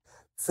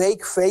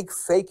fake,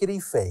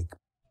 fakety fake.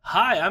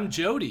 Hi, I'm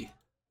Jody.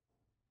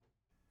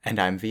 And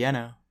I'm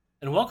Vienna.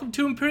 And welcome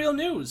to Imperial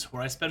News,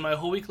 where I spend my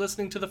whole week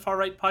listening to the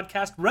far-right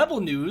podcast Rebel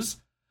News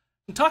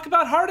and talk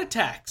about heart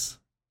attacks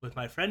with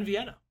my friend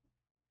Vienna.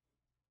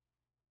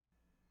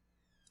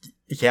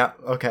 Yeah,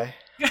 okay.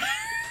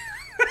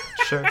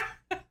 Sure.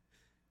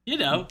 You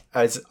know.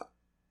 Is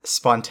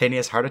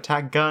spontaneous heart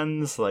attack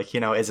guns? Like,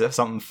 is it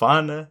something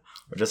fun? Or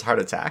just heart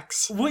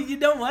attacks? Well, you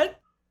know what?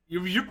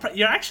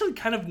 You're actually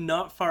kind of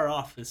not far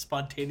off with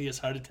spontaneous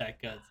heart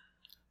attack guns.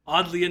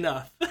 Oddly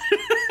enough.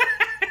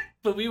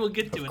 But we will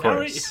get to it. How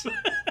are you?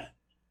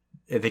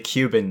 The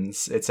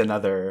Cubans, it's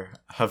another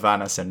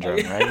Havana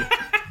syndrome, right?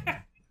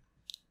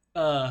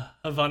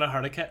 Havana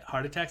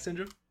heart attack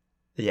syndrome?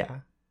 Yeah.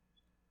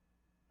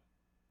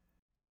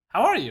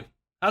 How are you?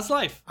 How's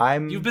life?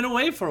 You've been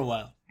away for a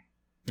while.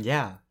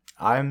 Yeah,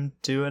 I'm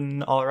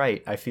doing all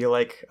right. I feel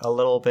like a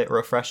little bit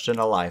refreshed and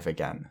alive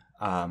again.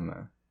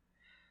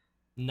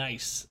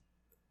 Nice.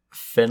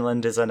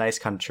 Finland is a nice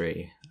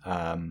country.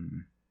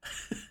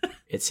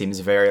 It seems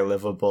very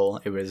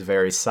livable. It was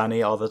very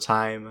sunny all the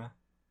time.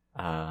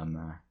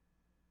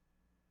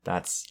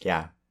 That's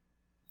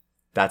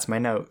my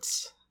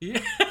notes.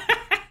 Yeah.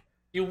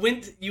 You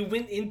went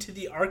into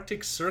the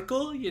Arctic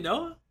Circle, you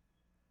know?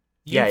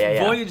 You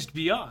voyaged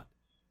beyond.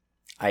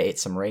 I ate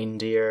some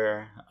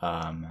reindeer.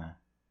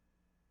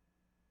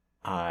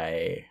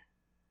 I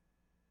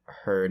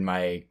heard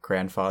my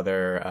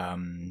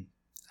grandfather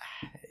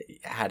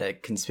had a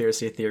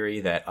conspiracy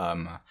theory that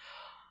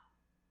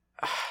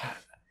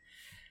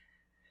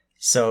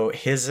so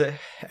his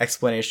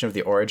explanation of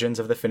the origins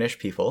of the Finnish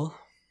people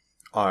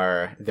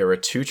are there were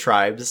two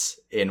tribes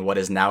in what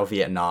is now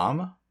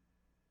Vietnam.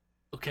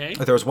 Okay.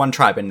 There was one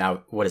tribe in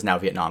what is now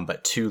Vietnam,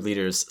 but two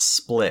leaders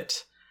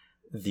split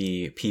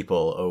the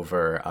people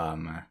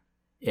over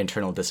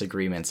internal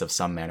disagreements of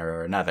some manner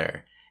or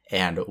another.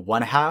 And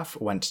one half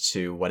went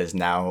to what is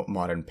now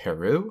modern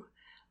Peru,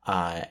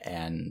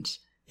 and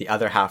the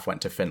other half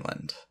went to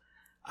Finland.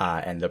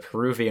 And the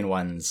Peruvian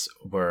ones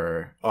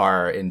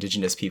are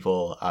indigenous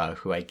people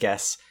who, I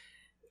guess,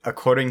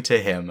 according to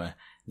him,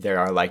 there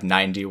are like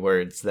 90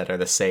 words that are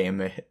the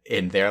same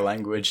in their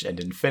language and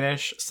in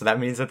Finnish, so that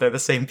means that they're the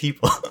same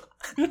people.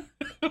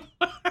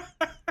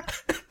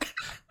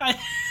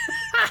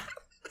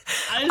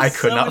 I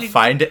could not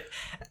find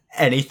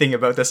anything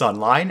about this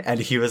online, and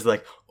he was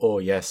like, "Oh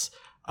yes,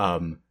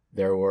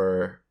 there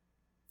were."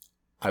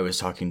 I was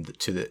talking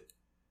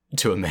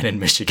to a man in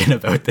Michigan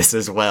about this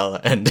as well,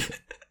 and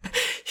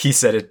he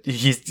said it.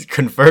 He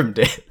confirmed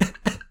it.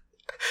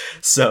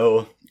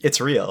 So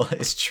it's real.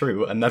 It's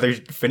true. Another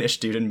Finnish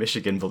dude in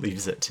Michigan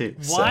believes it too.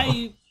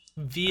 Why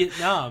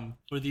Vietnam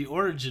for the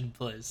origin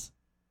place?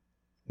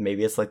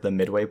 Maybe it's like the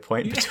midway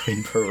point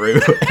between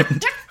Peru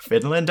and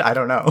Finland. I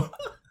don't know.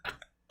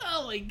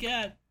 Oh my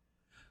god,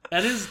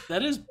 that is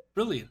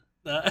brilliant.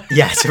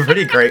 Yeah, it's a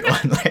pretty great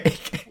one.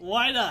 Like,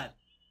 why not?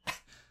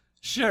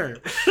 Sure.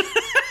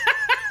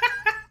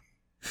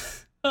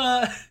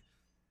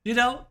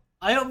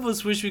 I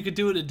almost wish we could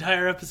do an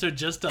entire episode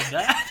just on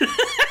that.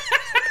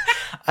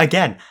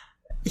 Again,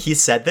 he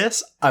said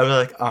this. I was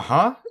like,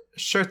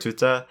 sure,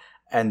 Tuta.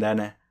 And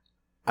then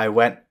I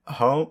went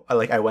home.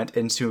 I went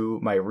into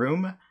my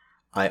room.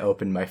 I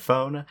opened my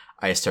phone.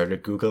 I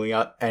started Googling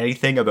up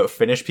anything about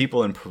Finnish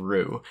people in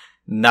Peru.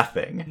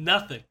 Nothing.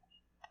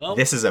 Well,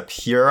 this is a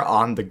pure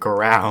on the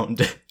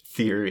ground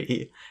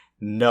theory.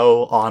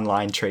 No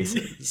online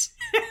traces.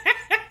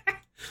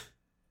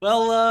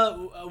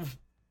 Well,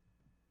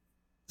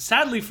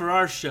 sadly for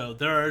our show,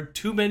 there are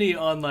too many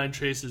online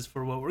traces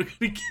for what we're going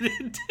to get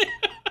into.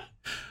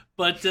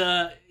 But,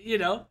 we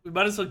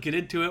might as well get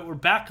into it. We are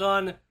back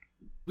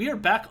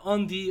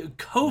on the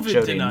COVID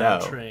Jody,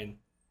 denial train.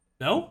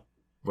 No?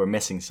 We're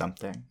missing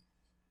something.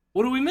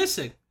 What are we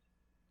missing?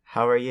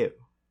 How are you?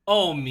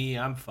 Oh, me,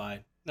 I'm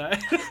fine.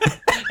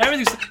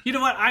 Everything's. You know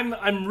what?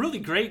 I'm really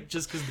great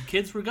just because the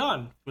kids were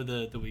gone for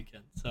the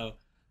weekend, so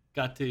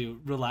got to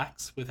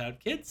relax without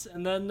kids,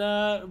 and then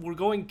we're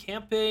going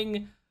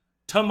camping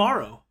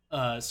tomorrow.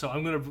 So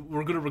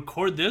we're gonna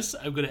record this.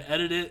 I'm gonna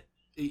edit it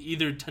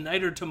either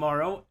tonight or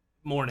tomorrow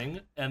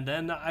morning, and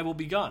then I will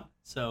be gone.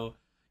 So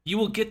you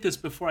will get this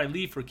before I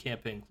leave for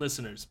camping,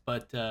 listeners.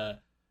 But I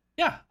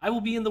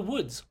will be in the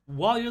woods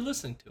while you're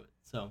listening to it.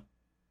 So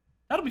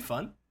that'll be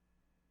fun.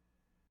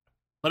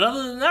 But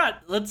other than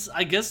that, let's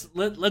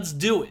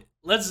do it.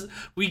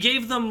 We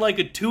gave them like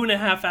a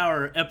 2.5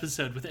 hour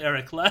episode with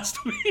Eric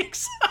last week.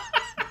 So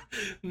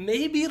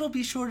maybe it'll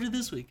be shorter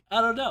this week.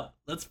 I don't know.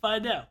 Let's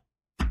find out.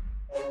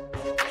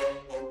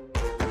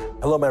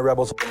 Hello, my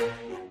rebels.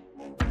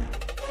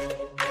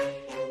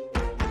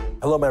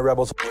 Hello, my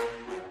rebels.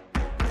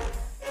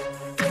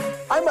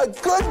 I'm a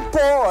good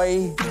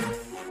boy.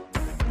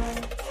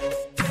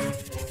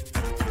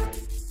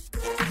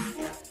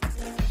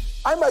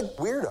 I'm a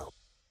weirdo.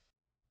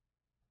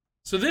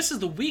 So this is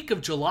the week of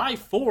July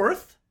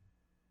 4th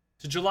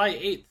to July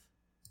 8th.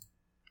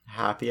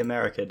 Happy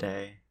America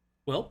Day.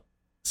 Well,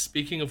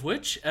 Speaking of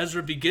which,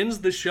 Ezra begins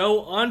the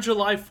show on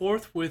July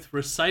 4th with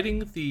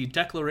reciting the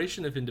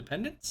Declaration of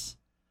Independence,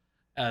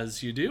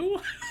 as you do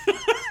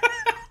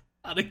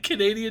on a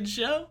Canadian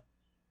show.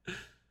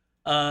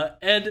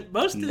 And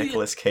most of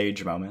Nicolas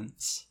Cage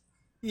moments.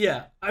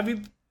 Yeah, I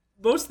mean,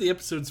 most of the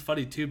episode's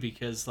funny too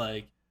because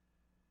like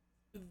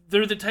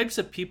they're the types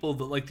of people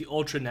that like the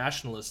ultra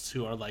nationalists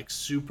who are like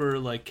super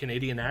like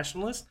Canadian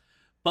nationalists,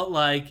 but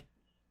like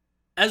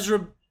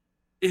Ezra,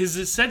 his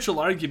essential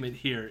argument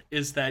here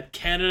is that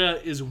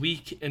Canada is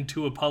weak and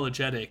too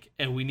apologetic,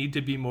 and we need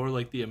to be more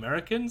like the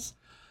Americans,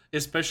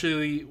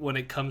 especially when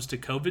it comes to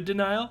COVID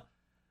denial.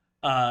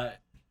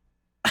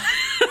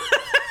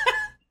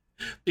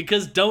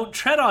 Because "Don't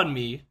Tread on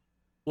Me"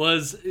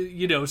 was,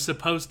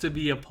 supposed to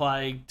be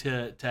applied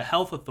to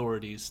health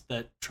authorities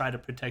that try to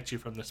protect you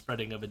from the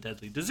spreading of a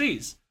deadly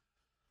disease,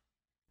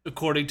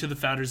 according to the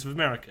founders of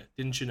America.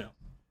 Didn't you know?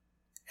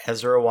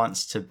 Ezra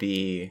wants to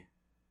be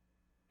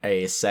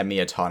a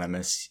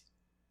semi-autonomous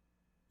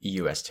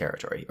U.S.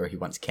 territory, or he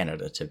wants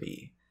Canada to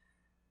be,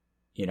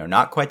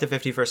 not quite the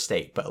 51st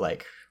state, but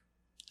like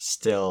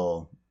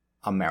still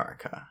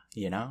America,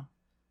 You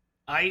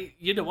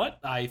know what?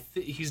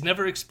 He's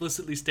never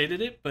explicitly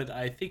stated it, but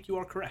I think you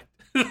are correct.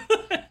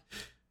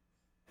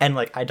 And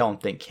like, I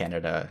don't think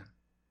Canada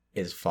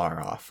is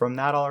far off from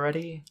that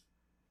already,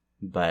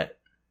 but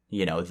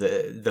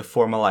the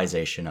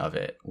formalization of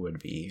it would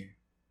be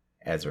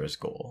Ezra's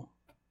goal.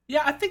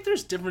 Yeah, I think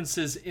there's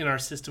differences in our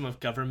system of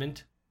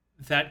government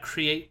that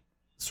create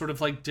sort of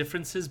like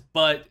differences,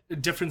 but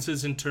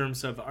differences in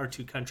terms of our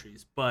two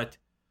countries. But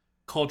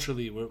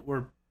culturally,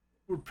 we're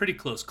pretty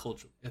close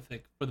culturally, I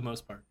think, for the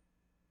most part.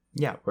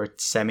 Yeah, we're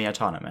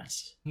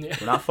semi-autonomous. Yeah.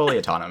 We're not fully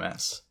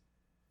autonomous,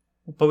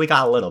 but we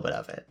got a little bit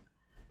of it.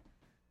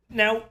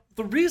 Now,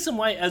 the reason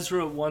why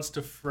Ezra wants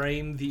to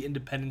frame the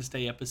Independence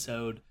Day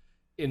episode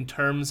in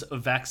terms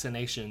of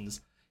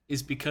vaccinations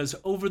is because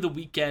over the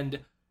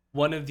weekend,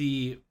 one of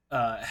the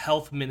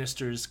health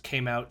ministers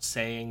came out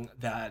saying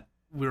that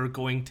we're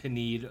going to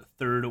need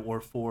third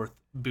or fourth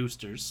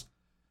boosters,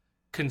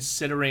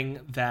 considering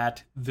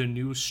that the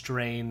new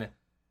strain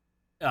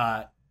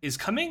is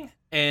coming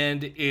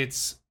and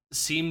it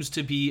seems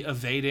to be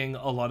evading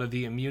a lot of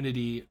the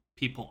immunity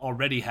people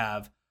already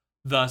have,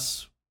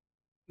 thus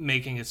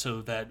making it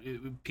so that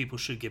people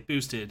should get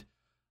boosted.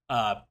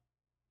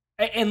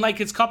 And like,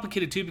 it's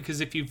complicated too,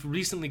 because if you've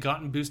recently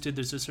gotten boosted,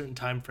 there's a certain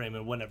time frame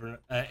and whatever.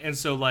 And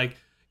so like,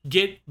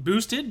 get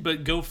boosted,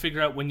 but go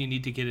figure out when you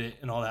need to get it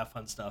and all that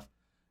fun stuff.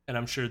 And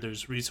I'm sure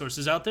there's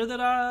resources out there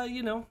that,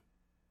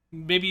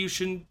 maybe you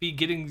shouldn't be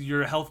getting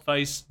your health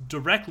advice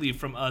directly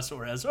from us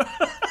or Ezra.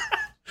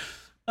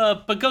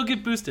 But go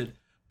get boosted.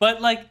 But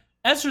like,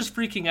 Ezra's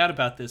freaking out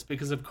about this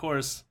because, of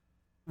course,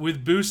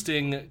 with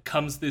boosting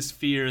comes this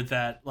fear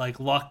that like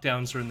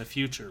lockdowns are in the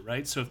future,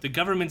 right? So if the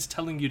government's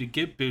telling you to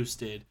get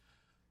boosted,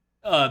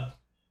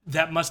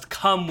 that must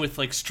come with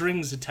like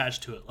strings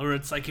attached to it. Or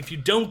it's like, if you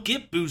don't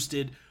get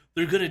boosted,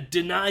 they're going to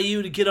deny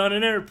you to get on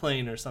an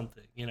airplane or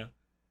something,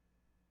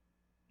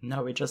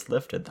 No, we just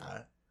lifted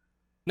that.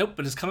 Nope,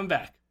 but it's coming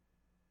back.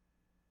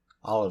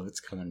 All of it's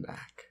coming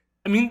back.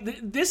 I mean,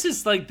 this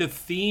is like the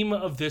theme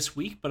of this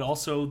week, but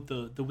also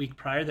the week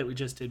prior that we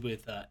just did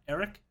with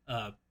Eric,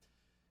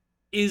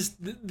 is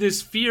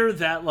this fear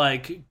that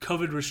like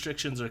COVID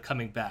restrictions are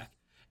coming back.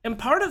 And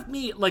part of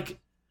me, like,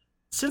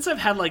 since I've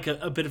had like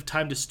a bit of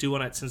time to stew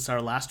on it since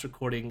our last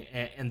recording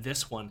and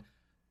this one,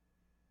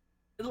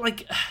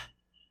 like,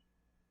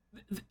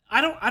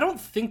 I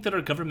don't think that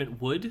our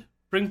government would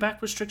bring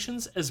back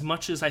restrictions as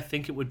much as I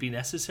think it would be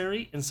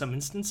necessary in some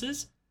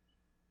instances.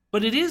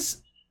 But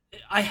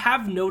I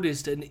have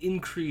noticed an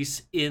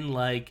increase in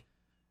like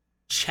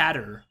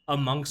chatter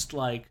amongst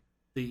like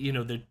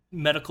the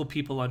medical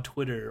people on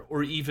Twitter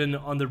or even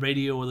on the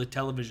radio or the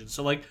television.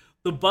 So like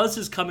the buzz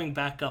is coming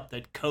back up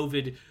that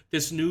COVID,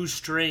 this new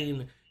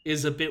strain,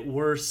 is a bit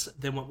worse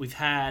than what we've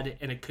had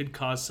and it could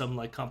cause some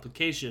like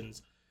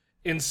complications.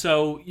 And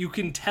so you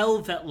can tell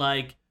that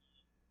like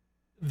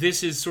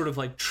this is sort of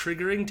like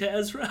triggering to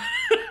Ezra.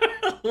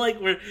 Like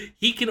where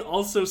he can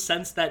also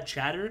sense that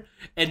chatter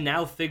and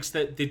now thinks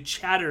that the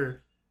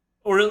chatter,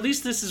 or at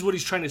least this is what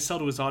he's trying to sell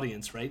to his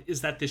audience, right?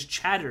 Is that this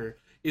chatter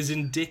is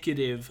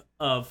indicative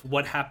of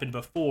what happened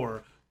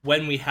before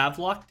when we have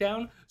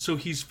lockdown. So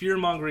he's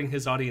fear-mongering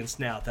his audience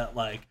now that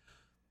like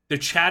the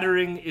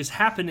chattering is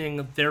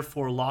happening,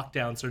 therefore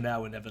lockdowns are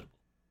now inevitable.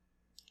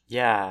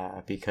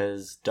 Yeah,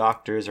 because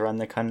doctors run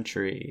the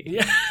country.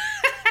 Yeah.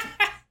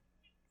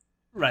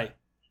 Right.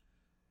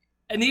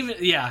 And even,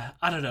 yeah,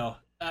 I don't know.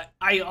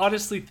 I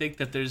honestly think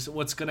that there's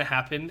what's going to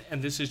happen,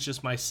 and this is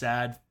just my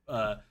sad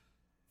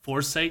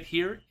foresight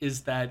here,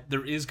 is that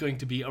there is going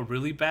to be a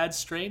really bad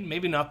strain,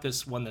 maybe not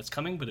this one that's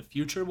coming, but a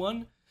future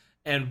one,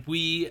 and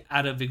we,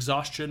 out of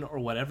exhaustion or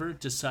whatever,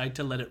 decide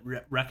to let it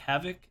wreak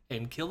havoc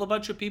and kill a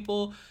bunch of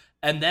people,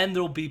 and then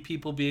there'll be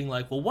people being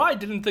like, well, why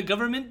didn't the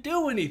government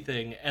do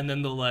anything? And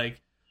then they'll like,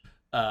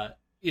 and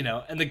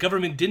the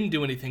government didn't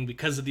do anything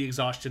because of the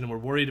exhaustion, and we're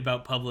worried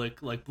about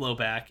public like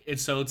blowback, and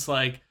so it's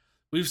like,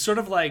 we've sort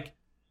of like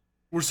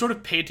we're sort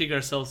of painting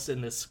ourselves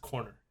in this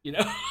corner, you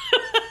know,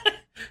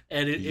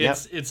 and Yep.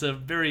 it's a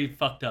very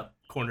fucked up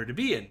corner to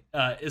be in,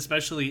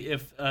 especially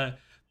if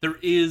there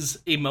is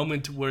a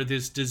moment where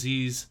this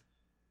disease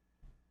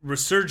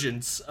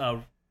resurgence,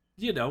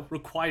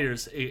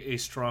 requires a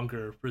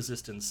stronger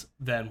resistance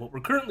than what we're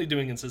currently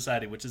doing in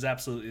society, which is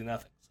absolutely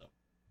nothing. So,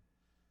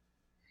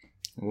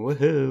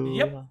 Woohoo!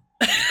 Yep.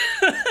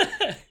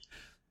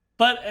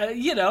 But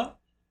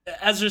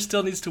Ezra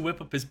still needs to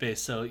whip up his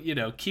base, so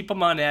keep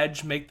them on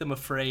edge, make them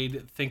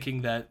afraid,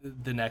 thinking that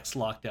the next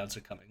lockdowns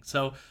are coming.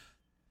 So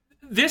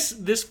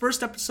this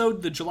first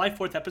episode, the July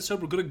 4th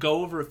episode, we're going to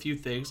go over a few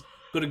things.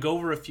 Going to go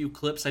over a few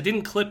clips. I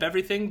didn't clip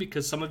everything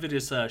because some of it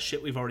is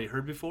shit we've already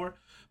heard before,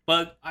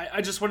 but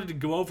I just wanted to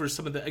go over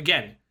some of the,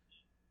 again,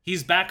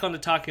 he's back on to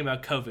talking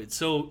about COVID.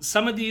 So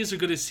some of these are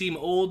going to seem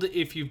old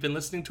if you've been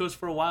listening to us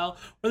for a while,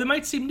 or they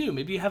might seem new.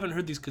 Maybe you haven't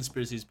heard these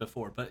conspiracies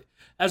before, but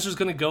Ezra's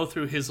going to go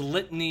through his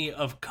litany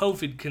of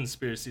COVID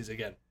conspiracies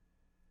again.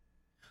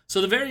 So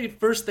the very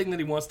first thing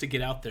that he wants to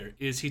get out there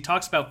is he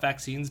talks about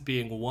vaccines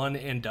being one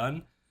and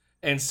done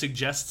and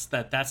suggests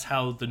that that's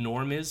how the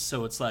norm is.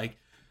 So it's like,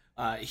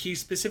 he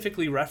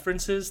specifically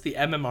references the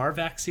MMR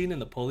vaccine and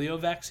the polio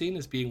vaccine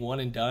as being one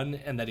and done,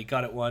 and that he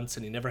got it once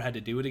and he never had to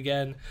do it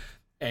again,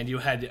 and you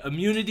had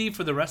immunity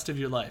for the rest of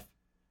your life.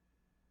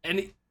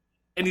 And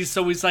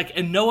he's like,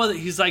 and no other.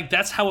 He's like,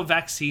 that's how a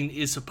vaccine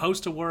is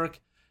supposed to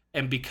work,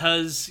 and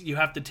because you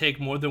have to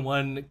take more than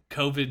one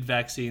COVID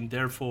vaccine,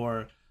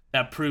 therefore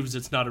that proves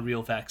it's not a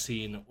real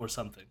vaccine or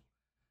something.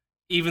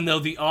 Even though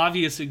the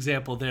obvious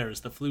example there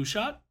is the flu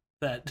shot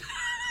that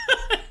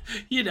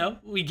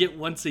we get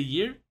once a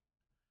year.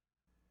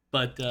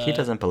 But he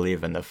doesn't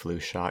believe in the flu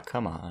shot.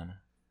 Come on.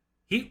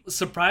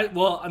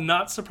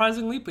 Not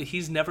surprisingly, but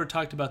he's never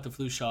talked about the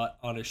flu shot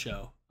on a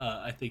show,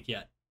 I think,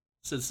 yet,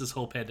 since this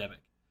whole pandemic.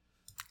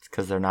 It's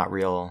because they're not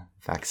real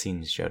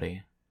vaccines,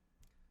 Jody.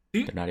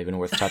 They're not even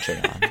worth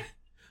touching on.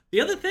 The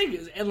other thing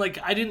is, and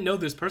I didn't know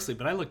this personally,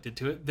 but I looked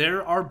into it,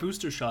 there are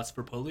booster shots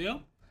for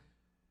polio.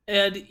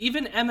 And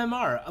even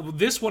MMR,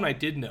 this one I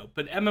did know,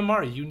 but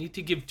MMR, you need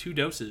to give 2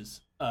 doses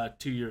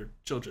to your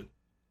children.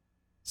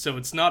 So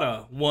it's not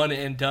a one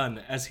and done,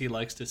 as he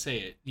likes to say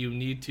it. You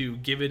need to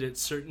give it at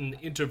certain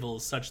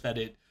intervals such that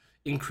it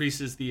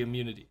increases the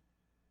immunity.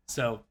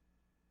 So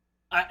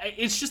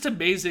it's just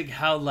amazing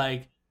how,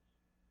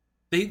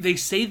 they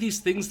say these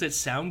things that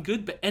sound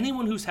good, but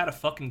anyone who's had a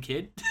fucking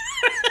kid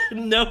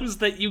knows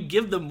that you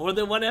give them more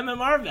than one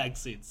MMR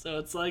vaccine. So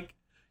it's like,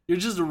 you're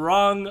just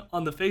wrong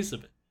on the face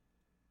of it.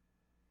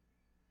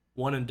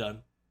 One and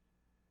done.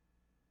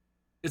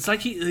 It's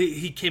like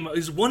he came out.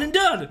 He's one and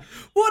done.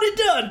 One and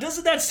done.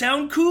 Doesn't that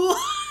sound cool?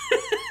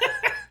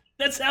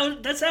 That's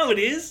how it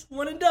is.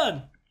 One and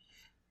done.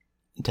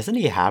 Doesn't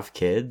he have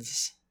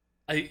kids?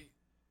 I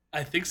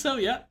think so.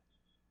 Yeah.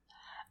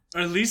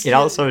 Or at least it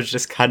also is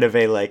just kind of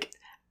a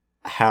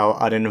how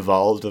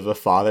uninvolved of a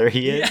father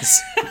he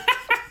is.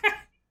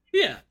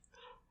 Yeah.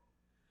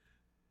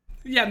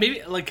 Yeah,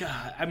 maybe I've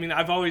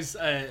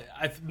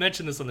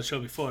mentioned this on the show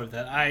before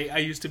that I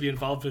used to be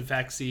involved with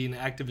vaccine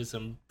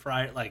activism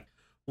prior,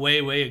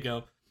 way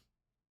ago.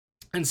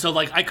 And so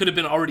I could have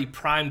been already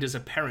primed as a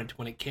parent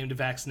when it came to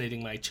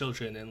vaccinating my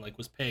children and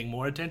was paying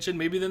more attention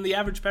maybe than the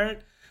average parent.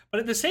 But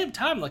at the same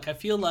time, I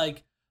feel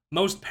like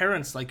most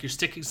parents, you're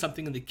sticking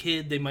something in the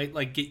kid, they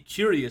might get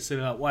curious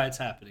about why it's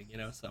happening,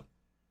 so.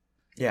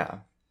 Yeah.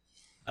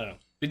 I don't know.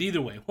 But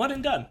either way, one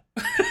and done.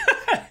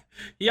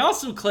 He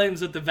also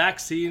claims that the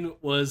vaccine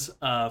was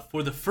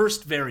for the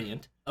first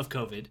variant of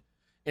COVID,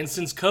 and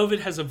since COVID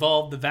has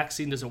evolved, the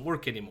vaccine doesn't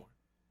work anymore.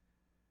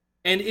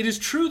 And it is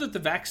true that the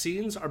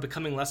vaccines are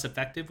becoming less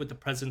effective with the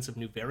presence of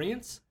new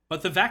variants,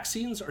 but the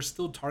vaccines are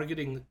still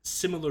targeting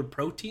similar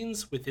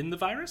proteins within the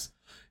virus,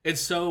 and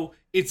so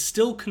it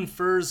still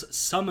confers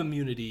some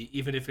immunity,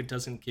 even if it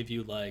doesn't give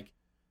you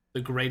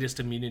the greatest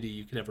immunity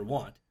you could ever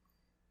want.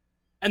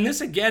 And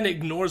this again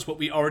ignores what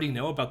we already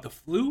know about the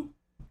flu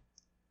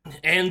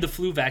and the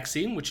flu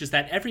vaccine, which is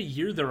that every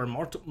year there are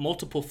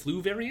multiple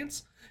flu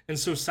variants, and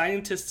so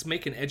scientists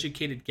make an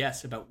educated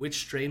guess about which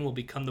strain will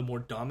become the more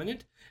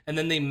dominant, and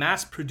then they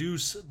mass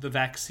produce the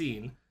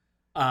vaccine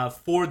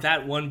for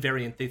that one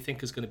variant they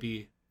think is going to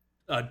be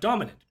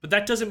dominant. But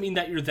that doesn't mean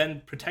that you're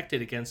then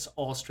protected against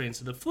all strains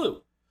of the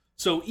flu.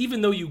 So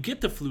even though you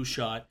get the flu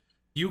shot,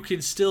 you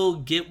can still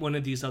get one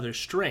of these other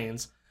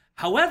strains.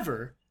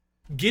 However,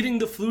 getting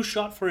the flu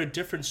shot for a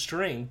different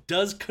strain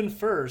does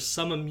confer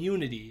some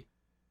immunity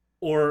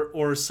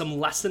or some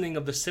lessening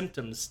of the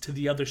symptoms to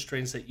the other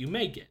strains that you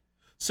may get.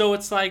 So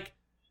it's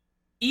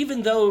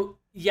even though,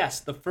 yes,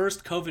 the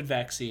first COVID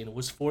vaccine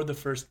was for the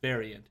first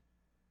variant,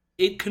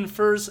 it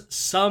confers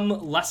some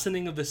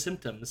lessening of the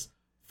symptoms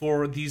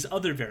for these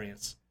other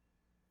variants.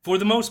 For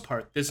the most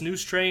part, this new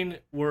strain,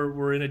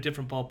 we're in a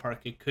different ballpark.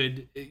 It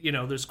could,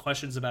 there's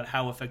questions about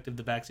how effective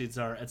the vaccines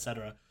are,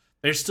 etc.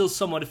 They're still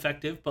somewhat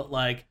effective, but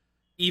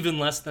even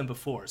less than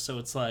before. So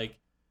it's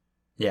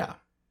yeah.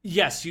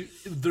 Yes,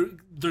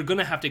 they're going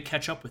to have to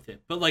catch up with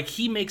it. But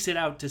he makes it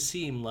out to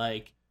seem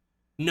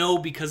no,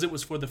 because it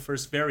was for the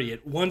first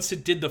variant. Once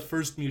it did the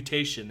first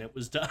mutation, it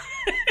was done.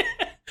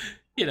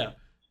 You know,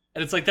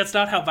 and it's like, that's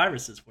not how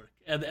viruses work,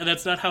 and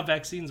that's not how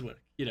vaccines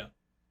work, you know.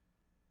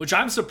 Which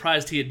I'm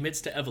surprised he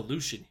admits to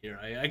evolution here.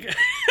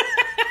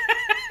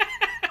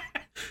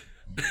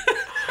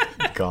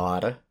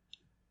 God.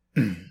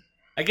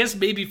 I guess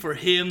maybe for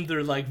him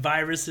they're like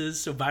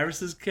viruses, so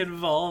viruses can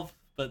evolve,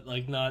 but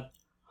like not.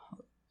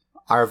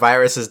 Are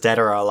viruses dead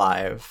or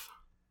alive?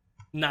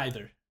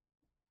 Neither.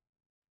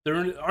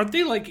 Aren't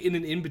they like in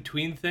an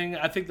in-between thing?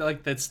 I think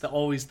like that's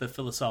always the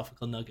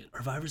philosophical nugget.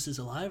 Are viruses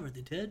alive? Are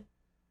they dead?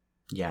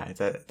 Yeah,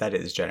 that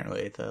is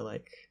generally the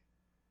like.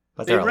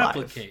 But they they're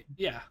replicate. alive.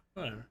 Yeah,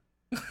 whatever.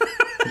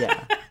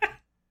 Yeah.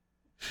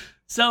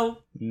 So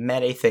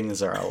many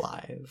things are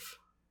alive.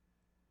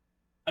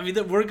 I mean,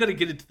 we're going to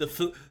get into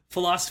the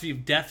philosophy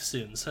of death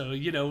soon. So,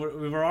 you know,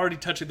 we're already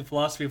touching the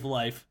philosophy of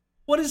life.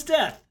 What is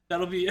death?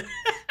 That'll be...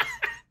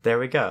 There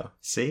we go.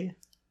 See?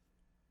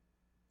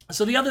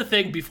 So the other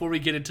thing, before we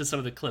get into some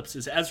of the clips,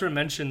 is Ezra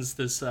mentions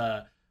this...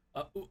 a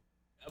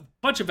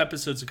bunch of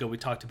episodes ago, we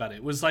talked about it.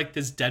 It was like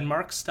this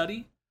Denmark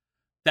study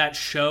that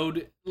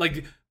showed...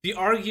 Like, the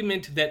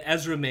argument that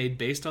Ezra made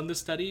based on this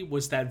study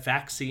was that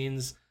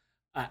vaccines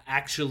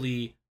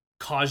actually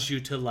cause you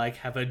to like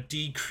have a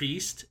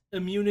decreased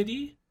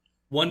immunity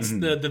once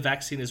the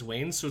vaccine is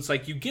waned. So it's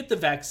like you get the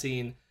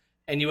vaccine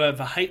and you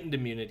have a heightened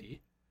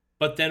immunity,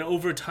 but then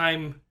over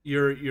time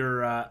your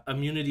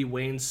immunity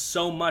wanes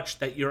so much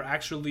that you're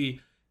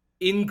actually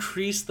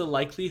increase the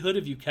likelihood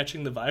of you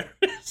catching the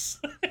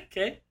virus.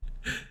 Okay.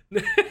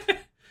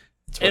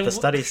 That's what the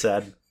study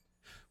said.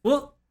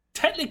 Well,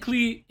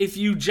 technically, if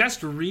you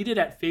just read it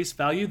at face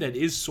value, that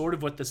is sort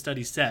of what the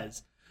study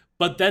says.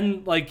 But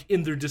then, like,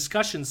 in their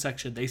discussion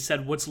section, they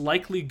said what's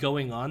likely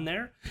going on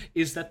there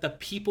is that the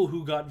people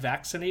who got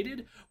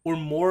vaccinated were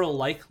more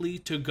likely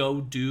to go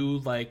do,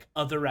 like,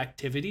 other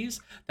activities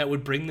that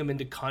would bring them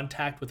into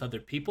contact with other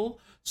people,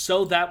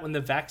 so that when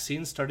the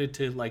vaccine started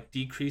to, like,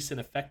 decrease in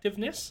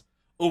effectiveness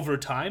over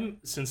time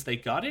since they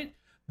got it,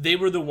 they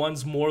were the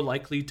ones more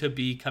likely to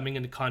be coming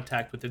into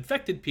contact with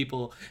infected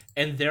people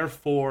and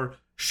therefore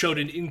showed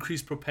an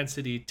increased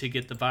propensity to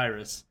get the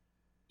virus.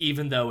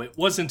 Even though it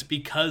wasn't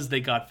because they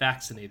got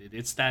vaccinated.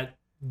 It's that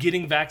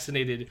getting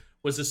vaccinated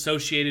was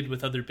associated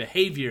with other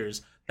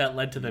behaviors that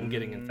led to them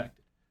getting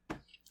infected.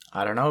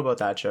 I don't know about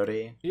that,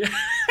 Jody. Yeah.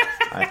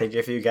 I think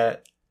if you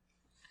get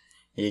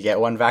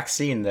one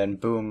vaccine, then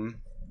boom,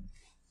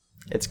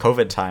 it's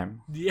COVID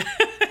time. Yeah.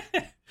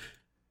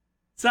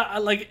 So,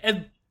 like,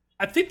 and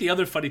I think the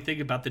other funny thing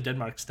about the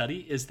Denmark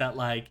study is that,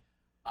 like,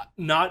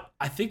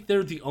 I think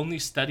they're the only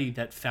study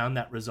that found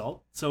that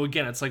result. So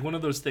again, it's like one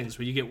of those things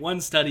where you get one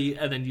study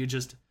and then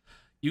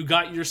you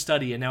got your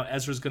study and now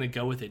Ezra's going to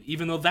go with it.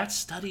 Even though that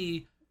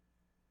study,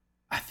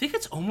 I think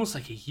it's almost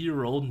like a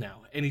year old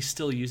now and he's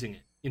still using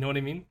it. You know what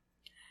I mean?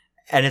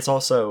 And it's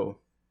also,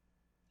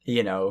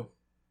 you know,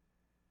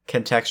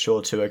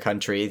 contextual to a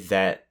country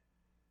that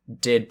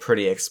did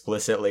pretty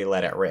explicitly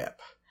let it rip.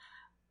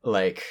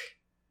 Like...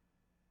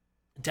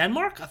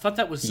 Denmark? I thought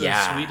that was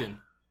Sweden.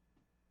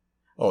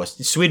 Oh,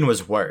 Sweden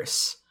was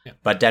worse, yeah.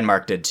 But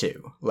Denmark did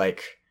too.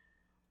 Like,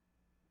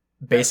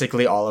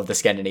 basically all of the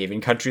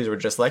Scandinavian countries were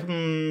just like,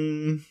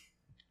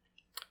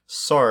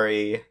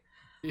 sorry.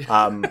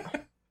 Yeah.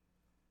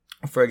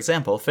 For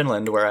example,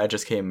 Finland, where I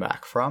just came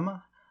back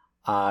from,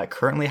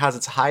 currently has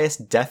its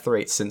highest death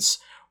rate since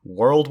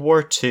World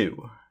War II.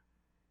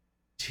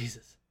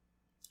 Jesus.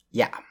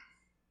 Yeah.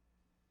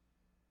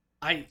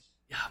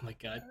 Oh my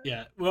god,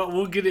 yeah. Well,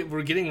 we'll get it.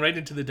 We're getting right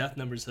into the death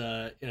numbers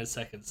in a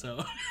second.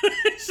 So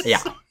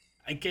yeah,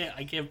 I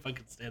can't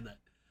fucking stand that.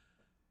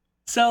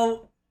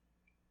 So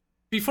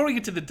before we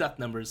get to the death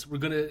numbers, we're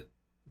gonna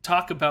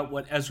talk about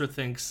what Ezra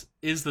thinks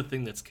is the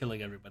thing that's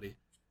killing everybody,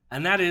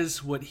 and that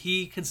is what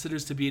he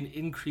considers to be an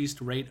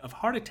increased rate of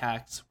heart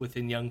attacks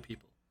within young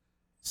people.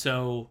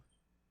 So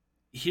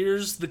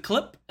here's the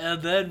clip,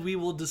 and then we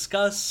will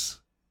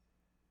discuss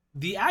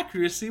the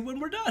accuracy when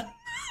we're done.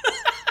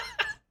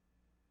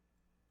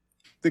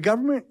 The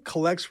government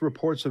collects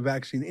reports of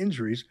vaccine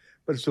injuries,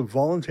 but it's a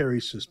voluntary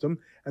system,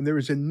 and there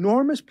is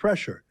enormous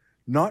pressure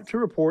not to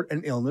report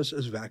an illness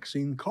as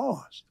vaccine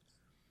caused.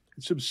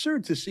 It's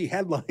absurd to see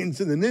headlines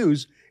in the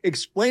news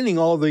explaining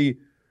all the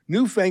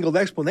newfangled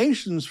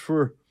explanations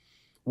for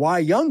why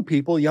young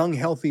people, young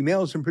healthy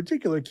males in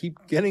particular,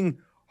 keep getting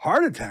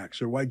heart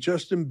attacks, or why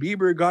Justin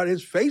Bieber got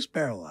his face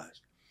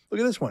paralyzed. Look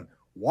at this one.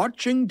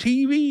 Watching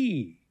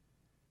TV.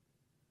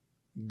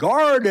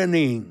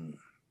 Gardening.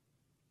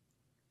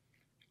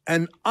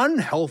 An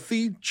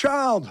unhealthy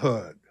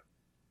childhood.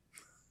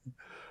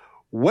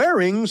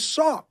 Wearing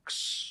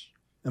socks.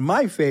 And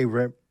my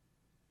favorite,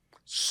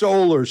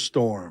 solar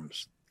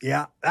storms.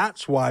 Yeah,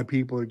 that's why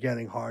people are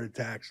getting heart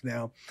attacks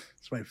now.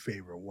 It's my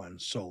favorite one,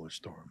 solar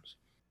storms.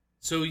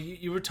 So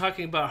you were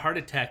talking about heart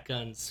attack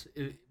guns,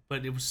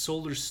 but it was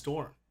solar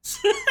storms.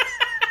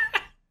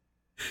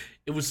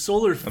 It was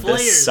solar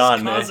flares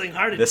causing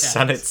heart attacks. The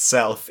sun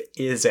itself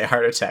is a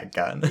heart attack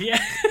gun.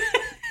 Yeah.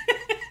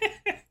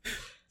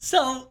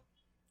 So,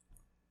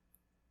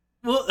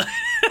 well,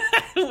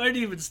 Where do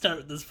you even start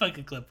with this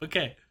fucking clip?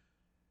 Okay.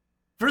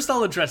 First,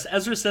 I'll address.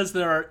 Ezra says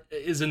there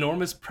is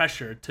enormous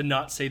pressure to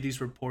not say these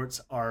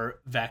reports are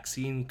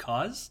vaccine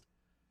caused.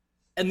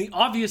 And the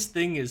obvious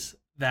thing is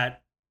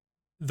that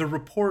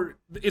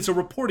it's a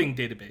reporting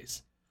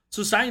database.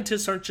 So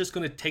scientists aren't just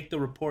going to take the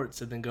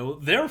reports and then go,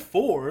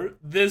 therefore,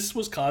 this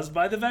was caused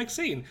by the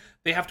vaccine.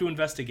 They have to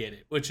investigate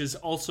it, which is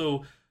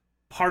also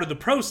part of the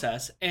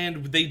process.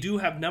 And they do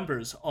have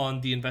numbers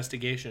on the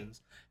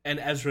investigations. And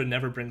Ezra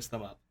never brings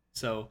them up.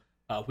 So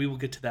we will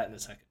get to that in a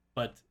second.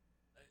 But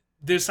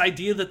this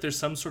idea that there's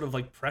some sort of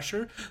like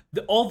pressure,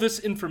 all this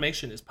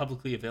information is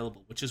publicly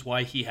available, which is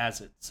why he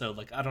has it. So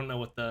like, I don't know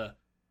what the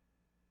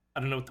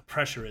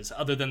pressure is,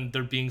 other than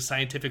they're being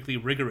scientifically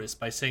rigorous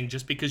by saying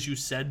just because you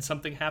said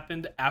something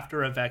happened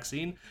after a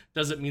vaccine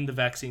doesn't mean the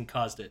vaccine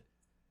caused it.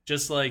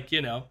 Just like,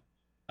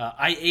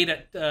 I ate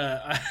at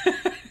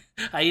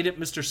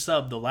Mr.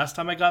 Sub the last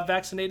time I got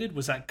vaccinated.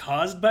 Was that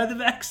caused by the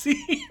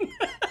vaccine?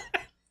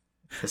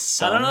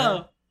 I don't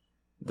know.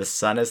 The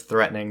sun is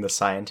threatening the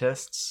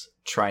scientists,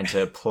 trying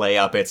to play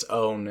up its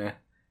own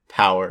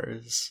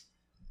powers.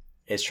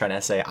 It's trying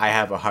to say, I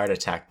have a heart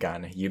attack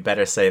gun. You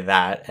better say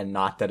that, and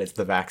not that it's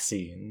the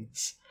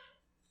vaccines.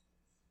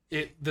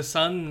 The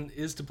sun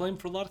is to blame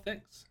for a lot of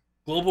things.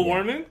 Global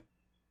warming?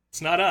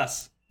 It's not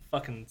us.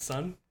 Fucking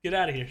sun. Get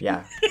out of here.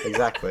 Yeah,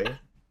 exactly.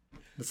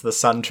 It's the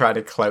sun trying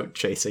to clout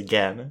chase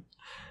again.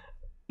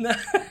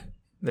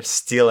 They're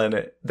stealing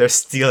it. They're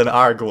stealing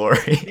our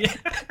glory. Yeah.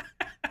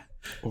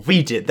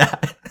 We did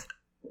that.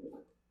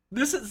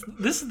 This is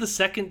the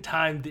second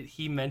time that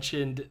he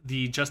mentioned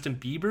the Justin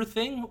Bieber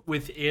thing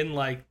within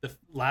like the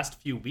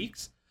last few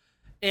weeks.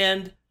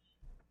 And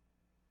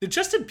the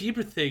Justin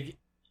Bieber thing,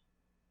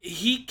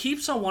 he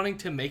keeps on wanting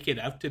to make it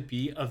out to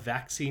be a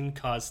vaccine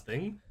caused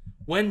thing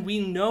when we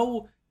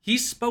know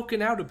he's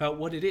spoken out about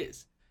what it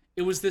is.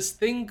 It was this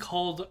thing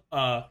called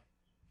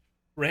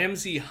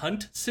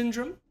Ramsay-Hunt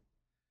syndrome.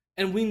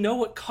 And we know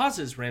what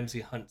causes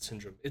Ramsay-Hunt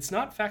syndrome. It's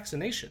not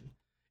vaccination.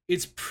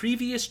 It's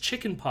previous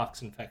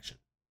chickenpox infection.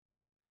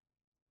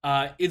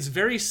 It's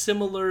very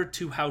similar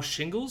to how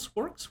shingles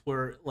works,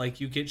 where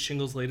like you get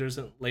shingles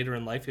later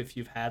in life if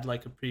you've had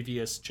like a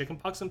previous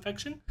chickenpox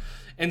infection.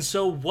 And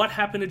so what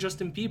happened to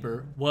Justin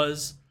Bieber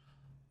was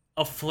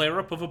a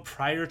flare-up of a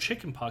prior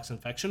chickenpox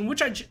infection,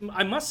 which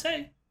I must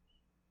say,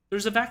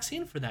 there's a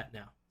vaccine for that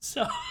now.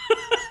 So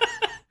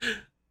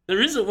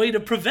there is a way to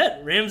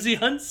prevent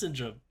Ramsay-Hunt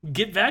syndrome.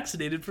 Get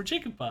vaccinated for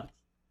chickenpox.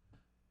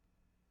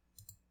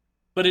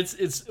 But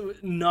it's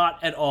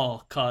not at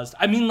all caused.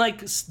 I mean,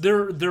 like,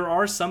 there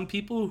are some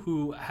people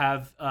who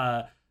have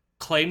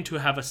claimed to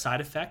have a side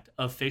effect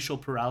of facial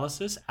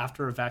paralysis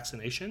after a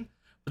vaccination,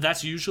 but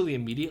that's usually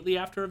immediately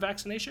after a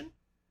vaccination.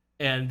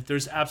 And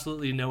there's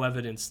absolutely no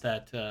evidence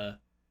that,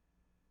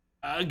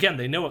 again,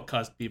 they know what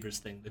caused Bieber's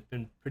thing. They've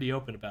been pretty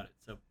open about it.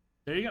 So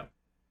there you go.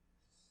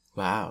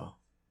 Wow.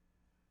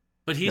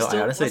 But he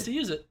still honestly, wants to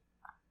use it.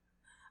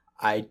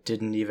 I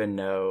didn't even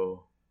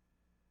know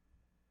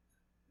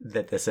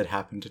that this had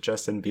happened to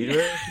Justin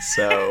Bieber,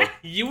 so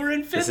you were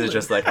in Finland. This is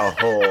just like a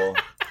whole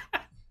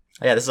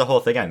this is a whole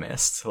thing I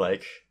missed.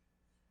 Like,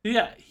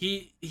 yeah,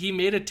 he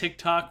made a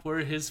TikTok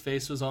where his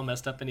face was all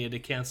messed up and he had to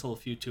cancel a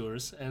few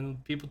tours,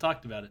 and people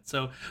talked about it.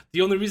 So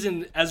the only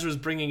reason Ezra's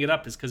bringing it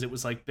up is because it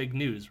was like big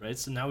news, right?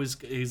 So now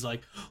he's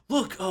like,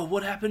 look,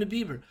 what happened to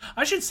Bieber?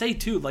 I should say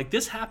too, like,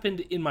 this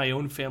happened in my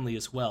own family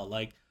as well.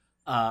 Like,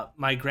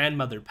 my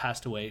grandmother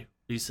passed away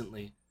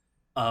recently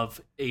of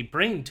a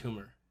brain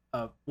tumor.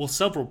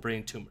 Several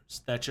brain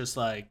tumors that just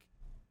like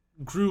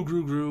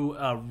grew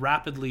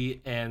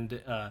rapidly,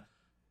 and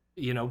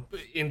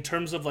in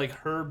terms of like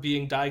her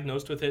being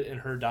diagnosed with it and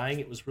her dying,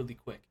 it was really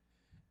quick.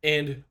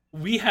 And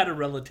we had a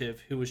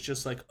relative who was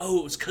just like, oh,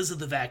 it was because of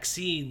the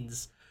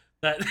vaccines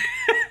that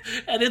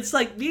and it's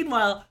like,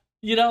 meanwhile,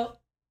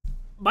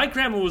 my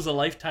grandma was a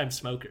lifetime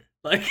smoker,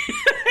 like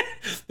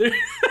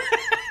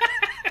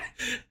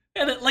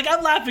and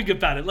I'm laughing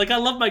about it. Like, I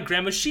love my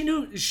grandma. She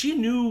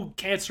knew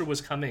cancer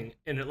was coming,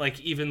 and like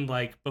even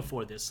like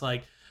before this,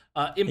 like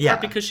in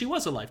part because she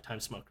was a lifetime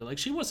smoker. Like,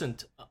 she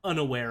wasn't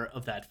unaware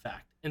of that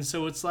fact. And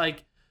so it's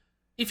like,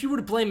 if you were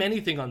to blame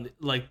anything on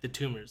the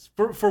tumors,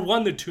 for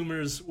one, the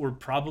tumors were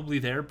probably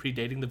there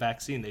predating the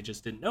vaccine. They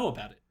just didn't know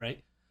about it,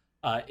 right?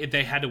 If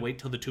they had to wait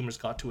till the tumors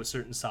got to a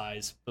certain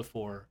size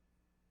before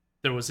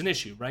there was an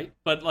issue, right?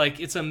 But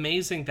like, it's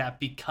amazing that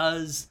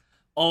because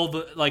all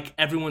the like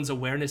everyone's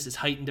awareness is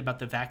heightened about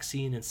the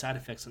vaccine and side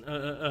effects and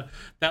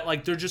that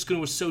like they're just going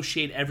to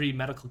associate every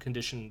medical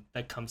condition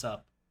that comes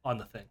up on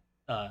the thing,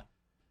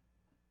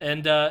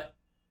 and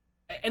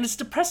it's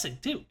depressing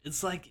too.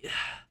 It's like,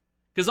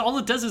 because all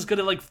it does is going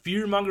to like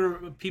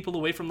fearmonger people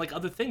away from like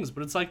other things,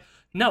 but it's like,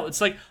 no,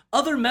 it's like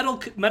other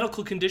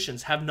medical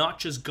conditions have not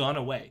just gone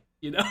away,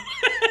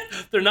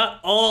 they're not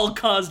all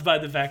caused by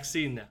the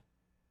vaccine now.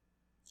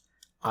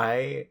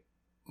 I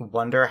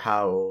wonder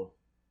how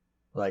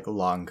like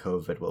long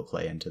COVID will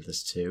play into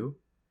this too,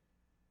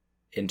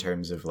 in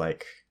terms of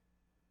like,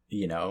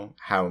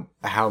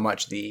 how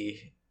much the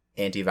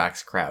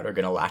anti-vax crowd are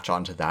going to latch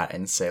onto that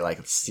and say like,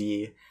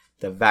 see,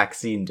 the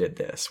vaccine did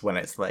this, when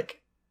it's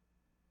like,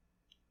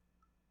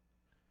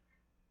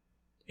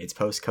 it's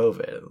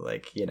post-COVID.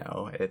 Like, you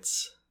know,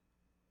 it's...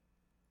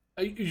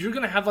 You're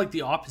going to have like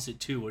the opposite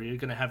too, where you're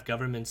going to have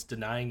governments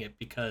denying it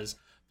because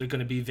they're going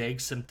to be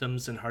vague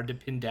symptoms and hard to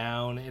pin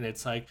down. And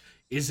it's like,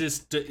 is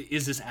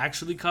this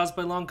actually caused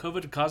by long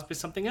COVID or caused by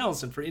something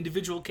else? And for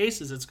individual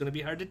cases, it's going to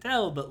be hard to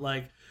tell. But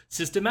like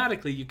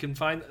systematically, you can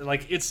find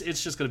like it's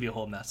just going to be a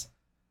whole mess.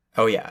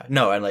 Oh yeah,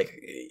 no, and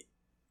like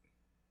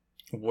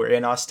we're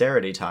in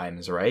austerity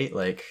times, right?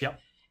 Like, yep.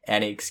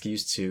 Any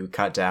excuse to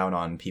cut down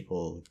on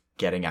people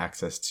getting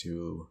access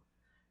to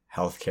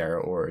healthcare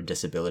or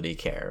disability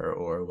care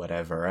or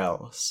whatever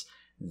else,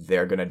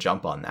 they're gonna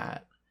jump on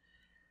that.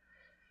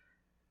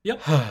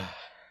 Yep.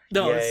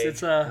 No, Yay.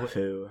 it's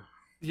Woohoo.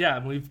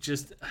 yeah, we've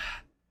just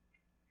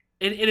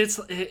it's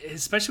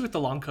especially with the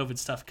long COVID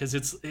stuff, because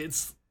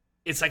it's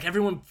like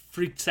everyone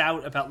freaks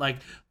out about like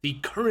the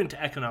current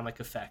economic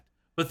effect.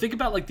 But think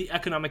about like the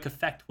economic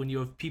effect when you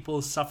have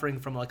people suffering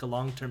from like a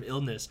long-term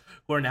illness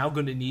who are now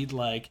going to need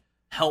like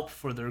help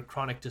for their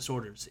chronic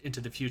disorders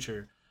into the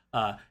future.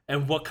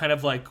 And what kind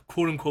of like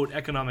quote unquote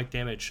economic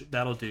damage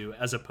that'll do,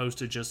 as opposed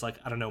to just like,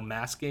 I don't know,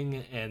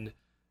 masking and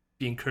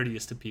being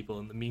courteous to people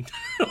in the meantime,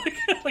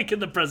 like in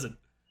the present.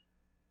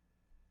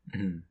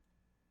 Mm-hmm.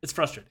 It's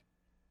frustrating.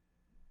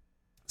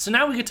 So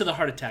now we get to the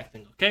heart attack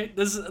thing, okay?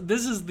 This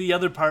is the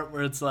other part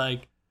where it's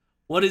like,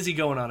 what is he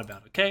going on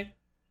about, okay?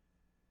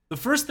 The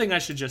first thing I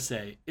should just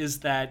say is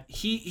that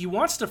he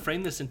wants to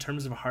frame this in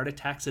terms of heart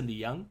attacks in the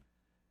young.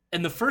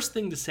 And the first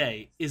thing to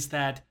say is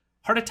that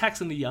heart attacks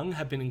in the young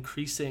have been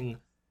increasing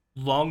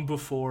long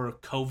before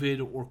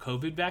COVID or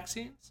COVID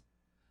vaccines.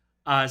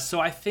 So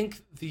I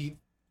think the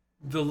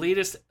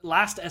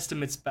last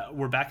estimates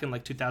were back in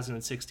like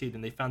 2016,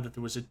 and they found that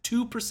there was a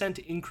 2%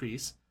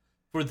 increase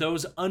for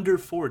those under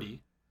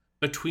 40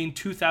 between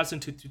 2000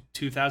 to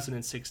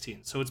 2016.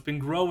 So it's been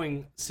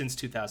growing since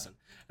 2000.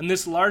 And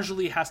this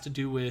largely has to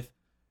do with,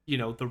 you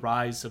know, the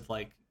rise of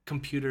like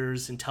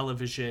computers and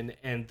television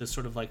and the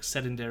sort of like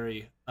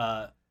sedentary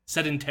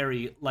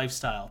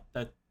lifestyle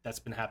that's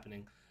been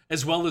happening,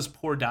 as well as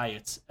poor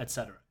diets,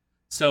 etc.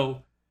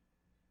 So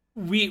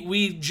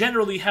we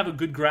generally have a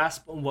good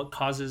grasp on what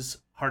causes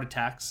heart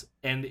attacks,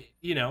 and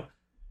you know,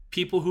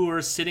 people who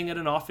are sitting at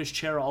an office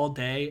chair all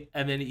day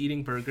and then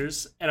eating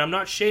burgers. And I'm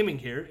not shaming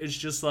here. It's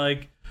just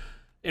like,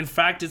 in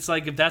fact, it's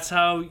like, if that's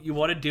how you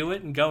want to do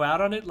it and go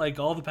out on it, like,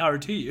 all the power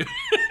to you.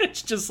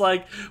 It's just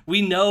like,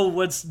 we know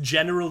what's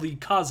generally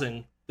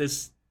causing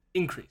this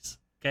increase,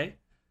 okay?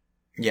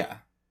 Yeah.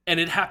 And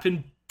it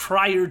happened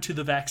prior to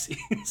the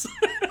vaccines.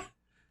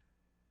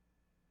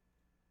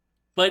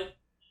 But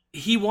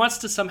he wants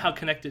to somehow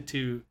connect it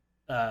to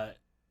the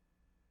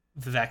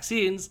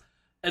vaccines.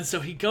 And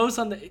so he goes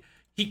on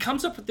he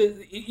comes up with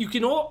you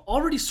can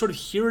already sort of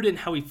hear it in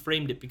how he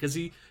framed it, because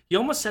he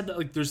almost said that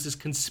like there's this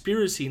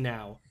conspiracy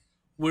now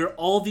where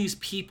all these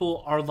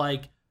people are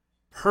like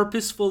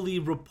purposefully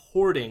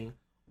reporting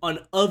on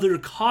other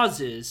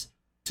causes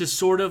to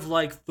sort of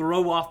like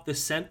throw off the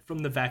scent from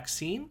the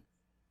vaccine.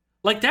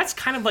 Like, that's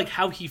kind of like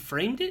how he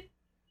framed it.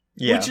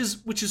 Yeah.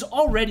 Which is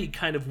already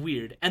kind of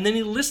weird. And then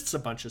he lists a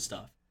bunch of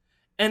stuff.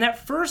 And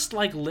at first,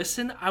 like,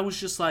 listen, I was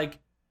just like,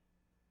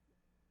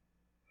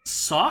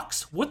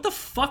 socks? What the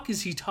fuck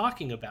is he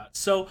talking about?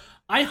 So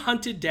I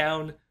hunted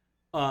down,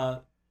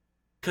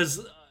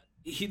 because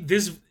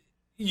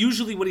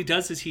usually what he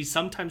does is he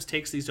sometimes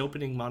takes these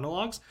opening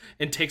monologues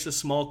and takes a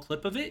small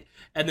clip of it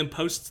and then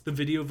posts the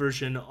video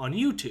version on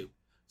YouTube.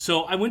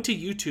 So I went to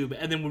YouTube,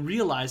 and then we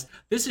realized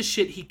this is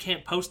shit he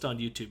can't post on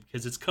YouTube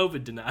because it's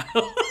COVID denial.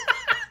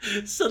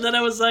 So then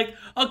I was like,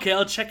 okay,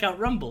 I'll check out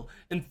Rumble.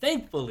 And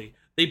thankfully,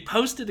 they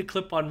posted a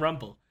clip on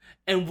Rumble.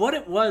 And what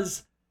it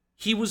was,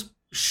 he was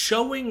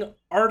showing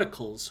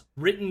articles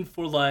written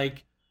for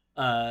like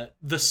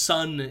The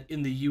Sun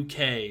in the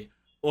UK,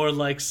 or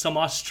like some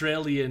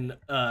Australian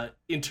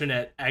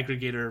internet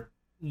aggregator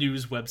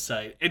news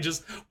website, and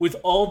just with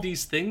all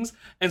these things.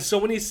 And so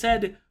when he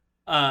said,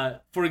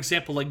 for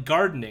example, like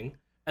gardening,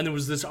 and there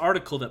was this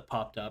article that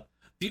popped up,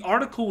 the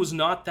article was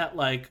not that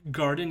like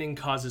gardening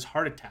causes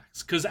heart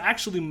attacks, because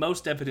actually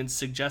most evidence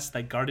suggests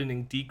that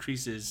gardening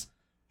decreases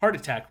heart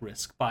attack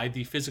risk by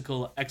the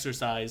physical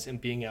exercise and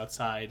being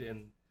outside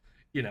and,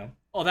 you know,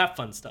 all that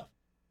fun stuff.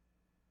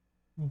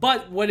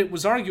 But what it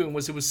was arguing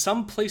was it was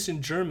some place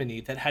in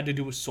Germany that had to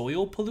do with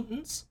soil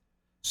pollutants.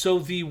 So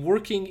the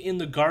working in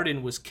the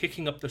garden was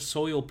kicking up the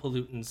soil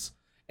pollutants,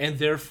 and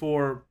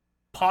therefore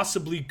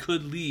possibly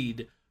could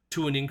lead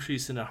to an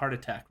increase in a heart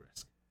attack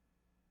risk.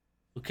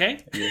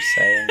 Okay? You're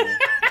saying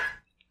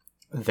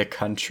the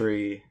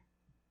country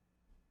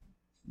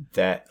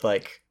that,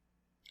 like,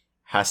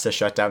 has to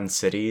shut down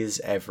cities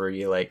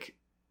every, like,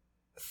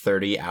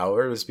 30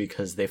 hours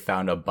because they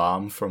found a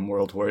bomb from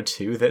World War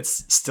II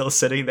that's still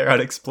sitting there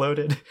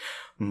unexploded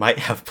might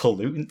have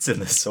pollutants in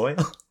the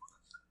soil?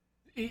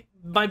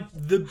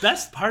 The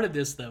best part of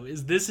this, though,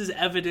 is this is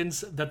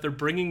evidence that they're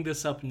bringing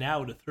this up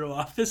now to throw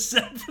off the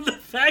scent for the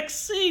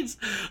vaccines.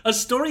 A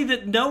story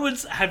that no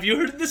one's... Have you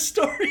heard of this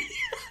story?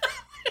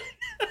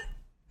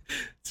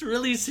 It's It's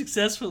really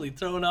successfully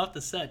thrown off the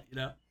set, you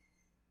know?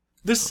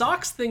 The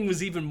socks thing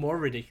was even more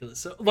ridiculous.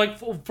 So, like,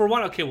 for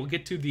one, okay, we'll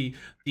get to the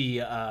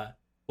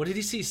what did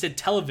he say? He said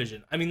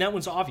television. I mean, that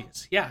one's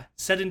obvious. Yeah,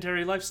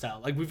 sedentary lifestyle.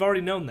 Like, we've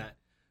already known that.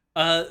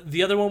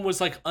 The other one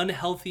was, like,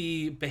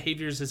 unhealthy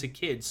behaviors as a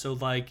kid. So,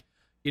 like,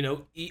 you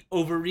know,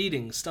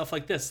 overeating, stuff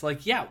like this.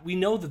 Like, yeah, we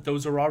know that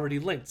those are already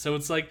linked. So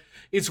it's like,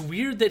 it's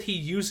weird that he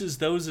uses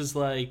those as,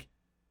 like,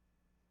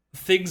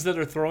 things that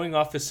are throwing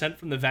off the scent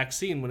from the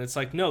vaccine when it's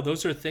like, no,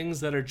 those are things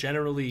that are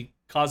generally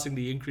causing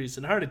the increase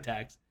in heart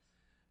attacks.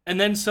 And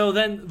then, so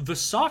then the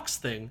socks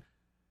thing,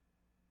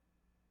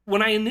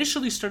 when I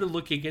initially started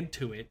looking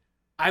into it,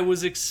 I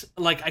was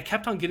I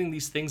kept on getting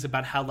these things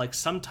about how, like,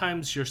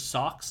 sometimes your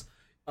socks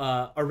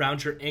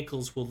around your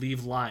ankles will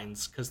leave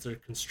lines because they're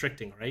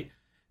constricting, right?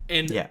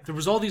 And there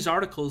was all these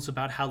articles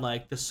about how,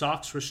 like, the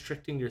socks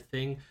restricting your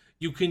thing,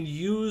 you can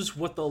use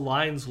what the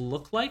lines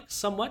look like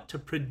somewhat to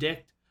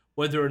predict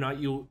whether or not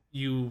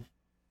you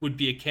would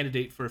be a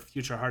candidate for a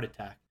future heart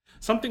attack.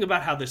 Something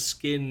about how the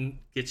skin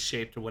gets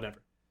shaped or whatever.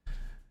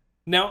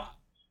 Now,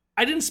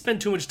 I didn't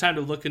spend too much time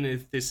to look into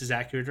if this is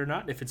accurate or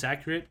not. If it's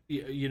accurate,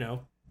 you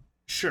know,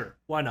 sure,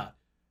 why not?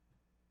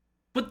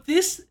 But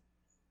this,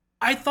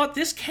 I thought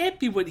this can't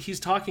be what he's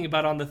talking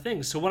about on the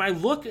thing. So when I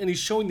look and he's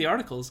showing the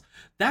articles,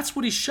 that's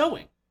what he's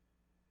showing.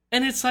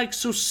 And it's like,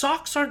 so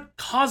socks aren't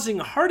causing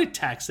heart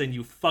attacks then,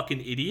 you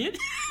fucking idiot.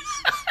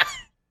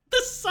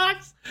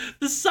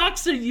 The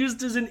socks are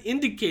used as an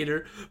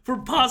indicator for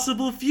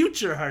possible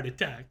future heart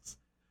attacks.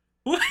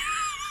 What?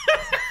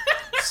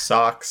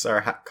 Socks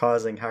are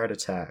causing heart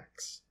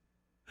attacks.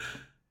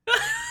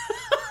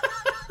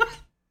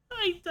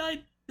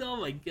 Oh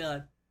my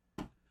god.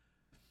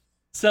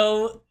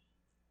 So,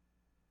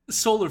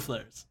 solar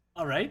flares,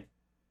 all right?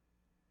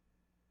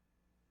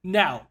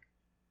 Now,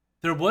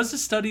 there was a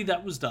study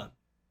that was done.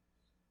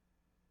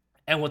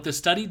 And what the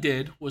study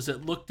did was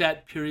it looked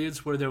at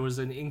periods where there was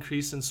an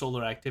increase in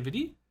solar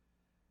activity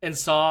and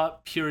saw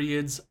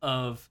periods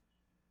of,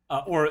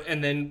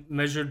 and then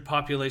measured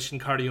population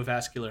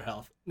cardiovascular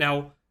health.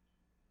 Now,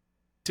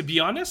 to be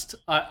honest,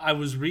 I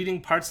was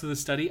reading parts of the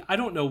study. I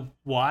don't know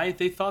why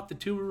they thought the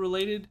two were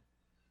related.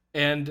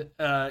 And,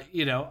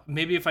 you know,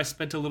 maybe if I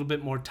spent a little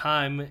bit more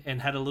time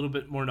and had a little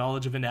bit more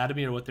knowledge of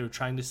anatomy or what they were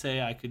trying to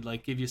say, I could,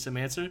 like, give you some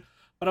answer.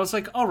 But I was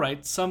like, all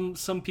right, some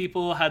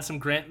people had some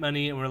grant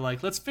money and were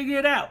like, let's figure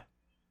it out.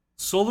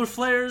 Solar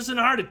flares and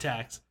heart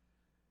attacks.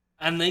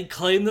 And they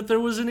claimed that there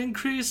was an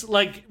increase.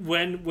 Like,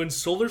 when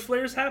solar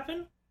flares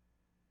happen,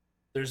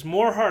 there's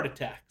more heart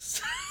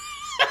attacks.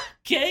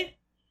 Okay?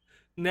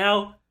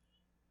 Now,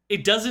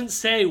 it doesn't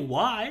say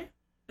why.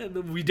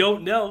 We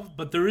don't know,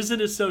 but there is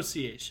an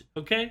association,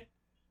 okay?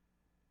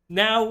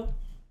 Now,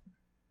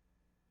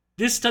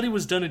 this study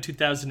was done in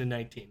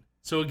 2019.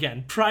 So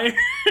again, prior to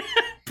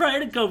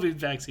COVID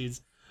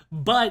vaccines.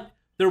 But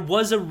there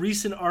was a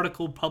recent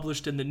article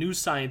published in the New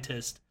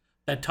Scientist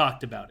that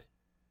talked about it.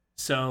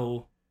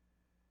 So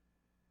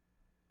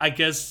I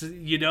guess,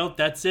 you know,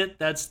 that's it.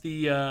 That's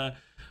the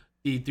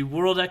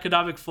World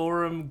Economic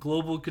Forum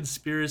Global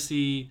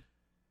Conspiracy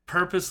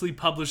purposely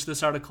published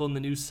this article in the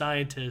New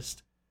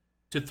Scientist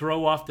to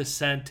throw off the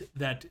scent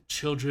that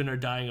children are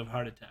dying of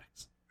heart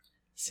attacks.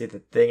 See, the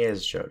thing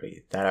is,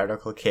 Jody, that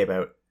article came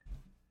out.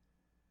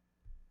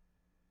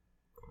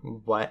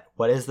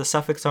 What is the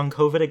suffix on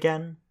COVID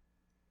again?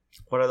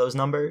 What are those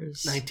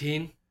numbers?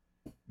 19.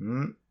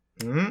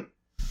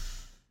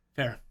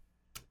 Fair.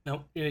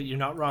 No, you're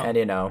not wrong. And,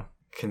 you know,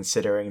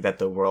 considering that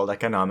the World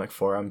Economic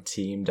Forum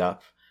teamed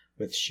up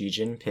with Xi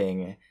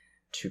Jinping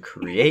to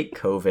create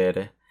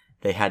COVID,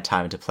 they had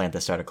time to plant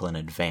this article in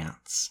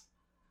advance.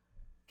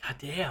 God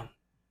damn.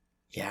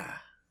 Yeah.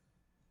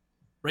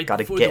 Right.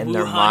 Gotta get in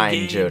their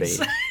mind, Games. Jody.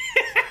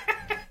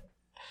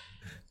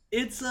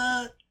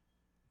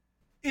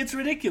 It's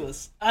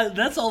ridiculous.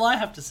 That's all I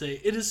have to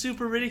say. It is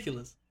super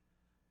ridiculous.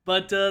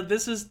 But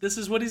this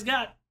is what he's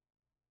got.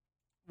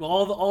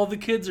 All the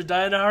kids are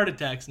dying of heart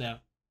attacks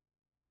now.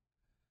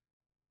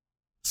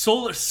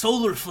 Solar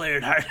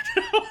flared heart,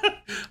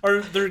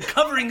 or they're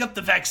covering up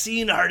the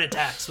vaccine heart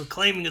attacks with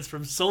claiming it's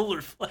from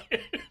solar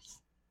flares.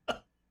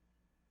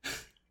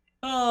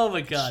 Oh my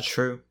god. It's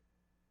true.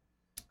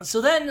 So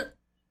then,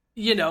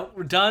 you know,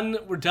 we're done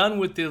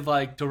with the,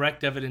 like,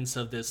 direct evidence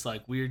of this,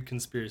 like, weird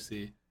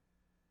conspiracy.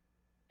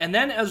 And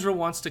then Ezra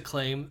wants to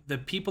claim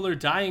that people are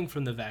dying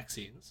from the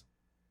vaccines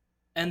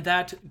and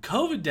that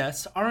COVID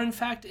deaths are in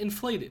fact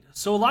inflated.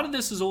 So a lot of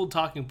this is old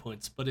talking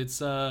points, but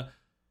it's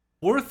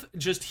worth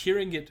just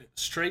hearing it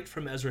straight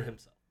from Ezra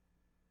himself.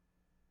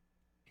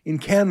 In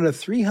Canada,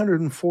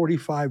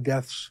 345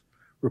 deaths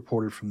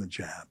reported from the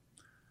jab.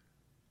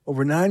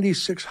 Over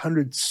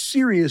 9,600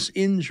 serious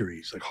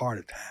injuries, like heart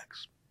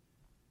attacks.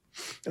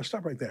 Now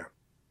stop right there.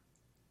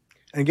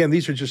 And again,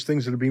 these are just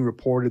things that are being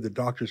reported that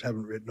doctors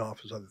haven't written off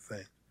as other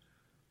things.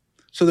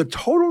 So the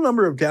total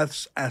number of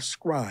deaths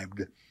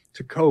ascribed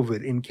to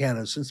COVID in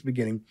Canada since the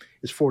beginning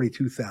is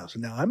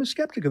 42,000. Now, I'm a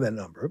skeptic of that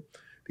number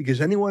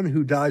because anyone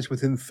who dies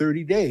within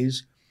 30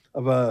 days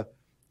of a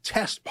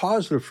test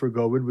positive for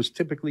COVID was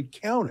typically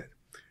counted.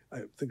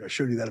 I think I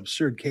showed you that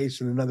absurd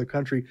case in another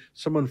country.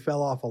 Someone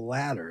fell off a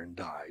ladder and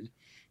died,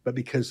 but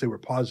because they were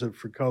positive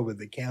for COVID,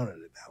 they counted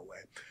it that way.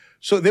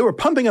 So they were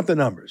pumping up the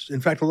numbers.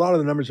 In fact, a lot of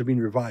the numbers are being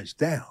revised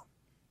down.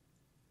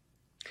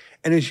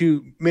 And as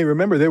you may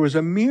remember, there was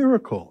a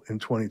miracle in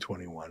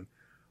 2021.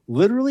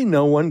 Literally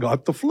no one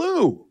got the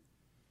flu.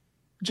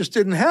 It just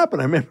didn't happen.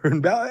 I remember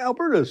in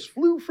Alberta's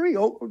flu-free.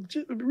 Oh,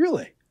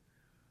 really?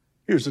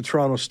 Here's the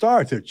Toronto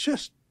Star. They're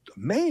just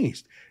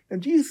amazed.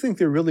 And do you think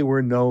there really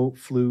were no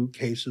flu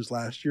cases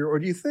last year? Or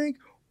do you think,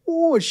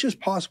 it's just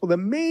possible that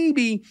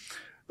maybe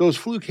those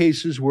flu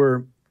cases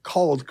were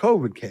called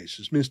COVID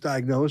cases,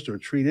 misdiagnosed or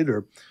treated,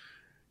 or,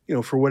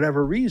 for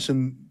whatever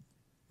reason,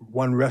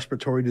 one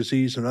respiratory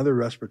disease, another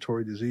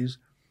respiratory disease,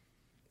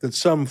 that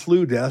some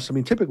flu deaths,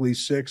 typically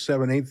 6,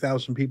 7,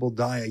 8,000 people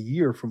die a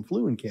year from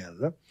flu in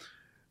Canada,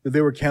 that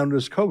they were counted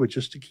as COVID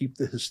just to keep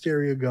the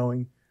hysteria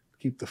going,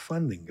 keep the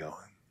funding going.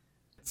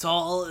 It's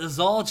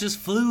all just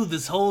flu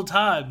this whole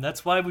time.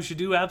 That's why we should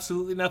do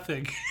absolutely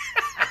nothing.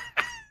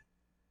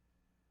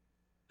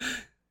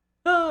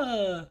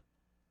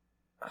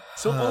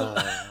 So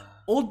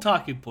old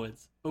talking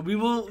points, but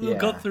we'll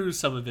go through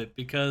some of it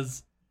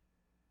because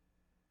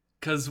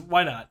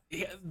why not?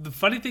 The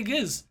funny thing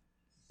is,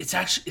 it's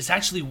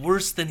actually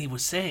worse than he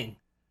was saying,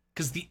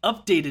 because the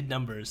updated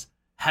numbers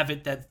have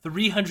it that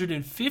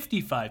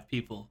 355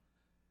 people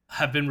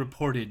have been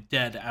reported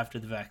dead after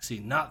the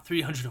vaccine, not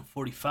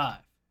 345.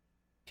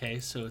 Okay,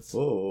 so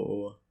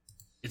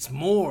it's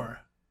more,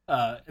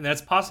 and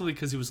that's possibly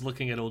because he was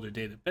looking at older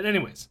data. But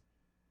anyways,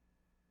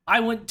 I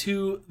went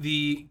to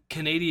the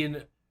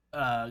Canadian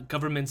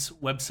government's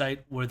website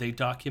where they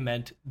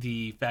document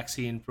the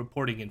vaccine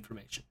reporting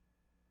information.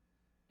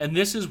 And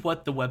this is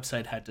what the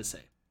website had to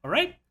say. All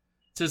right?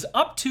 It says,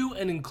 up to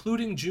and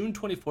including June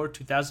 24,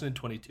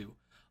 2022,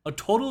 a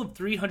total of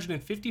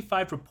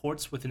 355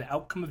 reports with an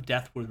outcome of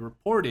death were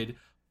reported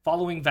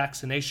following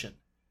vaccination.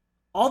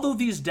 Although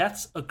these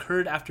deaths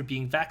occurred after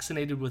being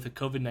vaccinated with a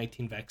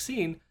COVID-19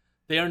 vaccine,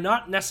 they are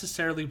not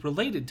necessarily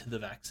related to the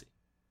vaccine.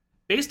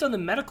 Based on the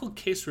medical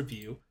case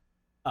review,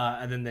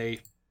 and then they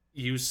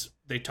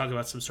talk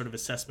about some sort of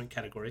assessment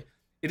category,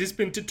 it has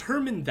been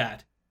determined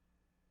that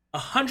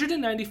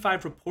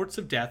 195 reports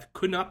of death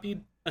could not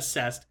be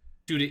assessed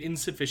due to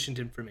insufficient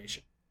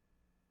information.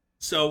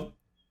 So,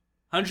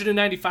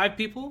 195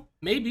 people?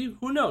 Maybe,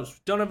 who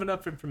knows? Don't have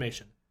enough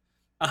information.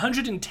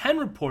 110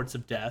 reports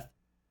of death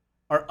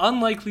are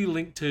unlikely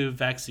linked to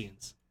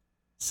vaccines.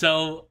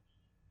 So,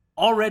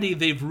 already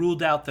they've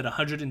ruled out that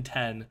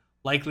 110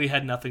 likely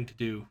had nothing to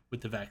do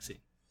with the vaccine.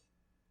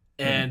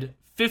 And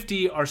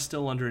 50 are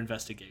still under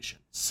investigation.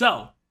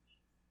 So,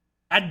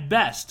 at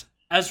best,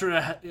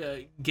 Ezra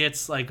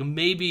gets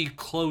maybe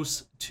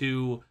close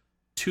to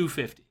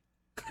 250.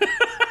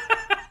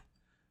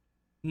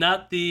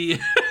 Not the...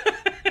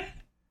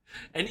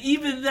 And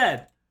even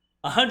then,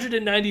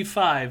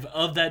 195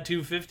 of that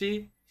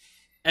 250,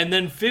 and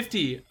then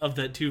 50 of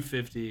that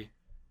 250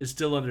 is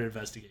still under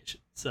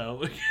investigation.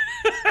 So...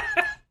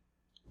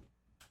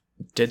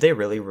 Did they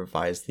really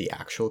revise the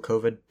actual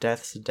COVID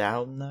deaths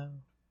down, though?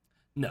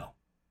 No.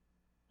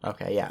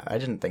 Okay, yeah, I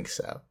didn't think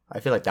so. I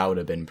feel like that would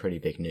have been pretty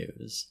big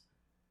news.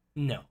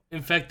 No.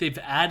 In fact, they've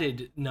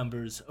added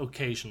numbers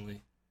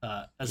occasionally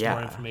as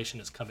more information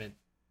has come in.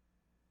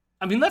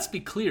 Let's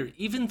be clear.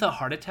 Even the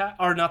heart attack,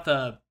 or not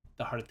the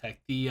heart attack,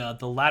 the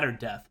ladder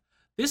death.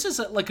 This is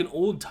an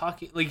old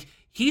talking...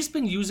 he's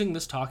been using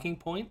this talking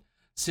point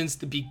since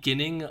the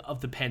beginning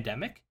of the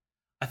pandemic.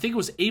 I think it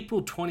was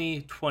April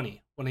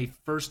 2020 when he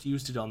first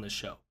used it on this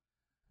show.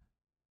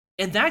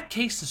 And that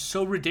case is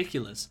so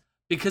ridiculous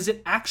because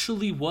it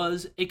actually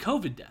was a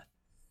COVID death.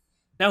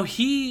 Now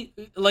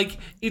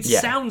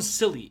sounds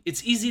silly.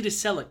 It's easy to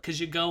sell it because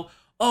you go,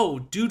 oh,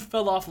 dude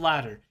fell off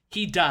ladder.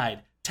 He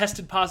died.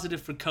 Tested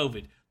positive for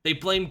COVID. They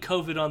blame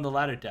COVID on the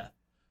ladder death.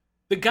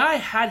 The guy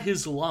had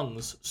his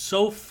lungs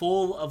so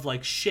full of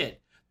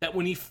shit that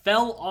when he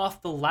fell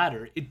off the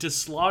ladder, it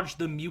dislodged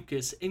the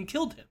mucus and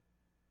killed him.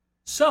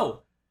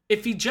 So,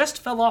 if he just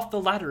fell off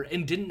the ladder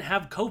and didn't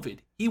have COVID,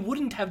 he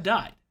wouldn't have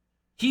died.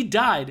 He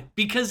died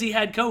because he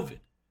had COVID.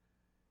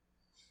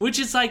 Which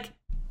is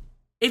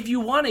if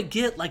you want to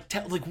get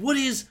what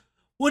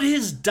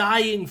is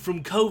dying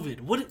from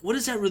COVID? What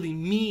does that really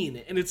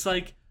mean? And it's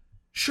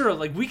sure,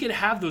 we could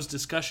have those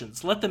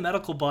discussions. Let the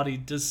medical body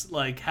just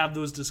have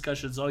those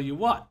discussions all you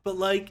want. But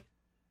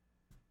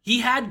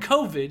he had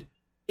COVID.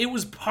 It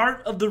was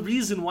part of the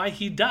reason why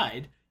he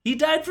died. He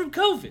died from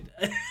COVID.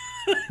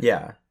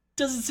 Yeah.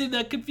 Doesn't seem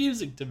that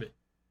confusing to me.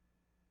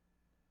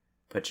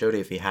 But Jody,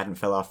 if he hadn't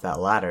fell off that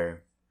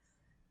ladder,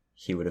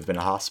 he would have been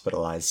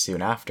hospitalized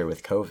soon after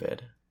with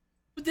COVID.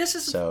 But this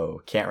is...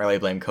 So, can't really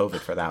blame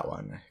COVID for that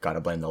one. Gotta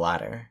blame the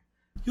ladder.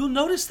 You'll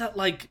notice that,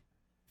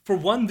 for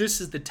one,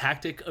 this is the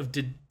tactic of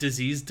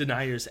disease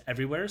deniers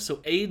everywhere. So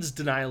AIDS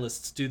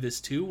denialists do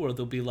this too, where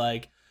they'll be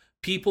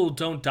people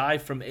don't die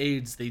from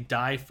AIDS, they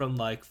die from,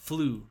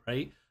 flu,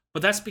 right?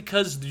 But that's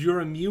because your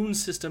immune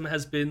system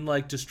has been,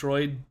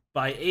 destroyed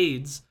by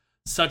AIDS,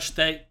 such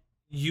that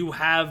you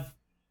have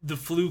the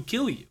flu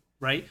kill you.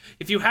 right?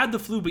 If you had the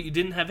flu but you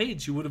didn't have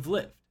AIDS, you would have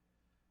lived.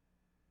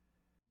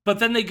 But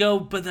then they go,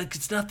 but like,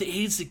 it's not the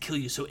AIDS that kill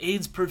you, so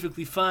AIDS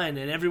perfectly fine,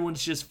 and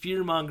everyone's just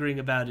fear-mongering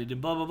about it, and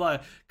blah, blah, blah,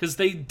 because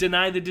they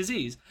deny the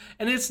disease.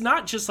 And it's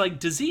not just, like,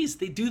 disease.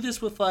 They do this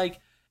with,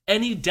 like,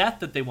 any death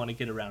that they want to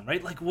get around,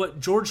 right? Like, what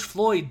George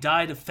Floyd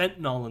died of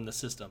fentanyl in the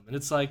system. And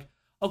it's like,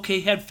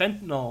 okay, he had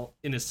fentanyl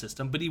in his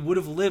system, but he would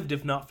have lived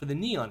if not for the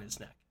knee on his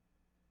neck.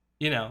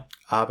 You know?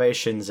 Abe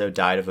Shinzo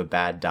died of a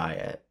bad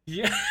diet.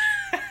 Yeah.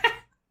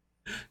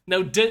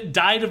 No,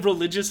 died of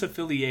religious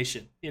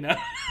affiliation, you know?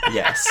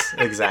 Yes,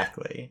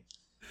 exactly.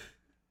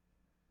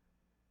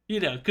 You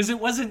know, because it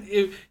wasn't,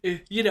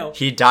 you know,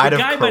 he died the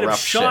of guy corruption. might have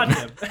shot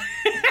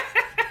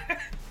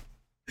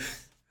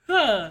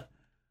him.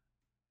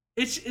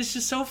 It's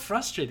just so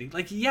frustrating.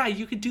 Like, yeah,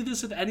 you could do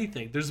this with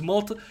anything. There's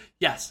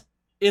yes,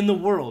 in the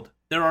world,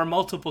 there are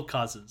multiple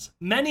causes.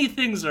 Many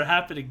things are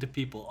happening to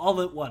people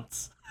all at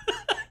once,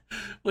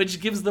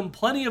 which gives them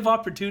plenty of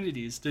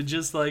opportunities to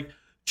just, like,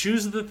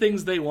 choose the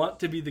things they want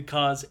to be the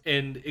cause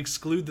and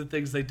exclude the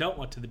things they don't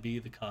want to be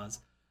the cause.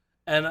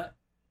 And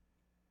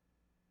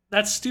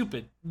that's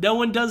stupid. No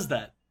one does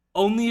that.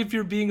 Only if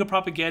you're being a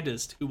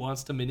propagandist who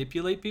wants to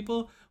manipulate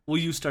people will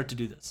you start to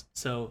do this.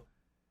 So,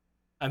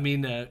 I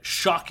mean,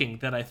 shocking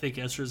that I think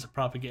Ezra's a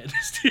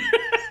propagandist.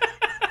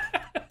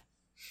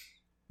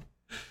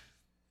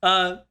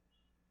 The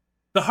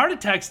heart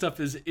attack stuff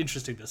is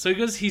interesting, though. So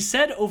he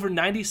said over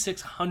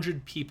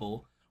 9,600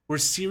 people were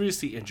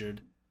seriously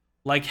injured,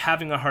 like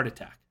having a heart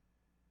attack.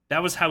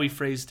 That was how he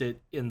phrased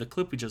it in the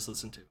clip we just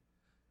listened to.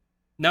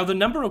 Now, the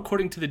number,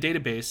 according to the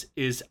database,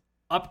 is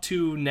up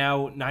to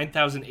now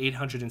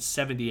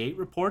 9,878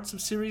 reports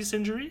of serious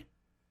injury.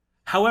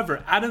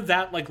 However, out of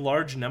that, like,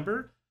 large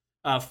number,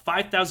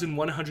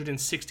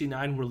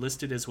 5,169 were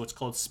listed as what's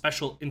called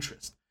special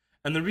interest.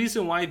 And the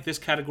reason why this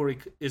category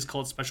is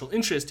called special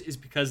interest is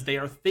because they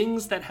are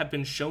things that have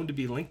been shown to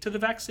be linked to the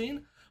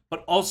vaccine,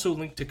 but also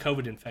linked to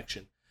COVID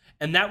infection.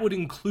 And that would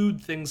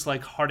include things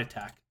like heart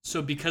attack.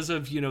 So because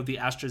of, you know, the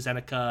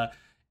AstraZeneca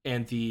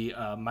and the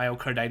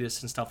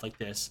myocarditis and stuff like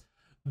this,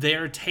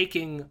 they're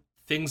taking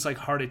things like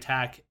heart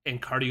attack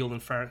and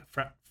cardiac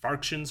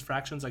fractions,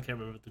 I can't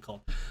remember what they're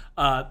called.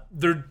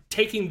 They're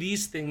taking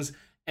these things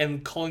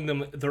and calling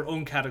them their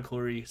own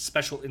category,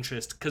 special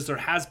interest, because there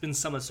has been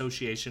some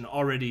association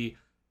already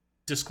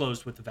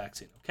disclosed with the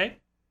vaccine, okay?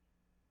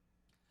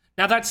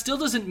 Now, that still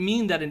doesn't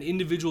mean that an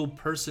individual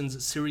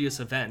person's serious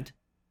event,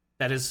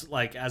 that is,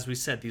 like, as we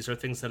said, these are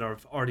things that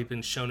have already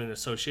been shown in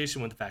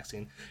association with the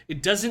vaccine.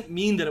 It doesn't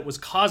mean that it was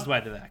caused by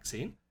the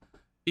vaccine,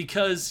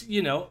 because,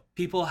 you know,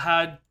 people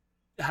have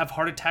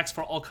heart attacks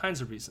for all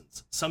kinds of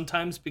reasons.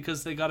 Sometimes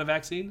because they got a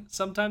vaccine,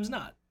 sometimes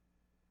not.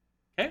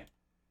 Okay?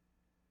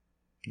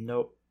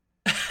 Nope.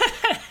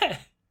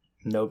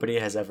 Nobody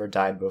has ever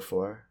died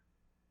before.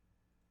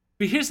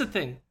 But here's the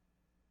thing.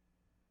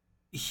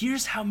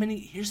 Here's how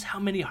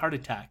many heart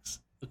attacks,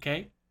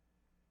 okay,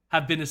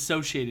 have been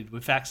associated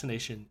with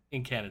vaccination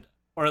in Canada,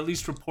 or at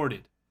least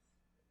reported.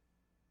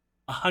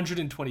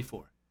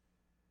 124.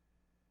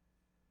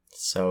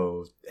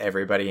 So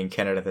everybody in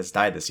Canada that's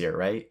died this year,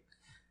 right?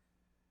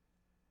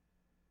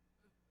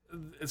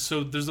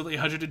 So there's only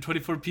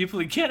 124 people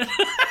in Canada.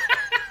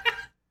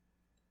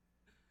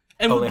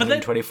 And, only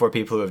 124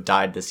 people who have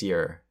died this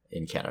year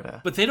in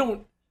Canada. But they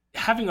don't...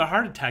 Having a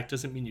heart attack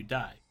doesn't mean you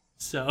die.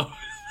 So...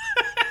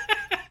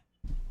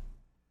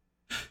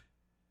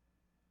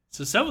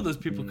 So some of those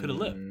people could have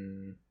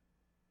lived.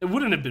 It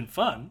wouldn't have been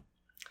fun.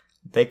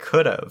 They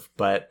could have,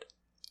 but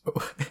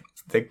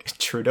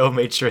Trudeau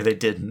made sure they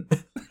didn't.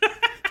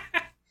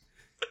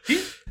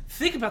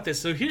 Think about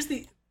this. So here's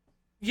the...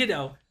 You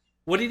know...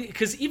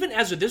 Because even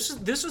Ezra,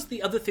 this was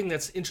the other thing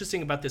that's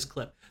interesting about this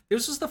clip.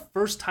 This was the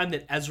first time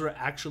that Ezra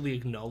actually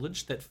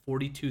acknowledged that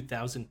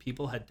 42,000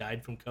 people had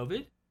died from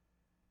COVID.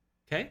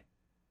 Okay?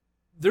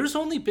 There's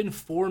only been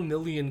 4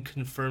 million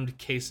confirmed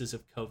cases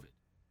of COVID.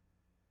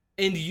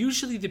 And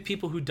usually the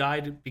people who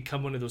died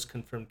become one of those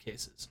confirmed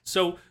cases.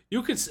 So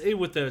you could say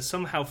with the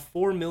somehow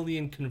 4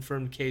 million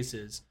confirmed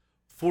cases,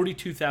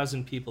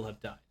 42,000 people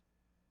have died.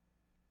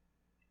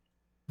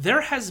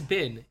 There has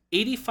been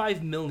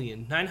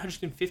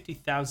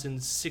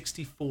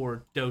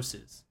 85,950,064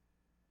 doses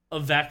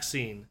of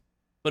vaccine,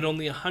 but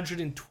only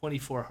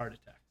 124 heart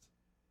attacks.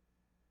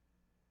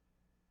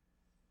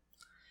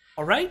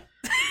 All right?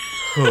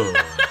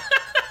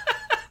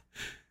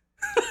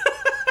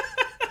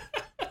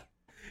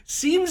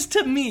 Seems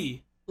to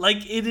me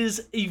like it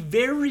is a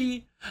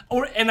very,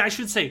 and I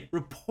should say,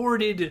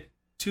 reported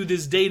to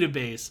this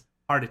database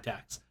heart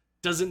attacks.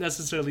 Doesn't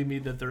necessarily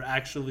mean that they're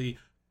actually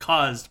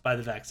caused by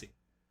the vaccine,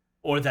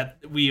 or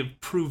that we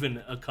have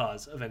proven a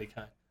cause of any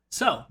kind.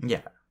 So,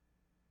 yeah,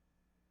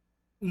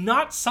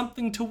 not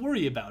something to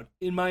worry about,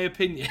 in my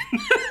opinion.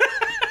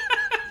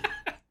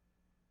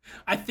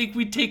 I think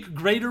we take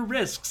greater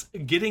risks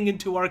getting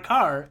into our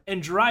car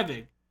and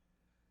driving.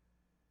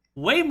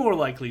 Way more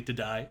likely to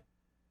die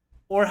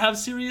or have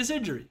serious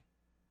injury,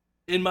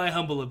 in my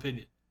humble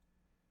opinion.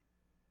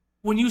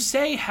 When you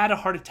say had a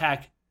heart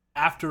attack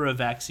after a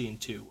vaccine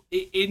too?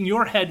 In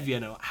your head,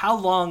 Vienna, how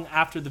long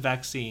after the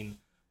vaccine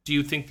do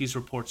you think these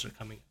reports are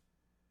coming?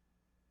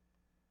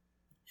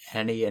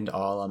 Any and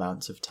all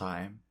amounts of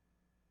time.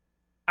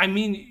 I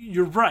mean,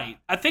 you're right.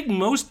 I think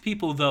most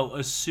people, though,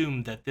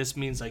 assume that this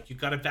means like you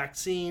got a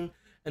vaccine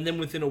and then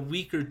within a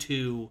week or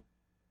two,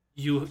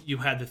 you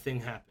had the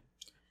thing happen.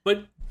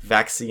 But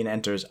vaccine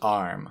enters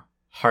arm,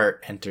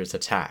 heart enters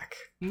attack.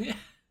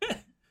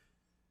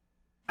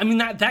 I mean,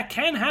 that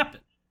can happen.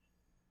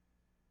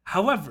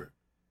 However,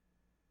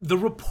 the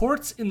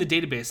reports in the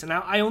database, and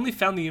I only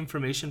found the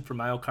information for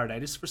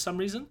myocarditis for some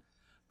reason,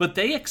 but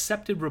they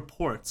accepted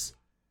reports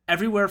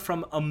everywhere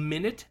from a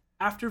minute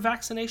after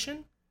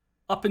vaccination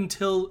up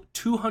until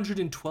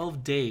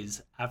 212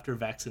 days after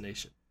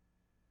vaccination.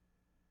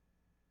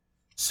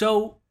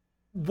 So,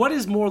 what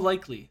is more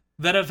likely?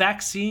 That a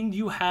vaccine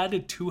you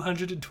had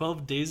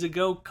 212 days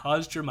ago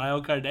caused your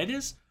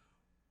myocarditis?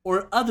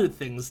 Or other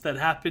things that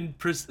happened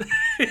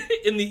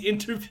in the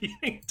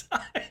intervening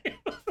time?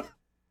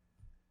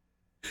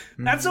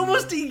 That's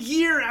almost a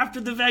year after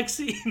the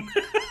vaccine.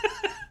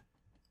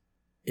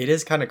 It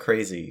is kind of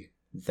crazy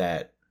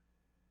that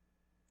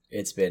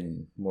it's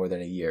been more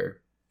than a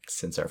year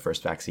since our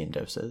first vaccine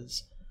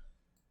doses.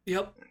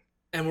 Yep.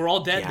 And we're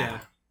all dead Yeah.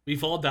 now.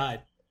 We've all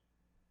died.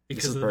 This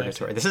Because is of the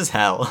purgatory. vaccine. This is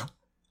hell.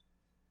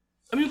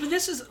 I mean, but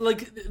this is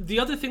like the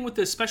other thing with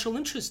the special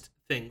interest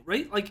thing,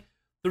 right? Like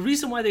the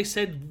reason why they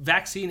said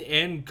vaccine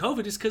and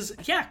COVID is because,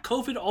 yeah,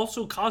 COVID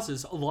also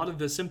causes a lot of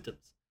the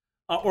symptoms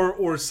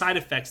or side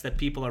effects that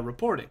people are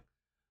reporting.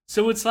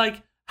 So it's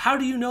like, how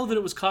do you know that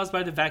it was caused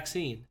by the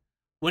vaccine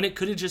when it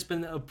could have just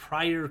been a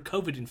prior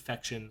COVID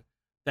infection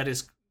that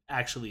is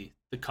actually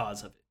the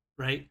cause of it,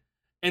 right?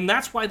 And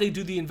that's why they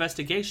do the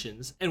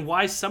investigations, and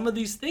why some of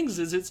these things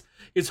is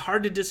it's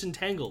hard to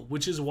disentangle,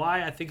 which is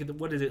why I think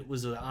it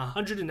was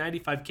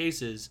 195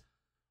 cases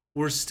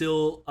were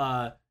still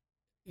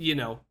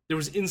there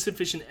was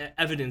insufficient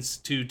evidence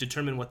to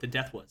determine what the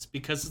death was,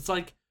 because it's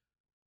like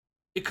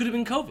it could have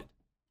been COVID.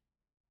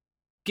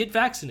 Get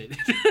vaccinated.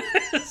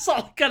 That's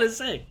all I gotta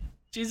say.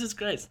 Jesus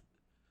Christ.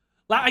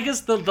 I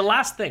guess the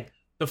last thing,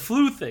 the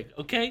flu thing,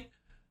 okay?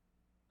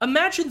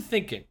 Imagine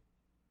thinking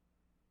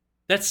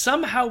that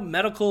somehow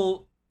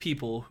medical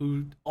people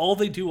who all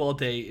they do all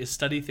day is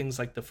study things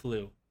like the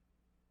flu,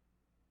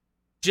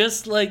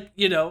 just like,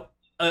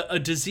 a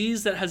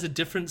disease that has a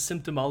different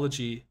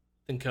symptomology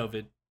than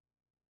COVID,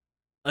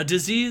 a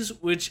disease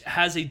which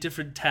has a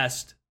different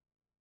test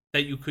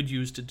that you could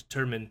use to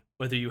determine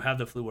whether you have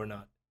the flu or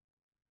not.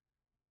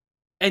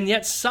 And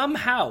yet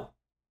somehow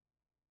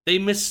they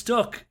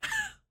mistook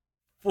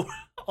for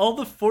all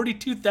the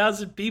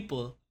 42,000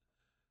 people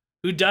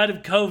who died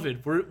of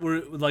COVID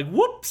were like,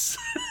 whoops,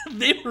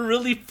 they were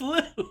really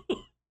flu.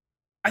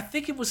 I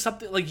think it was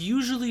something like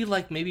usually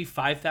like maybe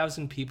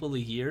 5,000 people a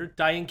year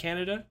die in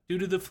Canada due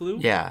to the flu.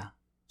 Yeah.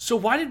 So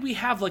why did we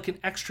have like an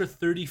extra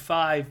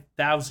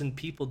 35,000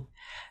 people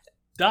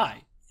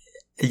die?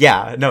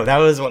 Yeah, no, that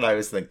was what I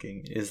was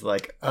thinking. Is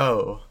like,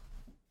 oh,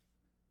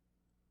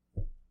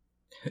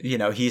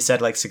 he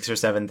said like 6,000 or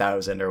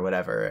 7,000 or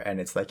whatever, and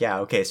it's like, yeah,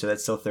 okay, so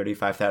that's still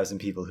 35,000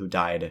 people who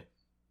died.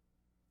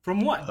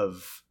 From what?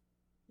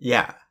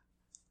 Yeah.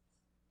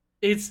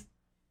 It's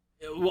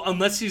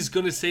unless he's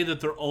gonna say that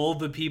they're all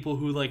the people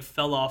who like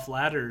fell off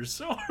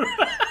ladders. It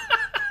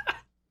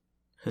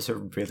was a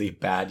really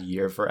bad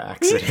year for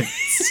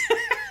accidents.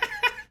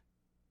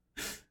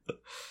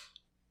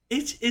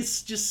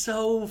 It's just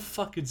so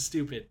fucking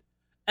stupid.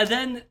 And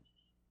then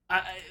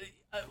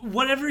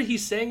whatever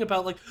he's saying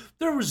about like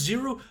there was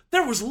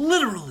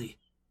literally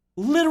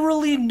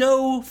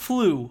no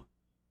flu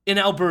in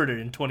Alberta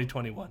in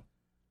 2021.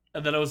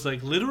 And then I was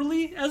like,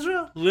 literally,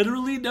 Ezra?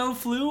 Literally no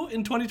flu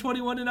in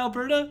 2021 in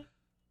Alberta?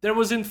 There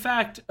was, in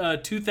fact,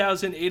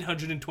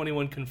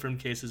 2,821 confirmed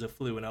cases of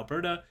flu in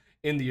Alberta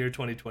in the year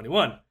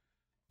 2021.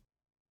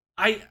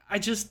 I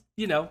just,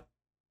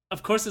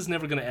 of course it's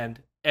never going to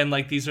end. And,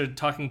 like, these are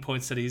talking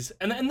points that he's...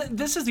 And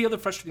this is the other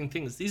frustrating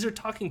thing, is these are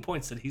talking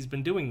points that he's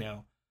been doing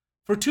now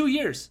for 2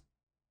 years.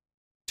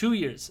 2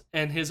 years.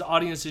 And his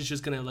audience is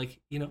just going to,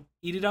 like,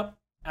 eat it up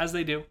as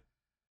they do.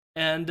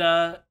 And,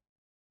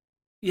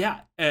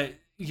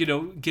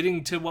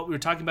 getting to what we were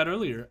talking about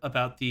earlier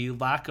about the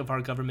lack of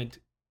our government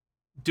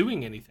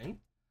doing anything,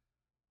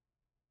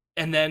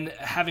 and then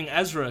having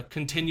Ezra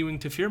continuing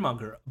to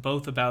fearmonger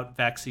both about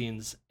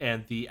vaccines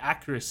and the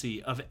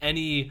accuracy of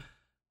any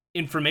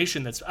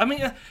information that's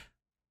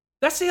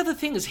the other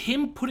thing, is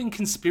him putting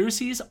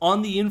conspiracies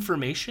on the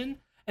information,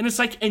 and it's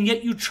like, and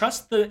yet you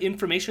trust the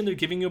information they're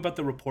giving you about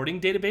the reporting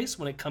database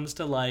when it comes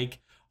to like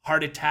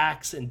heart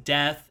attacks and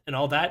death and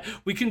all that.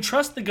 We can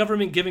trust the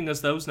government giving us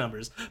those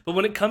numbers, but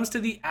when it comes to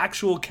the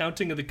actual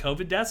counting of the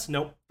COVID deaths,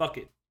 nope, fuck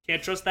it,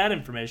 can't trust that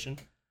information,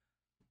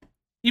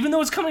 even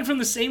though it's coming from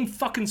the same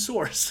fucking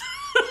source.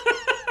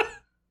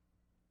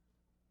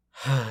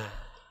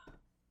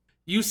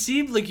 You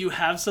seem like you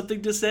have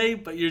something to say,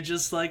 but you're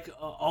just like,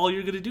 all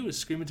you're gonna do is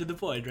scream into the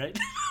void, right?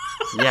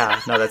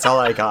 Yeah, no, that's all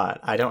I got.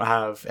 I don't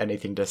have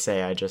anything to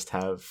say. I just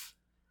have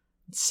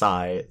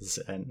sighs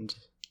and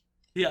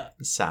Yeah.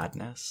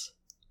 sadness.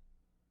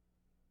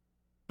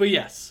 But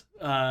yes,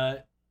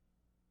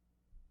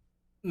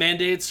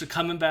 mandates are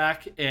coming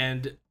back,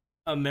 and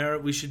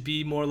we should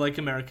be more like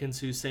Americans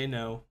who say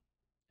no.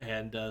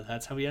 And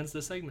that's how he ends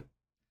the segment.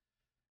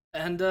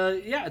 And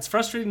yeah, it's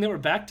frustrating that we're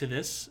back to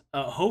this.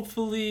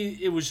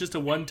 Hopefully, it was just a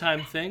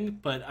one-time thing,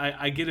 but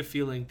I get a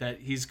feeling that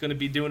he's going to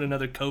be doing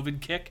another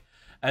COVID kick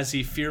as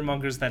he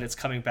fearmongers that it's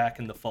coming back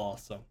in the fall.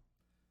 So,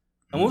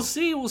 and we'll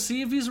see. We'll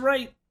see if he's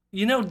right.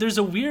 You know, there's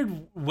a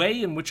weird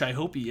way in which I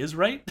hope he is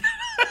right,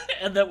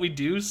 and that we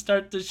do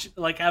start to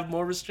have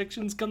more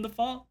restrictions come the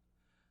fall.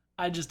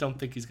 I just don't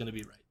think he's going to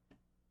be right.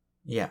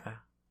 Yeah.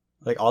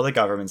 Like, all the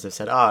governments have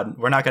said,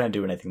 we're not going to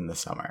do anything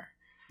this summer.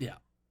 Yeah.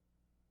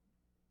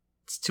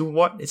 It's too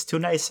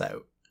nice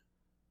out.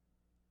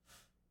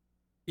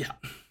 Yeah.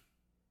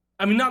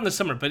 I mean, not in the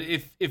summer, but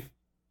if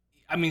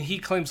he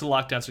claims the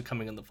lockdowns are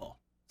coming in the fall.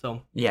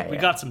 So, we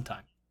got some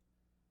time.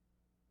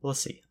 We'll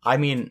see. I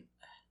mean,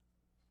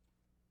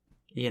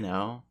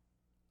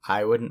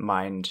 I wouldn't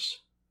mind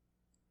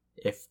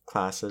if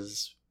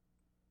classes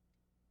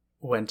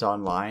went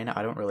online.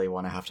 I don't really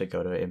want to have to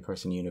go to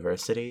in-person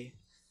university.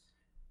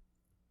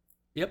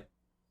 Yep.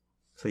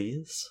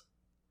 Please.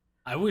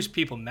 I wish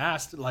people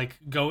masked,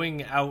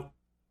 going out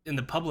in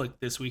the public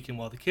this weekend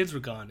while the kids were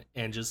gone,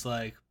 and just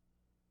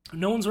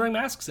no one's wearing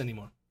masks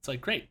anymore. It's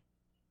great.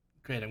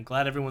 I'm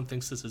glad everyone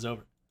thinks this is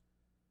over.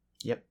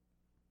 Yep.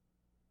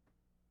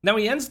 Now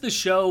he ends the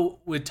show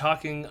with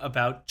talking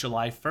about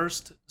July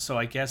 1st. So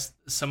I guess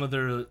some of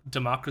their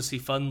Democracy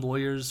Fund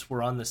lawyers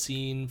were on the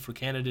scene for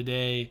Canada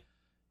Day,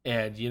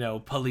 and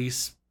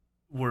police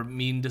were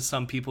mean to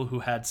some people who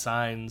had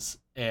signs,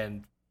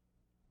 and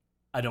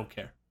I don't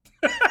care.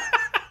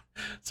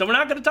 So we're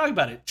not going to talk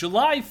about it.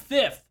 July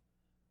 5th.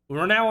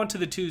 We're now on to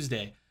the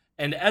Tuesday.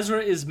 And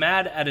Ezra is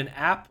mad at an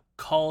app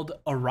called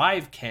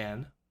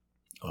ArriveCan.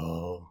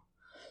 Oh.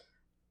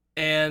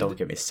 And don't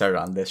get me started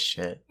on this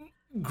shit.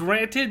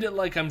 Granted,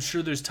 I'm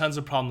sure there's tons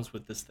of problems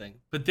with this thing.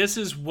 But this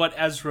is what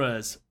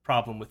Ezra's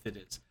problem with it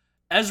is.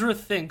 Ezra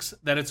thinks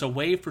that it's a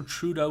way for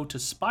Trudeau to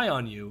spy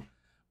on you,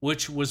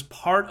 which was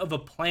part of a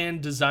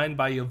plan designed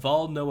by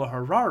Yuval Noah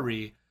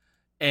Harari,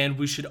 and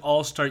we should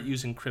all start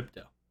using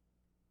crypto.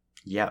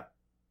 Yep.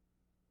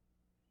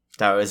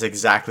 That was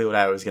exactly what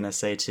I was going to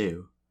say,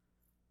 too.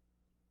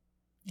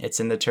 It's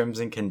in the terms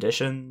and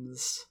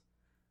conditions.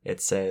 It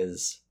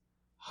says,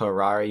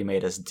 Harari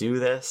made us do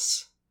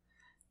this,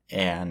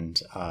 and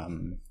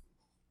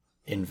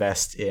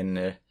invest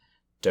in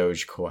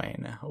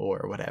Dogecoin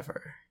or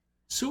whatever.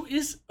 So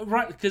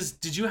because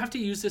did you have to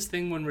use this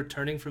thing when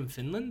returning from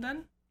Finland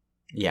then?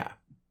 Yeah.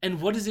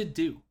 And what does it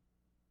do?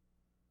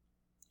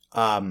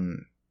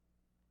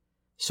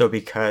 So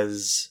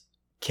because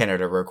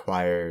Canada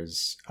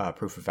requires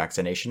proof of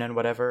vaccination and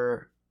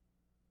whatever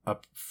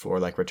for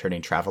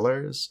returning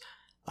travelers,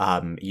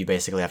 you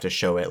basically have to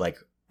show it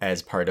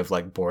as part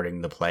of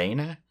boarding the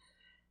plane.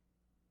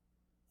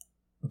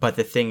 But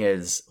the thing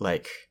is,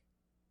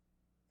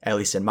 at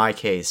least in my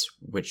case,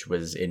 which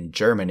was in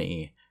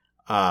Germany,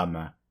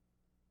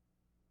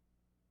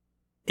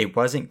 it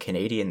wasn't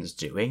Canadians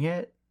doing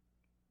it.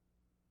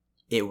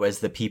 It was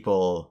the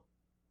people,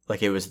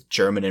 it was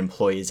German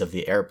employees of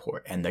the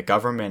airport, and the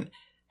government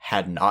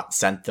had not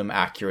sent them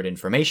accurate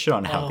information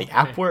on how the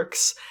app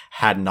works,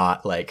 had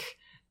not,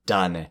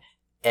 done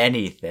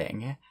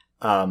anything.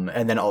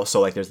 And then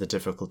also, there's the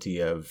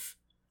difficulty of,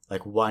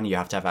 one, you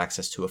have to have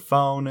access to a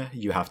phone,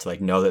 you have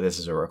to, know that this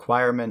is a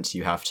requirement,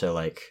 you have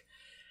to,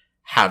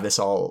 have this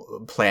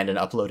all planned and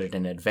uploaded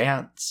in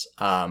advance.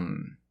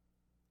 There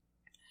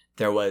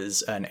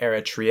was an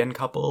Eritrean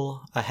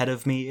couple ahead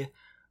of me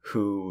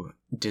who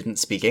didn't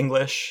speak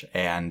English,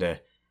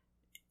 and,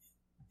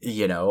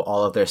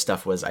 all of their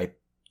stuff was, I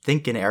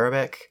think, in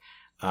Arabic.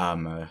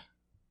 So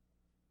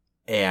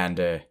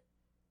they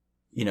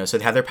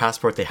had their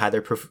passport, they had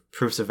their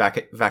proofs of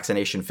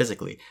vaccination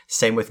physically.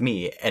 Same with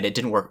me, and it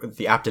didn't work.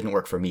 The app didn't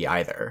work for me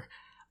either,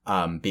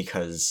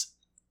 because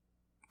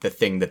the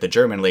thing that the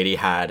German lady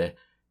had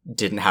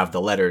didn't have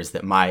the letters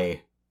that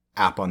my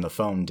app on the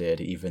phone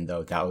did, even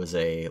though that was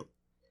and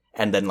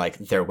then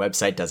their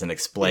website doesn't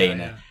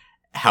explain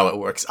how it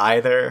works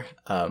either,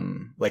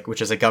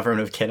 which is a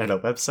Government of Canada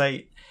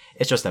website.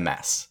 It's just a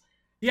mess.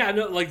 Yeah,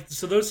 no,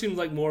 so those seem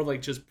more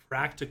just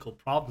practical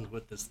problems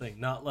with this thing,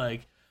 not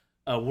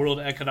a World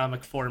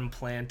Economic Forum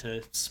plan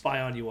to spy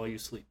on you while you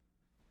sleep.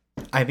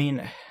 I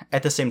mean,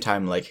 at the same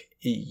time,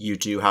 you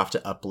do have to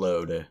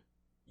upload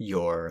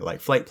your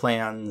flight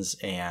plans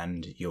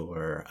and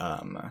your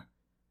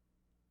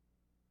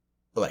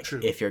True.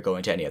 If you're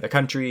going to any other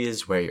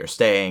countries, where you're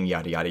staying,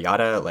 yada yada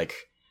yada.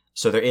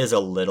 So there is a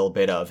little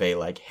bit of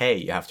a hey,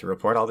 you have to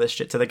report all this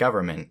shit to the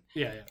government.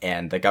 Yeah.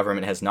 And the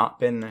government has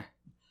not been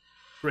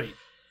great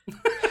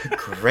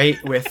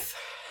with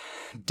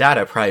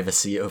data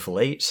privacy of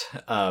late,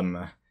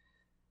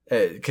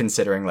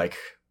 considering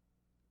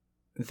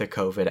the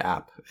COVID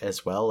app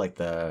as well,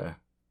 the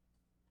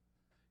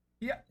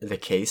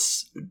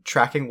case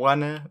tracking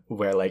one,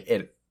 where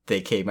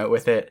they came out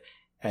with it,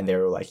 And they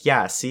were like,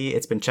 yeah, see,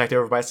 it's been checked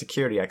over by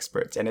security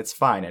experts and it's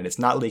fine and it's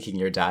not leaking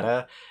your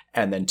data.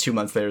 And then 2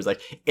 months later, it's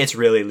like, it's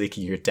really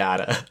leaking your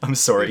data. I'm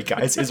sorry,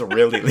 guys. It's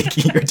really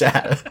leaking your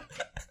data.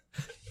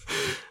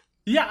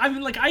 Yeah, I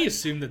mean, like, I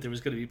assumed that there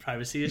was going to be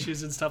privacy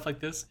issues and stuff like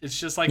this. It's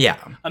just, like,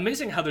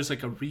 amazing how there's,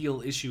 like, a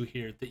real issue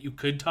here that you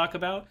could talk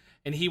about.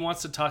 And he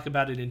wants to talk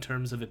about it in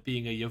terms of it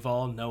being a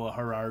Yuval Noah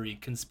Harari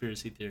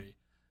conspiracy theory.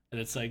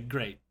 And it's like,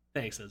 great.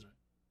 Thanks, Ezra.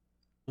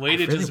 Way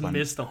to just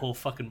miss the whole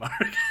fucking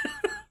mark.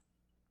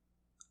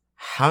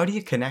 How do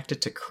you connect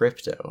it to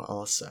crypto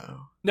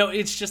also? No,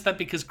 it's just that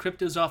because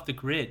crypto's off the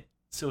grid.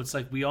 So it's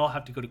like we all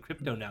have to go to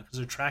crypto now because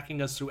they're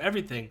tracking us through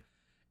everything.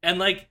 And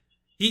like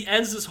he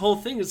ends this whole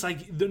thing. It's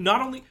like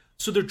not only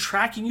so they're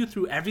tracking you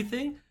through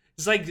everything.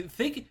 It's like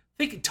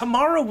think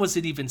Tamara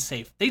wasn't even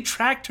safe. They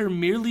tracked her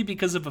merely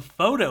because of a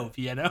photo,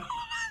 you know?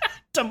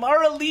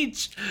 Tamara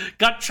Leach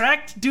got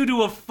tracked due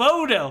to a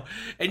photo.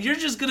 And you're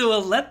just going to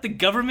let the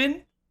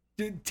government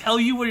tell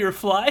you where you're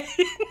flying?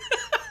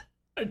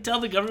 Or tell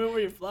the government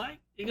where you're flying?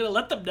 You're going to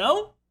let them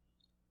know?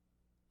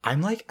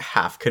 I'm like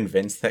half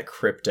convinced that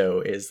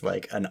crypto is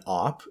like an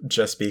op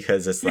just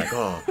because it's like,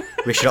 oh,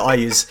 we should all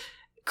use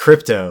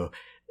crypto,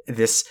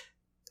 this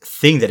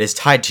thing that is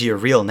tied to your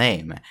real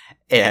name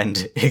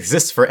and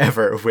exists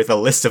forever with a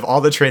list of all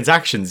the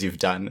transactions you've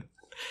done.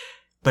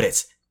 But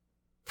it's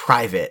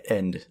private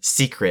and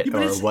secret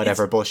or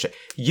whatever bullshit.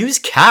 Use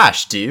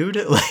cash, dude.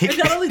 Like, and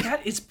not only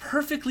that, it's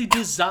perfectly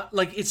designed.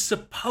 Like, it's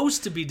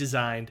supposed to be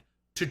designed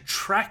to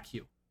track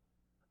you.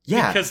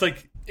 Yeah. Because,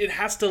 like, it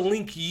has to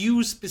link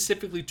you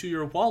specifically to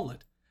your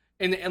wallet.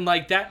 And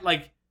like, that,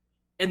 like,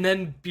 and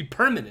then be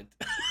permanent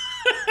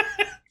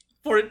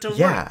for it to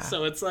work.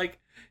 So it's like,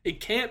 it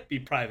can't be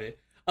private.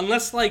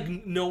 Unless, like,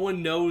 no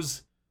one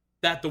knows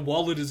that the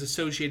wallet is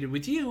associated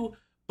with you.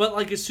 But,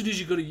 like, as soon as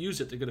you go to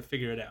use it, they're going to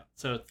figure it out.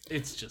 So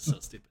it's just so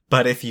stupid.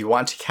 But if you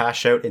want to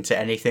cash out into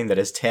anything that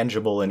is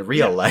tangible in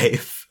real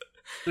life,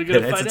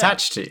 then it's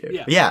attached to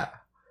you. Yeah.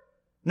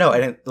 No,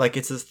 and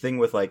it's this thing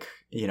with, like,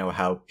 you know,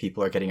 how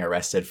people are getting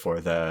arrested for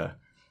the,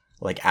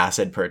 like,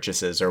 acid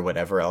purchases or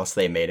whatever else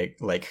they made,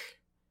 it, like,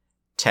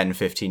 10,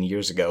 15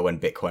 years ago when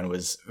Bitcoin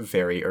was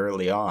very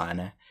early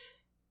on.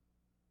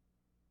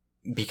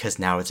 Because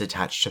now it's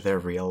attached to their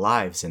real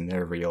lives and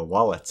their real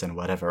wallets and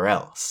whatever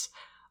else.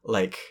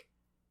 Like,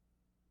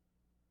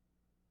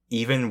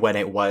 even when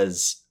it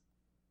was,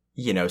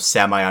 you know,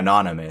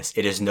 semi-anonymous,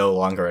 it is no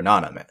longer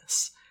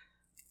anonymous.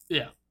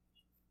 Yeah.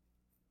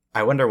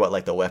 I wonder what,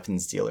 like, the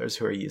weapons dealers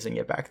who are using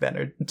it back then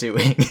are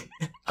doing.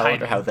 I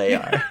wonder how they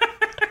are.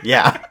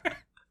 Yeah.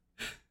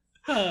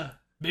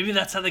 Maybe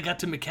that's how they got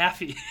to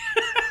McAfee.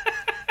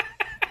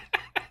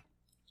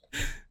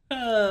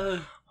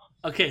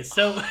 Okay,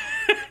 so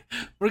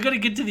we're going to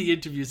get to the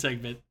interview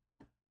segment.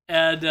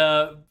 And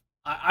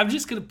I'm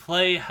just going to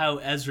play how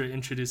Ezra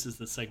introduces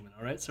this segment,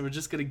 all right? So we're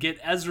just going to get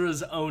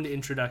Ezra's own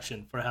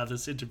introduction for how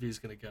this interview is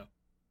going to go.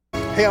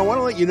 Hey, I want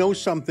to let you know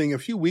something. A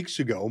few weeks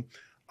ago,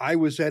 I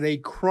was at a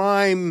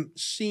crime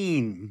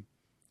scene,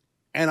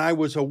 and I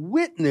was a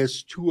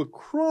witness to a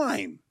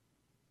crime.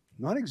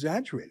 Not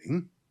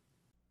exaggerating.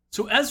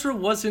 So Ezra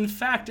was, in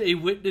fact, a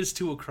witness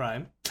to a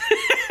crime.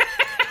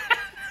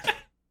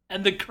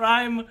 And the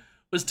crime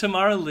was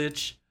Tamara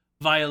Lich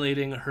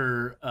violating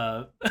her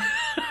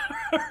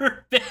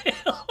her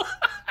bail.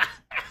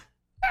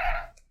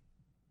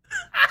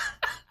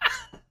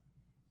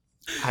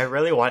 I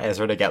really want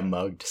Ezra to get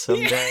mugged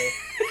someday.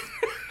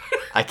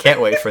 I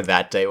can't wait for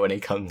that day when he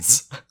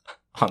comes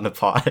on the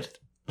pod.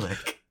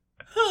 Like,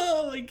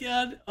 oh my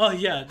god. Oh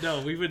yeah,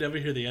 no, we would never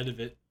hear the end of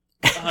it.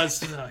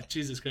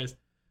 Jesus Christ.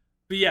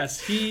 But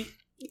yes, the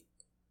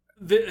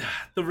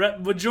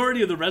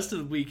majority of the rest of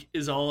the week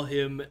is all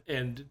him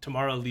and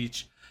Tamara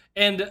Leach.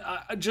 And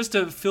just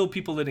to fill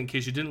people in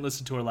case you didn't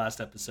listen to our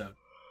last episode,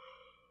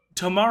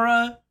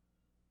 Tamara,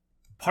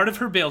 part of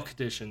her bail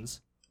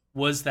conditions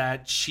was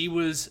that she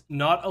was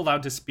not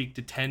allowed to speak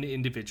to 10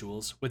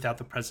 individuals without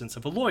the presence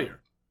of a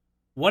lawyer.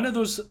 One of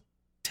those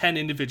 10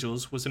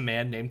 individuals was a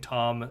man named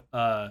Tom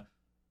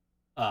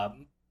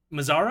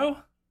Mazzaro?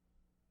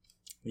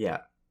 Yeah,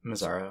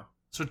 Mazzaro.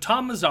 So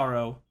Tom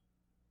Mazzaro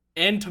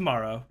and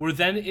Tamara were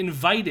then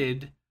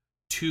invited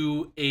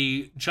to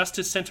a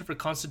Justice Center for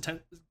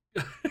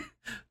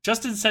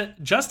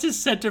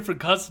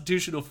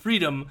Constitutional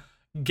Freedom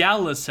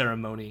gala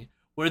ceremony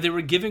where they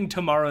were giving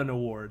Tamara an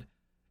award.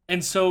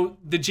 And so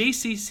the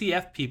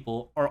JCCF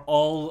people are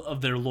all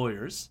of their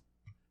lawyers.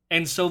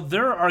 And so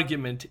their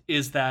argument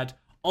is that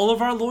all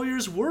of our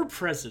lawyers were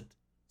present.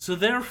 So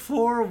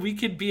therefore we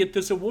could be at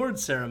this award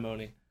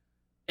ceremony.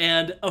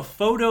 And a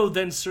photo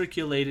then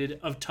circulated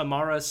of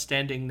Tamara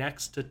standing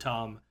next to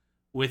Tom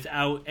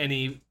without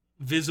any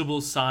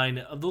visible sign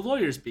of the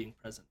lawyers being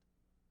present.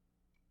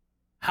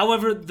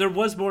 However, there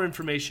was more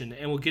information,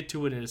 and we'll get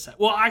to it in a sec.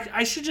 Well,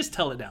 I should just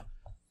tell it now.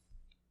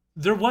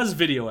 There was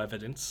video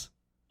evidence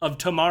of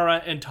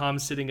Tamara and Tom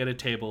sitting at a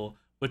table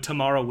with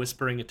Tamara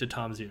whispering into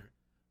Tom's ear.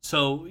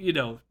 So, you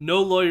know,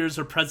 no lawyers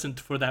are present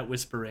for that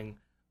whispering.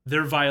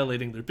 They're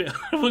violating their bail.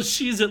 Well,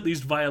 she's at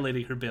least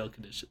violating her bail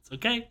conditions,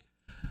 okay?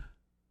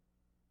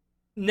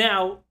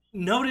 Now,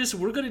 notice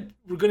we're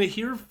gonna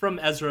hear from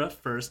Ezra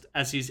first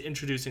as he's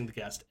introducing the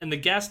guest, and the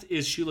guest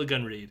is Sheila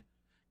Gunn Reid.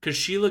 Because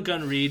Sheila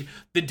Gunn Reid,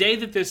 the day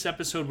that this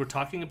episode we're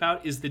talking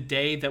about is the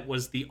day that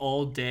was the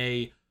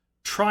all-day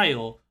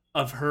trial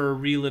of her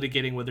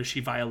relitigating whether she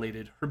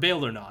violated her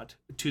bail or not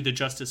to the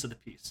Justice of the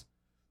Peace.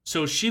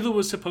 So Sheila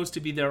was supposed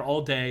to be there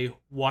all day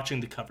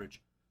watching the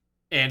coverage.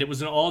 And it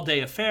was an all-day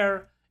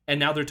affair, and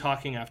now they're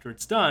talking after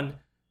it's done.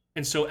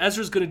 And so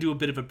Ezra's going to do a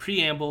bit of a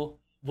preamble.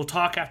 We'll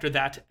talk after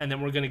that, and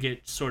then we're going to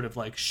get sort of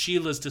like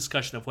Sheila's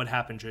discussion of what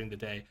happened during the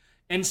day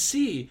and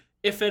see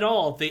if at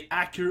all they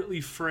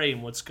accurately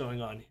frame what's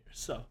going on here.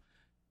 So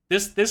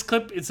this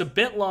clip, it's a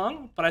bit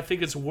long, but I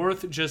think it's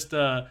worth just,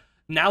 now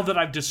that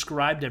I've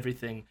described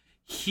everything,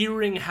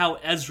 hearing how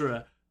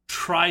Ezra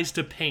tries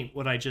to paint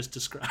what I just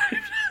described.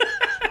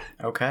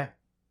 Okay.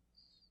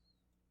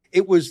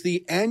 It was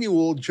the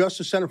annual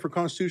Justice Center for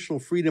Constitutional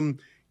Freedom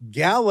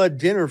Gala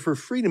Dinner for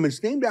Freedom.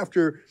 It's named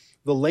after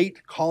the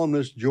late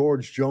columnist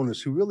George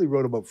Jonas, who really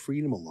wrote about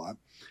freedom a lot.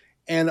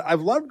 And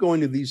I've loved going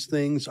to these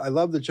things. I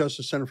love the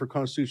Justice Center for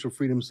Constitutional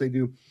Freedoms. They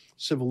do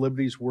civil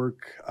liberties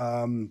work,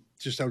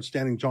 just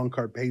outstanding. John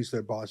Carpay's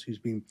their boss. He's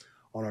been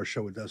on our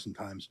show a dozen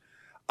times.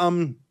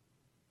 I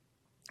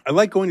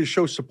like going to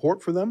show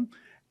support for them.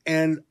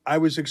 And I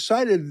was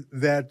excited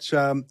that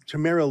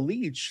Tamara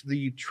Leach,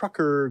 the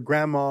trucker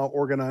grandma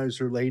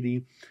organizer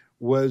lady,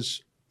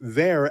 was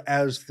there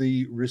as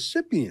the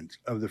recipient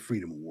of the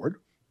Freedom Award.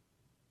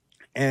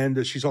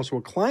 And she's also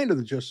a client of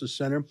the Justice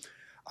Center.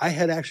 I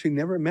had actually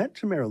never met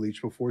Tamara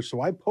Leach before,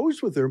 so I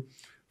posed with her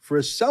for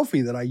a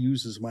selfie that I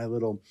use as my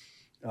little,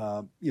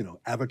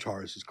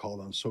 avatar, as it's called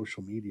on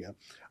social media.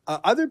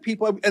 Other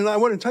people, and I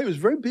want to tell you, it was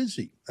very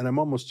busy, and I'm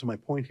almost to my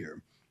point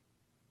here.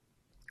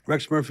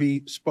 Rex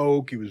Murphy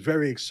spoke. It was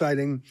very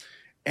exciting.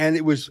 And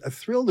it was a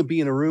thrill to be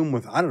in a room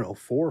with, 400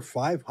 or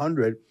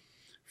 500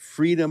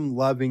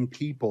 freedom-loving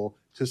people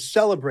to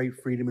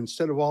celebrate freedom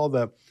instead of all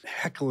the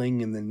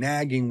heckling and the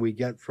nagging we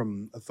get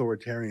from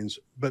authoritarians.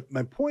 But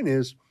my point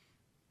is,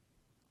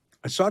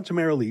 I saw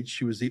Tamara Leach.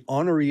 She was the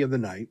honoree of the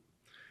night.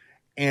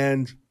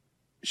 And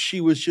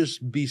she was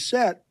just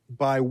beset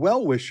by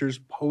well-wishers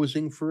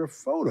posing for a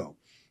photo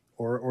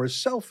or a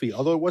selfie,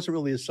 although it wasn't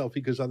really a selfie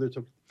because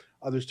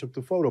others took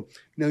the photo.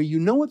 Now, you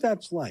know what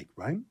that's like,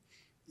 right?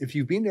 If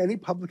you've been to any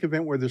public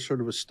event where there's sort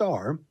of a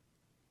star,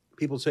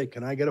 people say,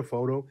 can I get a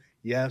photo?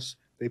 Yes,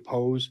 they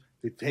pose.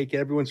 They take,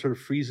 everyone sort of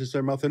freezes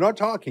their mouth. They're not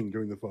talking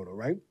during the photo,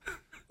 right?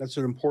 That's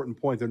an important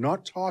point. They're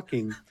not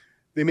talking.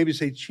 They maybe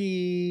say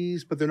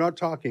cheese, but they're not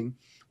talking.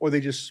 Or they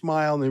just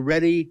smile and they're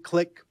ready,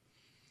 click.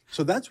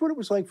 So that's what it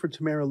was like for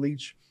Tamara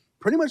Leach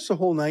pretty much the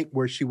whole night,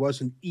 where she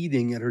wasn't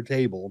eating at her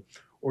table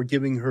or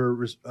giving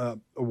her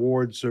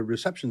awards or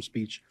reception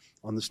speech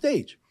on the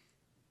stage.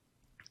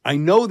 I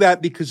know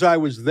that because I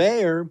was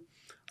there.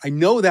 I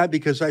know that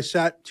because I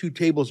sat 2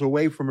 tables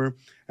away from her.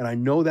 And I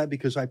know that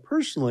because I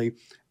personally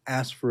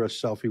asked for a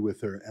selfie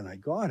with her and I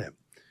got him.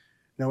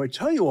 Now, I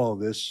tell you all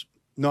this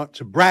not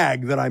to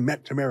brag that I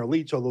met Tamara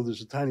Leach, although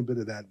there's a tiny bit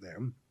of that there.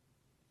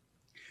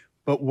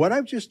 But what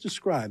I've just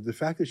described, the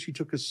fact that she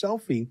took a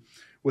selfie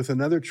with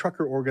another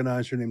trucker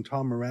organizer named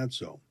Tom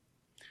Marazzo,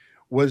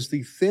 was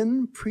the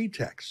thin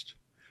pretext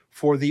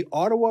for the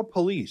Ottawa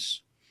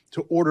police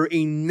to order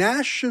a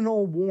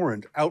national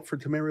warrant out for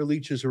Tamara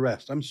Leach's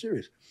arrest. I'm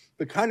serious.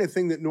 The kind of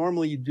thing that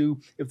normally you do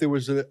if there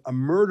was a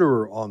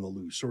murderer on the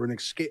loose or an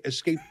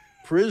escaped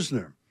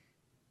prisoner.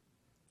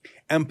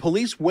 And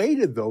police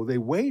waited, though. They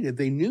waited.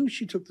 They knew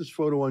she took this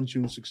photo on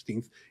June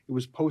 16th. It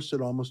was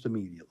posted almost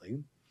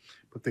immediately.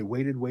 But they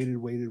waited.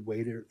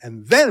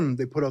 And then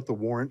they put out the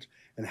warrant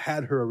and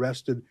had her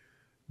arrested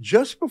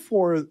just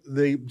before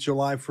the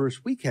July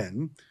 1st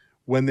weekend,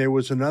 when there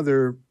was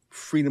another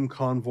freedom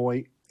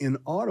convoy in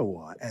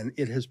Ottawa. And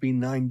it has been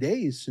 9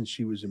 days since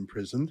she was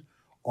imprisoned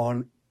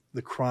on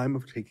the crime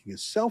of taking a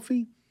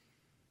selfie.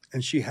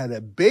 And she had a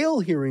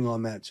bail hearing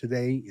on that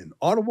today in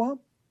Ottawa.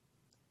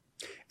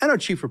 And our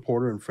chief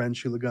reporter and friend,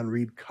 Sheila Gunn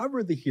Reid,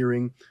 covered the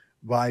hearing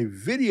by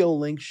video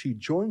link. She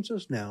joins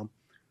us now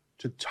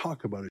to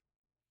talk about it.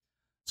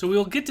 So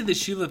we'll get to the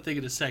Sheila thing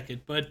in a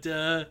second, but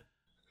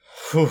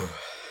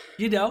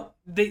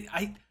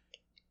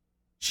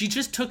she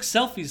just took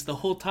selfies the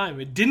whole time.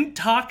 It didn't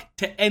talk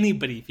to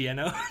anybody,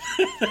 Fiano.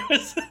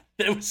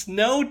 there was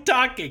no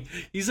talking.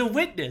 He's a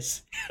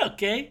witness,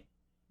 okay?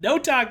 No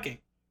talking.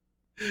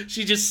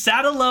 She just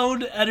sat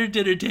alone at her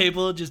dinner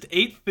table, just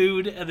ate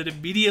food, and then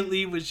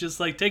immediately was just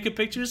like, take a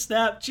picture,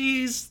 snap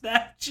cheese.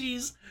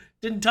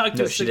 Didn't talk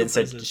to a single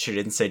person. She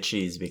didn't say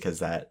cheese because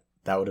that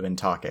would have been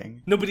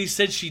talking. Nobody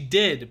said she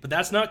did, but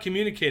that's not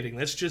communicating.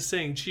 That's just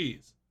saying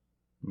cheese.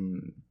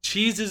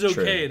 Cheese is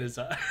okay in his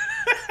eye.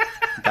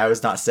 That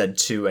was not said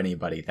to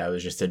anybody. That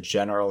was just a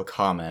general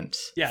comment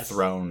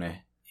thrown.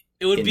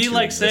 It would be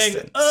like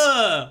existence.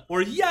 saying,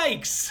 or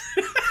yikes.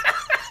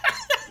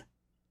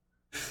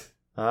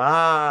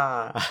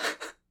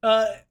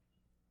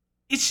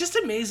 It's just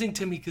amazing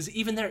to me because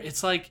even there,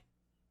 it's like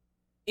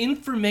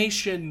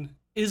information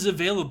is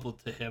available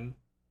to him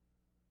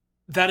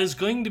that is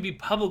going to be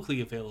publicly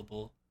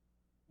available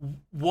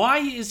why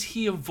is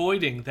he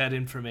avoiding that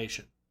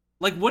information?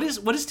 Like, what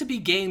is to be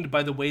gained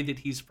by the way that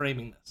he's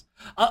framing this?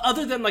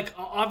 Other than, like,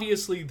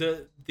 obviously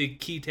the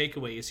key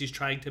takeaway is he's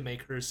trying to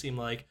make her seem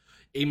like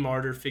a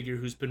martyr figure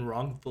who's been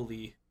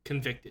wrongfully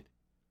convicted.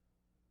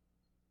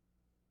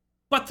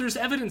 But there's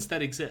evidence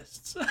that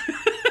exists.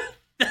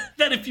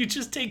 That if you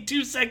just take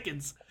 2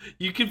 seconds,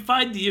 you can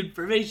find the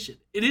information.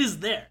 It is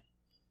there.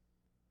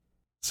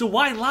 So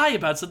why lie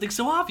about something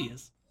so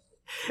obvious?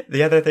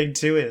 The other thing,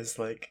 too, is,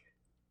 like,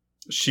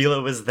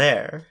 Sheila was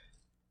there.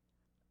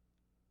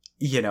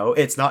 You know,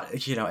 it's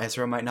not, you know,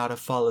 Ezra might not have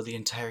followed the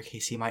entire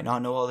case. He might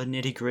not know all the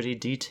nitty-gritty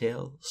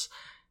details.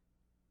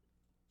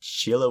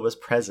 Sheila was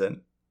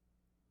present.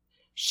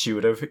 She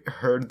would have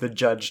heard the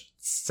judge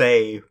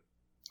say,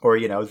 or,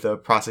 you know, the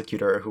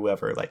prosecutor or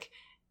whoever, like,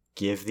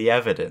 give the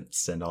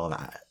evidence and all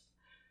that.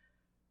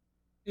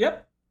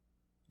 Yep.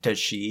 Does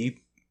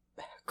she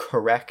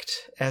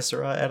correct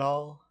Ezra at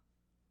all?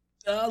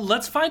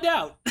 Let's find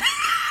out.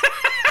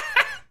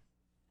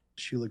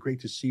 Sheila,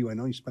 great to see you. I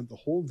know you spent the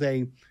whole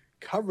day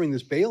covering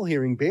this bail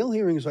hearing. Bail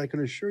hearings, I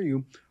can assure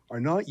you, are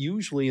not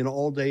usually an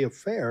all-day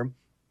affair.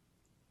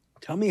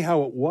 Tell me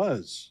how it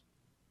was.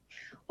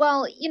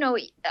 Well, you know,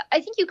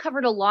 I think you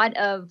covered a lot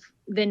of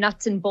the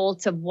nuts and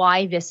bolts of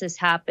why this is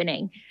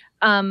happening.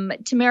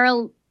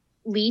 Tamara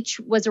Lich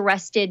was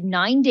arrested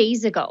 9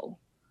 days ago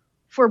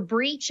for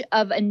breach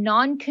of a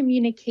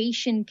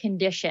non-communication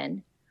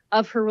condition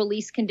of her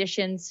release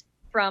conditions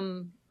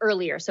from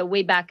earlier, so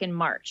way back in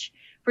March,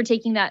 for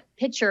taking that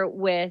picture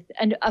with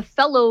a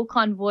fellow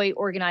convoy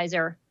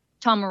organizer,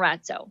 Tom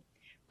Marazzo.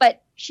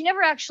 But she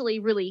never actually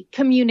really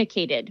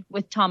communicated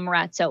with Tom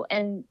Marazzo,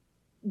 and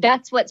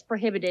that's what's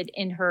prohibited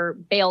in her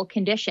bail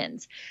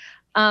conditions.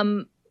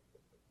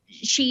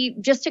 She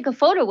just took a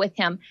photo with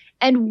him,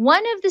 and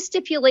one of the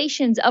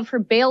stipulations of her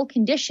bail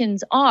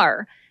conditions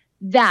are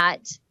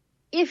that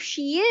if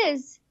she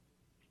is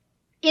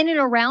in and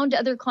around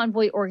other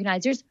convoy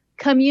organizers,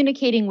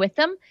 communicating with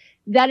them,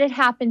 that it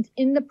happens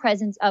in the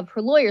presence of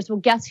her lawyers. Well,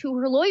 guess who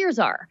her lawyers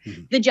are?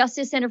 Mm-hmm. The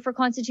Justice Center for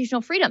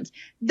Constitutional Freedoms.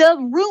 The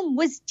room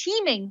was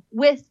teeming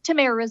with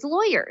Tamara's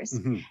lawyers.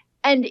 Mm-hmm.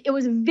 And it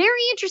was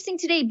very interesting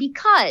today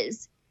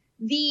because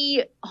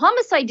the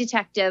homicide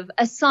detective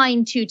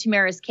assigned to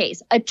Tamara's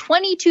case, a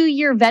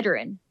 22-year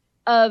veteran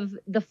of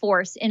the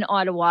force in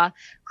Ottawa,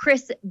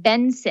 Chris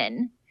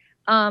Benson.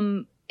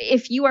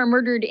 If you are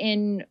murdered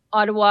in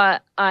Ottawa,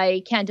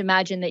 I can't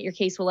imagine that your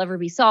case will ever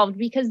be solved,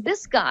 because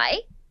this guy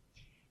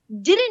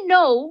didn't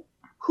know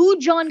who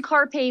John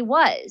Carpe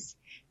was.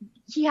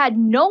 He had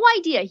no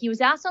idea. He was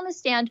asked on the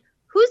stand,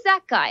 who's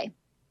that guy?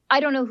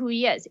 I don't know who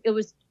he is. It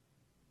was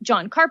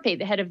John Carpe,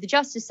 the head of the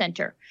Justice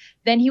Center.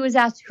 Then he was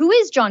asked, who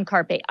is John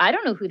Carpe? I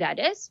don't know who that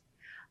is.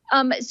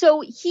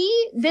 So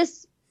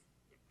this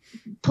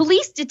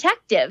police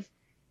detective,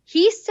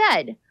 he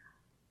said,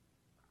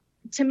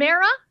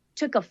 Tamara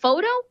took a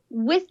photo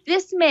with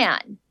this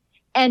man,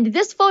 and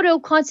this photo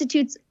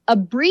constitutes a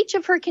breach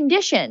of her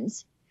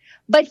conditions,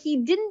 but he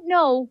didn't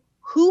know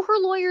who her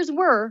lawyers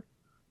were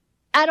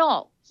at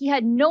all. He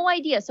had no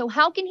idea. So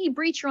how can he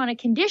breach her on a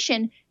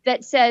condition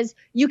that says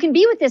you can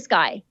be with this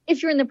guy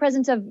if you're in the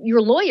presence of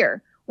your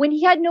lawyer, when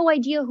he had no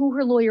idea who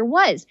her lawyer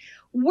was?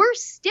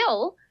 Worse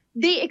still,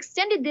 they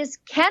extended this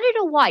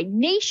Canada-wide,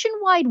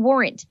 nationwide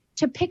warrant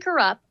to pick her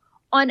up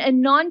on a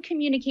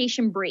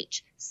non-communication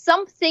breach,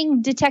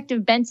 something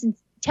Detective Benson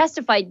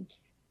testified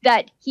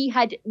that he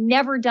had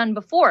never done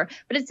before.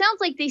 But it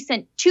sounds like they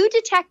sent 2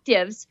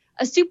 detectives,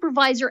 a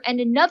supervisor, and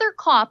another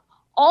cop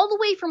all the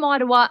way from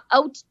Ottawa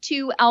out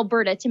to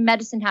Alberta, to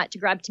Medicine Hat, to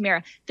grab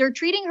Tamara. They're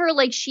treating her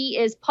like she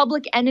is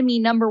public enemy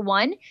number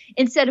 1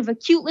 instead of a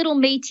cute little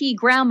Métis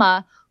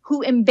grandma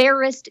who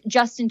embarrassed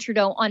Justin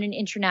Trudeau on an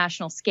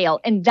international scale.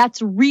 And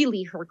that's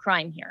really her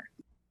crime here.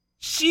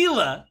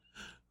 Sheila,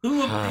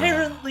 who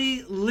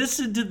apparently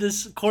listened to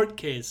this court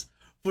case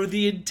for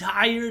the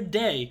entire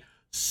day,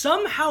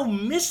 somehow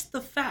missed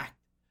the fact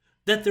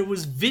that there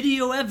was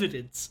video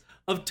evidence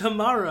of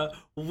Tamara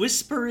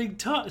whispering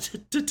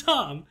to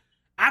Tom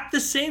at the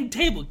same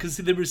table, because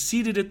they were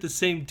seated at the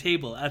same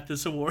table at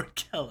this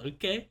award gala,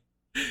 okay?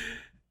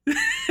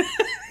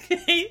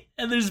 Okay?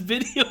 And there's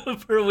video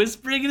of her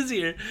whispering in his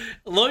ear.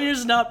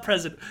 Lawyer's not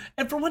present.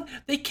 And for one,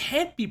 they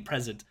can't be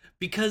present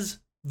because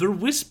they're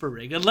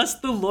whispering, unless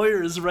the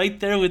lawyer is right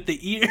there with the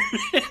ear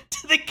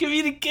to the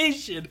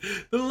communication.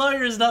 The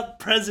lawyer is not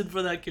present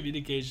for that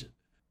communication.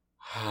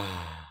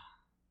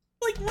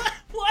 Like, why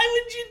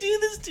would you do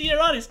this to your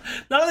audience?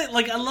 Not only,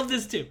 like, I love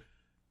this too.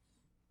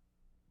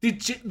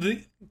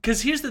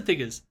 Because here's the thing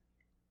is,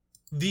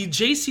 the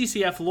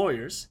JCCF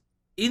lawyers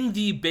in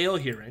the bail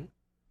hearing,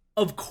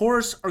 of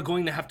course, are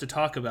going to have to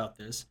talk about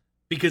this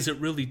because it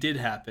really did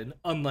happen,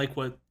 unlike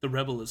what the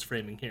Rebel is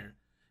framing here.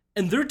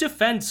 And their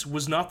defense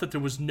was not that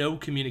there was no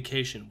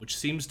communication, which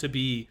seems to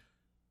be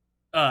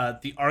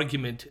the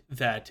argument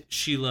that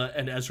Sheila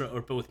and Ezra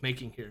are both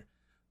making here.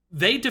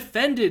 They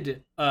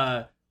defended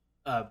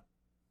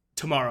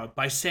Tamara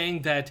by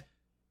saying that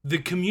the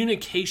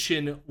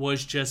communication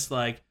was just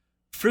like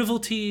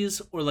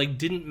frivolities, or like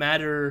didn't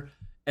matter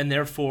and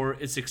therefore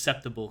it's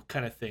acceptable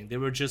kind of thing. They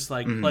were just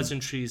like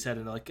pleasantries at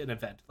an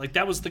event. Like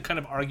that was the kind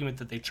of argument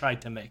that they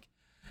tried to make.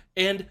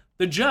 And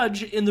the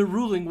judge in the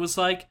ruling was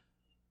like,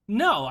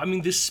 no, I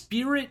mean, the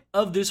spirit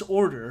of this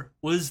order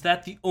was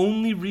that the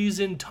only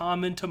reason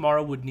Tom and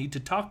Tamara would need to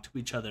talk to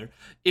each other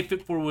if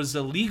it was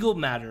a legal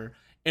matter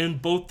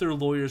and both their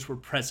lawyers were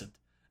present.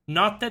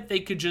 Not that they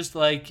could just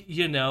like,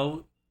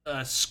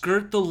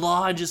 skirt the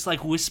law and just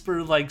like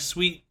whisper like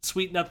sweet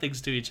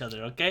nothings to each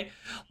other, okay?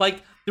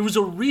 Like there was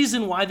a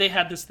reason why they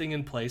had this thing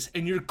in place,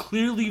 and you're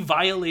clearly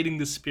violating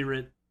the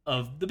spirit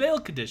of the bail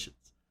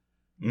conditions.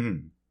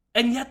 Mm.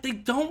 And yet they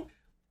don't,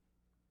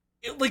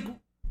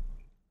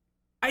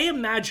 I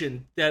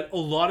imagine that a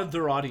lot of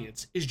their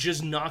audience is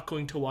just not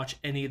going to watch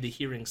any of the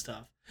hearing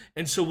stuff.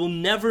 And so we'll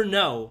never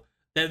know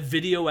that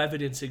video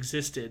evidence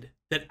existed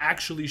that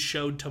actually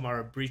showed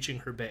Tamara breaching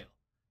her bail.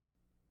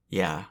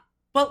 Yeah.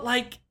 But,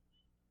 like,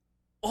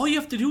 all you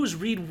have to do is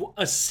read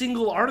a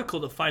single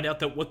article to find out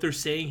that what they're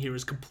saying here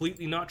is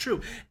completely not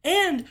true.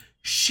 And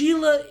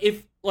Sheila,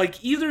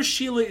 either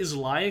Sheila is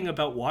lying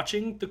about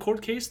watching the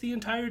court case the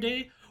entire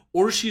day,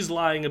 or she's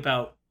lying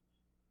about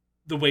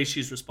the way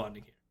she's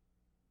responding here.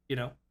 You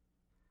know?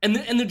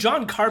 And the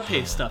John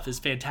Carpe stuff is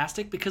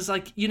fantastic because,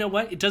 like, you know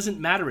what? It doesn't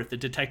matter if the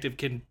detective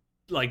can,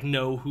 like,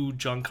 know who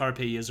John Carpe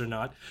is or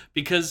not,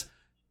 because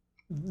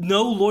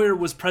no lawyer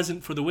was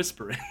present for the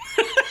whispering.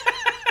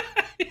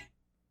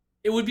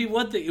 It would be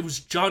one thing. It was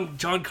John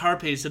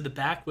Carpe's in the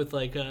back with,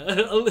 like,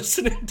 a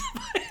listening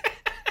device.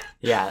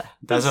 Yeah,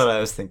 that's what I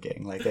was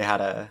thinking. Like, they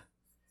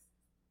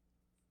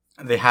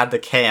had the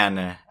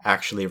can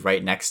actually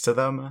right next to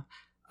them,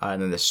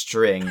 and then the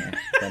string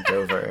bent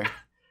over.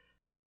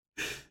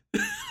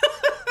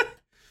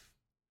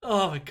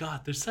 Oh my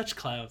god, they're such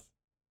clowns.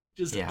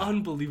 Just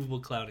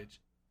unbelievable clownage.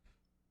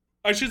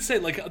 I should say,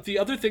 like, the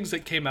other things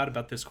that came out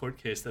about this court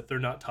case that they're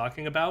not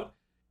talking about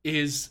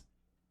is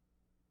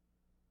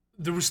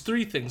there was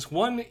three things.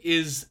 One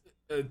is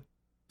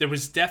there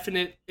was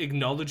definite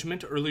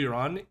acknowledgement earlier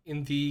on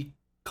in the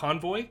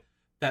convoy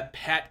that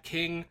Pat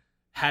King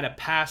had a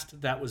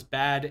past that was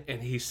bad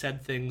and he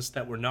said things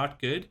that were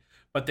not good,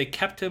 but they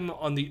kept him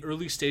on the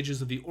early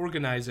stages of the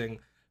organizing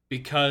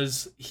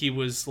because he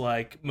was,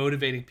 like,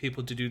 motivating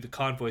people to do the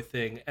convoy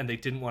thing and they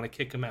didn't want to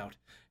kick him out.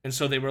 And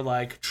so they were,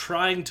 like,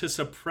 trying to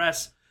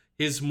suppress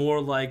his more,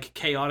 like,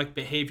 chaotic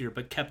behavior,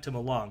 but kept him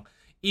along.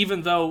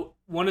 Even though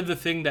one of the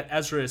things that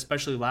Ezra,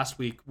 especially last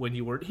week when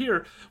you weren't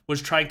here,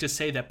 was trying to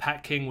say that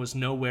Pat King was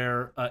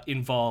nowhere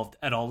involved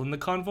at all in the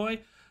convoy,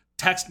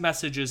 text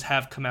messages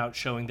have come out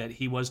showing that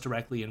he was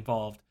directly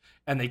involved,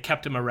 and they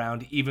kept him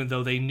around even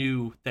though they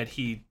knew that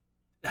he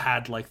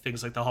had, like,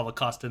 things like the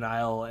Holocaust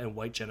denial and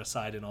white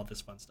genocide and all this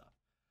fun stuff.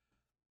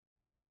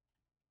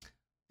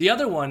 The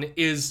other one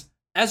is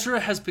Ezra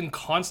has been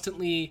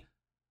constantly...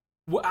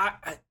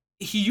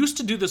 he used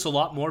to do this a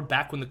lot more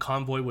back when the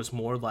convoy was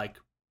more, like,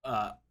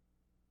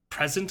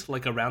 present,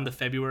 like around the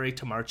February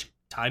to March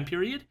time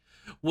period,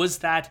 was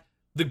that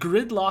the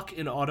gridlock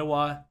in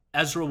Ottawa,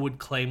 Ezra would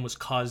claim, was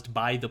caused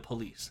by the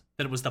police.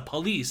 That it was the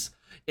police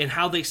and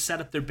how they set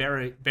up their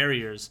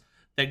barriers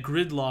that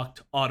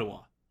gridlocked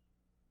Ottawa.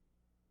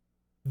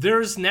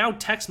 There's now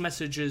text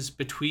messages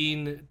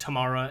between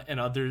Tamara and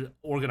other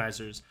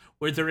organizers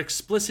where their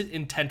explicit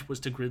intent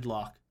was to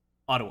gridlock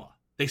Ottawa.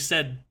 They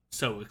said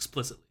so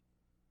explicitly.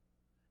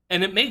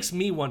 And it makes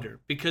me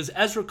wonder, because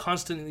Ezra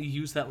constantly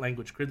used that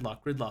language,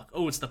 gridlock.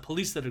 Oh, it's the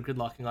police that are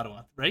gridlocking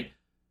Ottawa, right?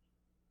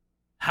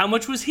 How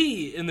much was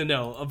he in the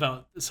know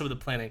about some of the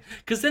planning?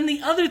 Because then the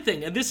other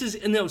thing, and this is,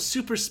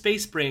 super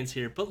space brains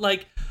here, but,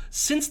 like,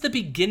 since the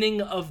beginning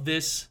of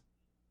this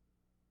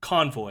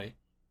convoy,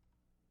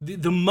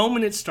 the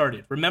moment it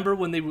started, remember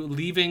when they were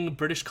leaving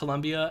British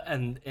Columbia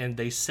and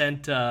they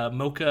sent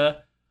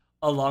Mocha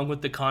along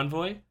with the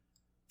convoy?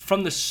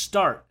 From the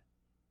start,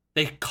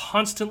 they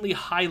constantly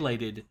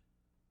highlighted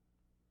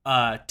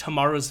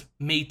Tamara's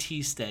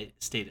Métis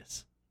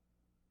status.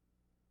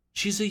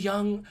 She's a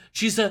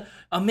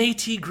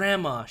Métis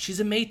grandma. She's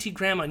a Métis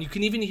grandma. And you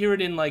can even hear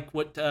it in, like,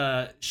 what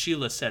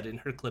Sheila said in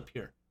her clip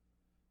here.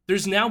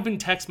 There's now been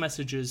text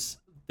messages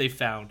they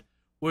found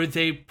where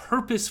they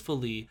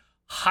purposefully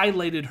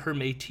highlighted her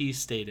Métis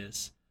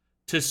status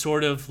to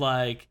sort of,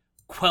 like,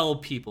 quell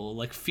people,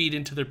 like, feed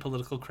into their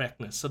political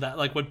correctness, so that,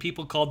 like, when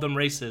people called them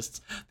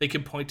racists, they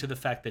can point to the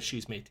fact that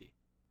she's Métis.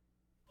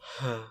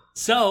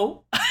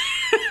 So,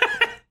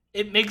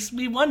 it makes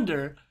me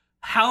wonder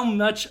how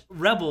much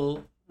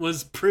Rebel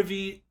was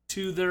privy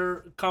to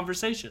their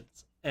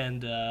conversations.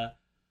 And,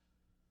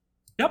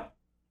 yep.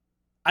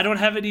 I don't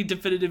have any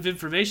definitive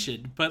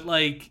information, but,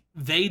 like,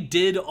 they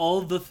did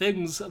all the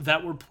things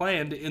that were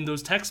planned in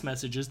those text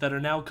messages that are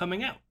now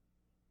coming out.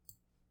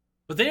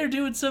 But they are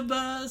doing some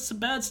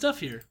bad stuff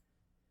here.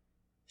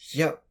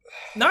 Yep.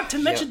 Not to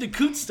mention the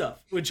Coot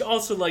stuff, which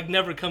also, like,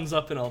 never comes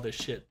up in all this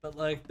shit. But,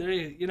 like,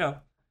 they,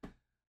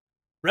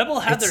 Rebel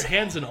had their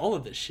hands in all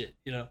of this shit,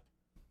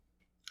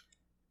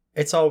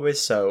 It's always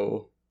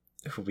so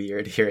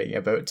weird hearing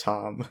about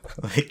Tom.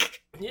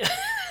 Like, yeah.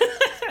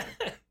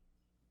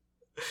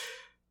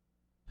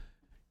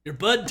 Your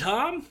bud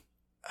Tom?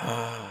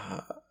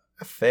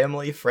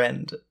 Family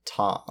friend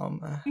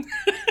Tom.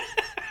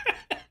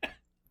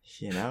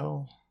 You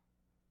know,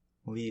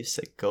 we used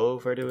to go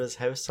over to his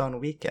house on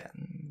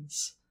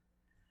weekends.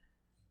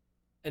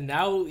 And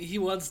now he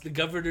wants the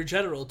Governor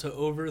General to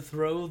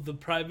overthrow the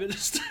Prime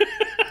Minister.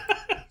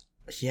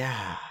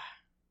 Yeah.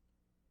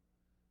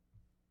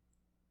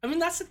 I mean,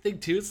 that's the thing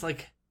too. It's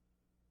like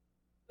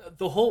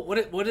the whole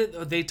what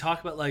did they talk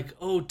about? Like,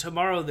 oh,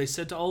 tomorrow they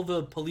said to all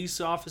the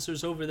police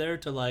officers over there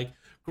to like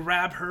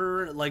grab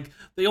her. Like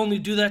they only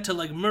do that to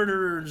like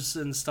murderers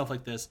and stuff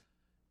like this.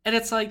 And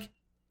it's like,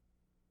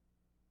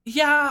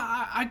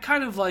 yeah, I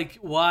kind of like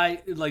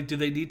why like do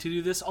they need to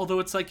do this? Although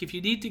it's like if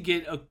you need to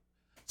get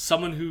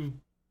someone who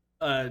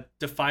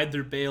defied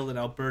their bail in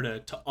Alberta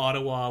to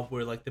Ottawa,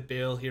 where like the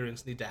bail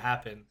hearings need to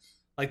happen.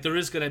 Like, there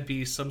is going to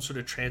be some sort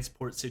of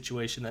transport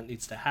situation that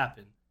needs to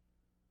happen.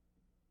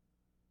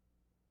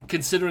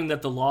 Considering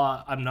that the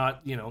law, I'm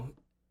not,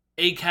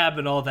 ACAB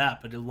and all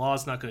that, but the law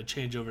is not going to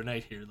change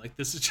overnight here. Like,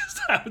 this is just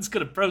how it's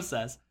going to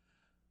process.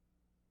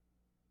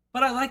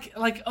 But I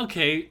like,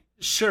 okay,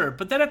 sure.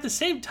 But then at the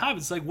same time,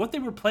 it's like what they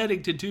were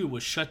planning to do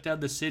was shut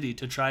down the city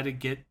to try to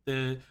get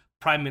the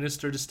Prime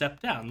Minister to step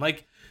down.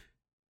 Like,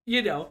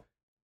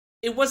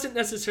 it wasn't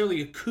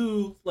necessarily a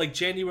coup. Like,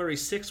 January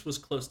 6th was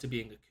close to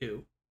being a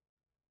coup.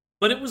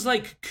 But it was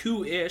like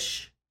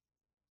coup-ish.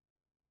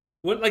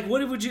 What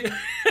would you...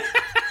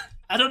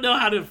 I don't know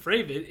how to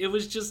frame it. It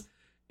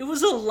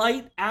was a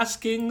light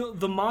asking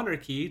the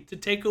monarchy to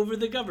take over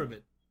the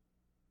government.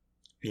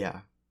 Yeah.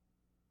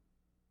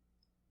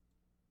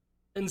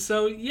 And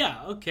so,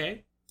 yeah,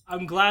 okay.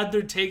 I'm glad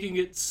they're taking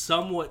it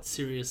somewhat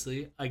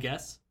seriously, I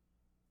guess.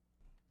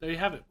 There you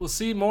have it. We'll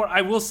see more.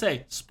 I will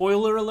say,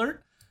 spoiler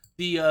alert,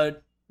 the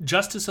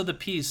Justice of the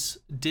Peace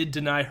did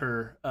deny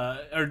her,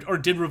 or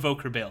did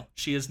revoke her bail.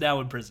 She is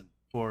now in prison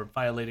for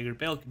violating her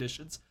bail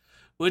conditions,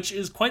 which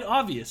is quite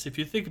obvious if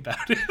you think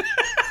about it.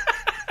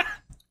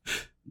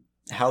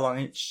 How long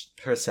is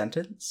her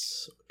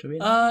sentence? Do we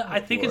know?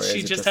 I think Or she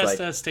is it just has like...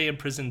 to stay in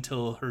prison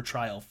till her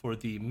trial for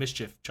the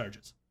mischief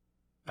charges.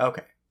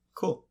 Okay,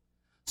 cool.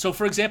 So,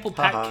 for example,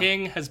 Pat Haha.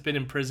 King has been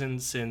in prison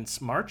since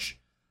March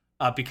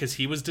because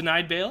he was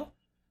denied bail.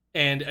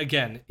 And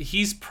again,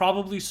 he's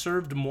probably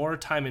served more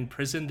time in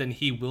prison than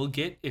he will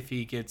get if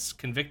he gets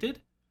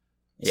convicted.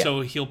 Yeah.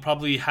 So he'll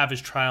probably have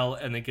his trial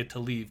and then get to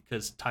leave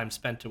because time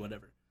spent or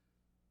whatever.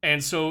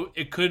 And so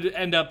it could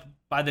end up,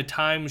 by the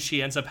time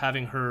she ends up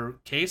having her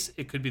case,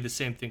 it could be the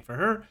same thing for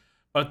her.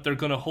 But they're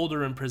going to hold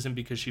her in prison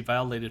because she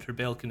violated her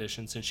bail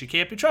conditions and she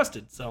can't be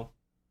trusted. So,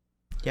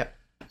 Yep.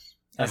 And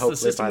That's the hopefully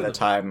system by we the live in.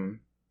 time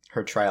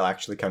her trial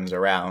actually comes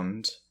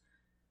around,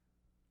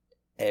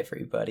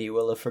 everybody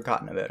will have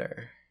forgotten about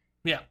her.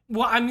 yeah.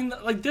 Well, I mean,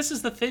 like, this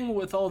is the thing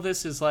with all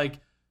this is like,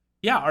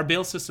 yeah, our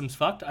bail system's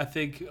fucked. I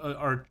think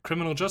our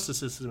criminal justice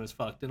system is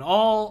fucked. And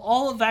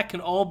all of that can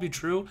all be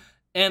true.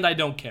 And I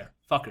don't care.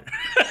 Fuck her.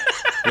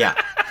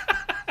 Yeah.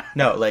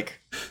 No,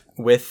 like,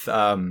 with,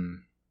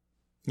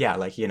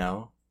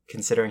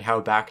 considering how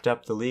backed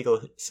up the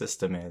legal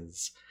system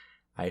is,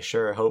 I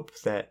sure hope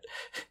that,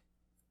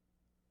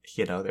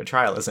 their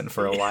trial isn't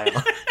for a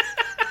while.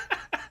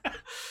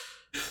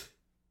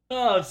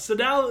 So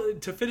now,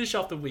 to finish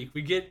off the week,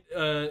 we get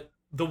the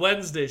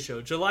Wednesday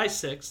show, July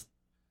 6th.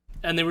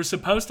 And they were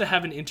supposed to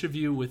have an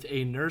interview with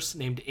a nurse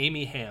named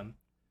Amy Ham,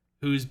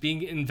 who's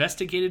being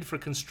investigated for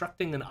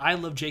constructing an I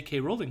Love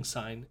J.K. Rowling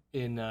sign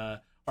in, or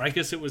I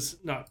guess it was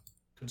not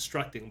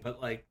constructing, but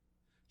like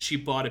she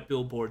bought a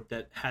billboard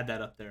that had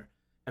that up there.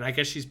 And I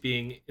guess she's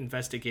being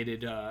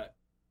investigated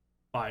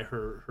by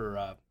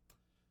her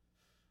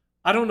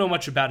I don't know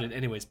much about it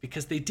anyways,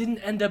 because they didn't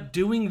end up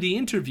doing the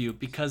interview,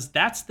 because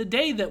that's the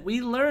day that we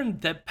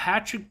learned that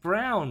Patrick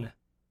Brown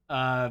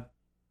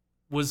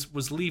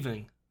was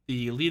leaving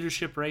the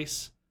leadership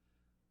race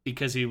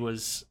because he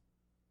was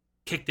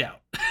kicked out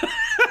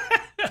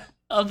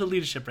of the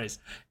leadership race.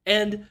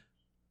 And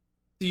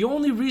the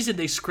only reason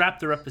they scrapped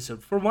their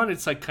episode, for one,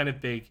 it's like kind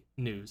of big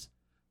news.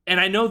 And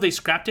I know they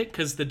scrapped it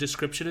because the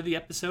description of the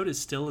episode is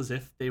still as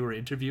if they were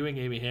interviewing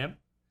Amy Ham.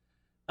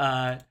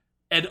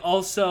 And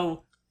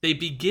also, they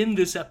begin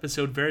this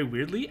episode very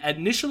weirdly.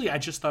 Initially, I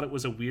just thought it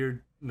was a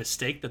weird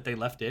mistake that they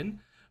left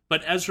in.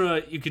 But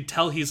Ezra, you could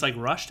tell he's like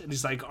rushed and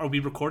he's like, are we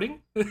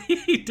recording?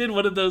 He did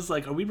one of those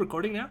like, are we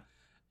recording now?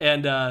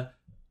 And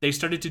they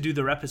started to do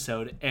their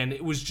episode. And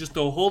it was just,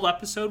 the whole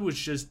episode was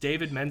just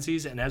David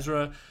Menzies and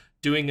Ezra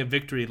doing a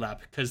victory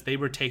lap because they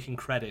were taking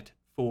credit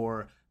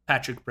for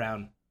Patrick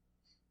Brown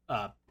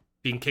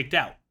being kicked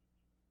out.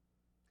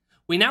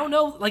 We now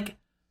know, like,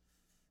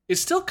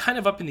 it's still kind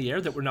of up in the air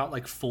that we're not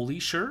like fully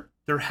sure.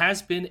 There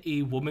has been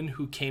a woman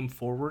who came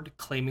forward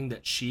claiming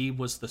that she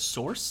was the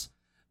source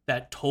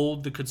that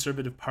told the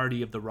Conservative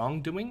Party of the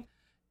wrongdoing.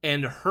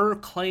 And her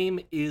claim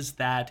is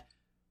that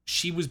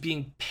she was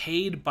being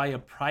paid by a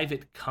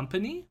private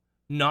company,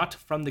 not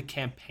from the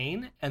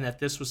campaign, and that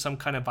this was some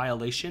kind of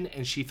violation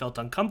and she felt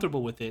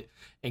uncomfortable with it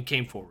and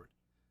came forward.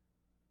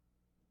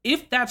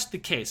 If that's the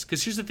case,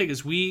 because here's the thing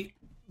is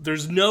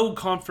there's no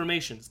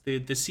confirmations. The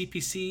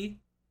CPC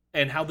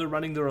and how they're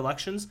running their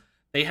elections,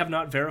 they have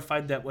not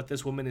verified that what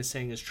this woman is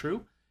saying is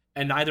true,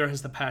 and neither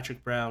has the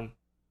Patrick Brown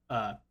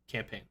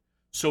campaign.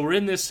 So we're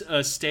in this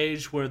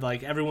stage where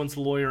like everyone's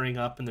lawyering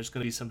up and there's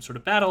going to be some sort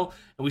of battle,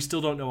 and we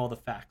still don't know all the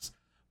facts.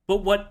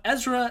 But what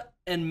Ezra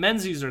and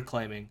Menzies are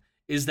claiming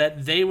is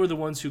that they were the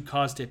ones who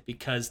caused it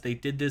because they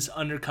did this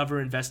undercover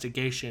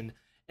investigation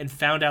and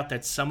found out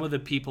that some of the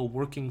people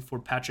working for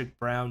Patrick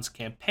Brown's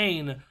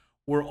campaign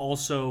were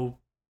also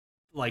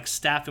like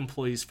staff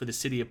employees for the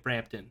city of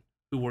Brampton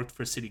who worked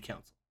for city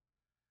council.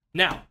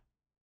 Now,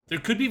 there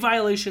could be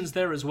violations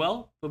there as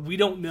well, but we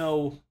don't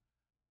know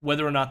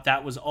whether or not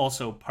that was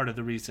also part of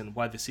the reason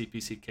why the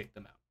CPC kicked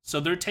them out. So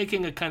they're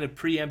taking a kind of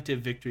preemptive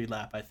victory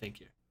lap, I think,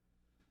 here.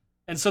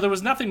 And so there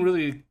was nothing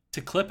really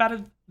to clip out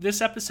of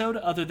this episode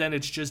other than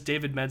it's just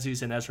David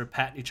Menzies and Ezra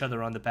patting each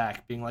other on the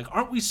back, being like,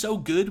 aren't we so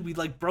good? We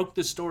like broke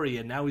the story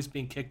and now he's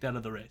being kicked out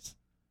of the race.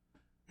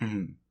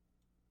 Mm-hmm.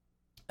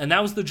 And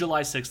that was the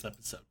July 6th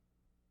episode.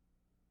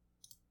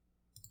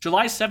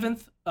 July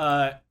 7th,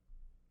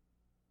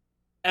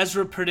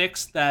 Ezra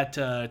predicts that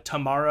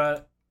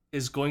Tamara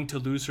is going to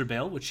lose her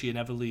bail, which she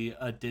inevitably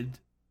did.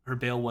 Her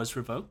bail was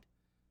revoked.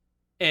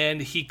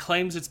 And he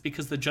claims it's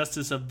because the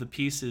Justice of the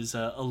Peace is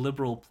a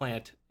liberal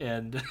plant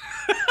and a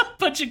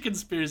bunch of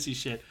conspiracy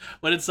shit.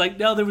 But it's like,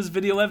 no, there was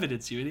video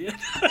evidence, you idiot.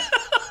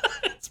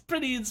 It's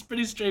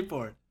pretty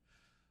straightforward.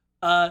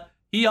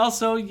 He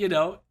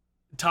also,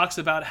 talks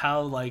about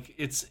how like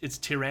it's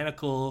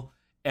tyrannical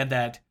and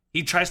that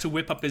he tries to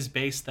whip up his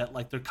base that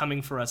like they're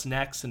coming for us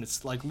next, and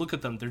it's like, look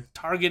at them, they're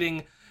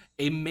targeting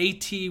a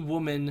Métis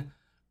woman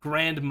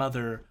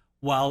grandmother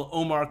while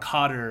Omar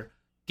Khadr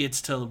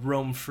gets to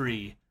roam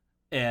free.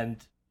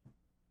 And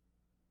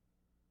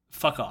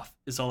fuck off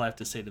is all I have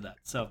to say to that.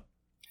 So,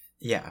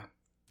 yeah.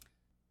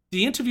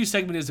 The interview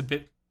segment is a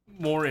bit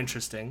more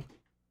interesting.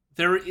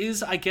 There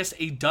is, I guess,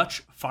 a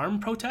Dutch farm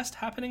protest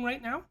happening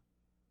right now.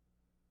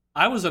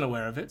 I was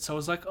unaware of it, so I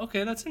was like,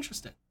 okay, that's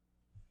interesting.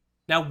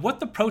 Now, what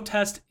the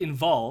protest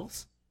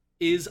involves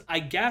is, I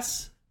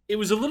guess, it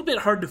was a little bit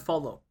hard to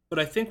follow, but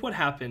I think what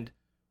happened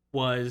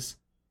was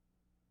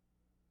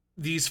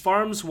these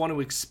farms want to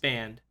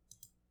expand.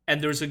 And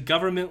there's a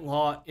government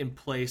law in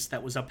place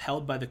that was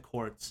upheld by the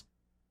courts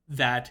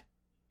that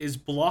is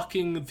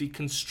blocking the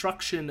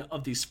construction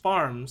of these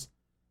farms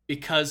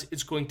because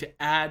it's going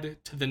to add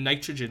to the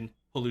nitrogen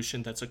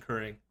pollution that's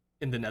occurring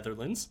in the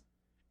Netherlands.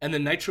 And the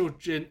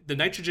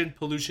nitrogen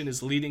pollution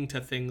is leading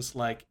to things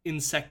like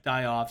insect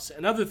die-offs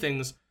and other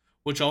things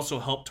which also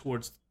help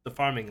towards the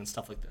farming and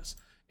stuff like this.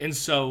 And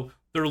so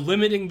they're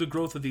limiting the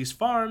growth of these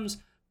farms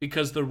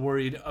because they're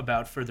worried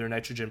about further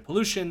nitrogen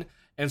pollution.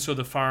 And so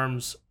the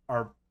farms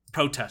are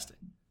protesting.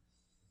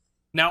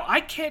 Now,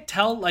 I can't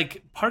tell,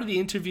 like, part of the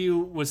interview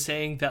was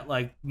saying that,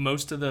 like,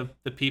 most of the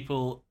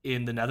people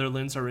in the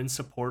Netherlands are in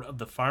support of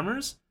the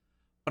farmers,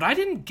 but I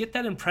didn't get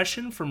that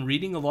impression from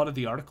reading a lot of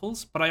the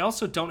articles, but I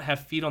also don't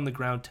have feet on the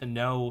ground to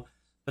know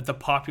that the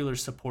popular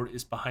support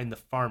is behind the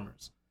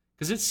farmers.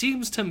 Because it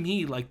seems to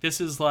me like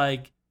this is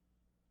like,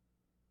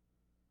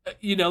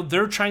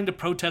 they're trying to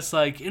protest,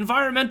 like,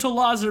 environmental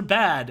laws are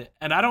bad,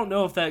 and I don't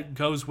know if that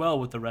goes well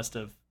with the rest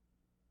of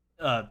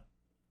the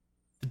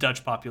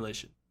Dutch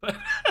population.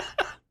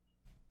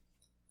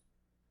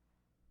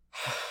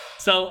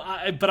 So,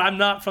 but I'm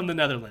not from the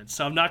Netherlands,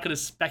 so I'm not going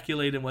to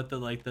speculate in what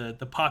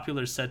the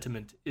popular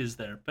sentiment is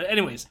there. But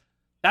anyways,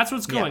 that's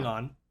what's going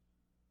on.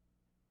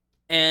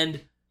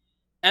 And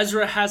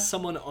Ezra has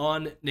someone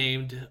on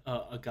named,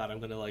 oh God, I'm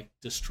going to like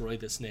destroy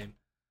this name.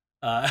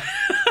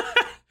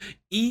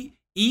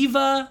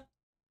 Eva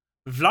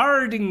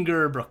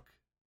Vlaardingerbroek.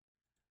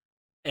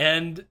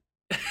 And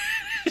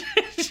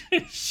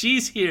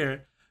she's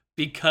here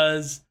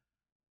because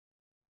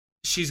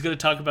she's going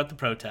to talk about the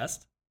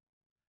protest.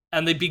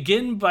 And they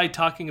begin by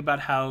talking about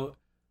how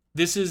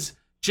this is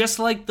just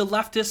like the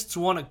leftists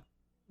want to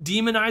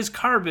demonize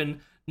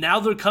carbon.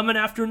 Now they're coming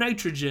after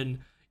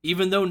nitrogen,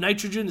 even though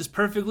nitrogen is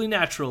perfectly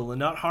natural and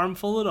not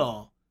harmful at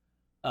all.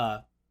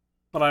 But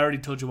I already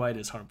told you why it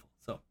is harmful.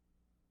 So,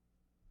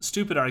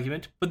 stupid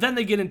argument. But then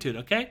they get into it,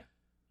 okay?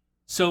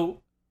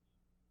 So,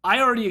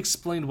 I already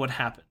explained what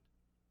happened,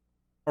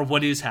 or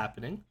what is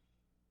happening.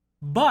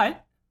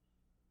 But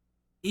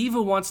Eva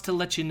wants to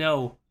let you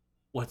know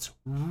what's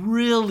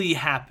really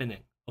happening,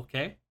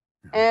 okay?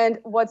 And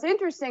what's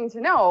interesting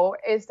to know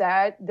is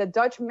that the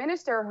Dutch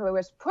minister who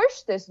has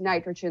pushed this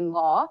nitrogen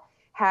law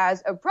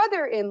has a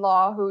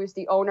brother-in-law who is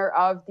the owner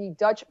of the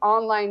Dutch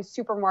online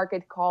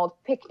supermarket called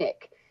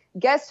Picnic.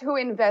 Guess who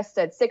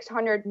invested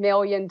 $600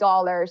 million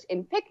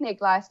in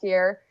Picnic last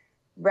year?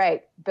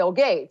 Right, Bill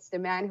Gates, the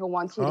man who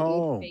wants you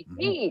to eat fake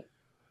meat.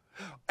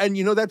 And,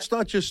 that's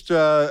not just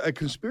a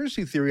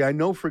conspiracy theory. I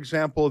know, for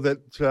example,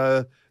 that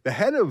the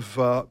head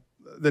of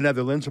the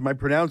Netherlands, am I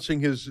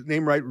pronouncing his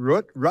name right?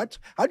 Rutte?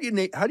 How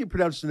do you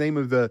pronounce the name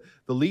of the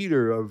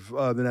leader of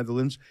the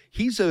Netherlands?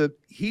 He's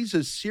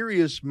a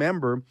serious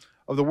member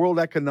of the World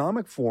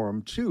Economic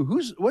Forum too.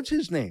 What's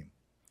his name?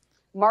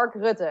 Mark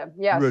Rutte.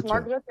 Yes, Rutte.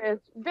 Mark Rutte is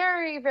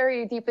very,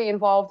 very deeply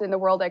involved in the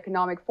World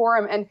Economic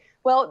Forum. And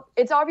Well,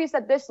 it's obvious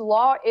that this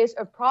law is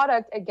a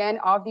product, again,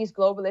 of these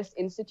globalist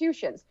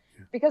institutions,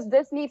 because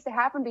this needs to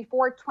happen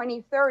before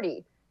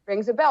 2030.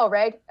 Rings a bell,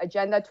 right?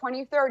 Agenda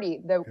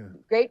 2030, the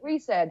Great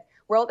Reset,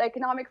 World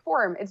Economic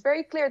Forum. It's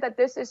very clear that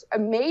this is a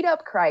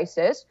made-up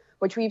crisis,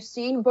 which we've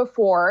seen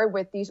before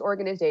with these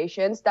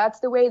organizations.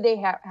 That's the way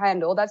they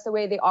handle, that's the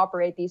way they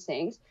operate these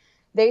things.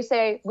 They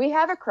say, we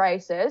have a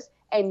crisis,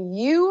 and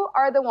you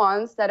are the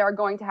ones that are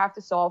going to have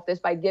to solve this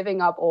by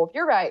giving up all of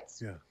your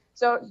rights. Yeah.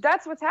 So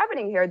that's what's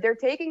happening here. They're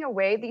taking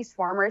away these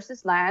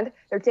farmers' land.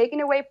 They're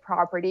taking away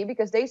property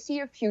because they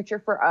see a future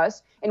for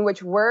us in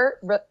which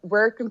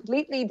we're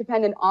completely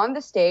dependent on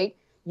the state.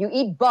 You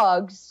eat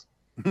bugs,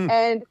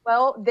 and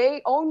well,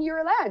 they own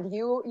your land.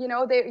 You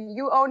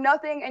own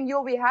nothing, and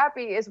you'll be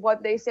happy, is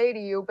what they say to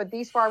you. But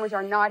these farmers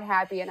are not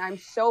happy, and I'm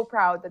so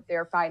proud that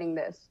they're fighting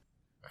this.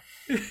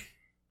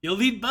 You'll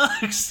eat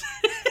bugs.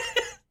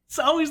 It's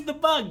always the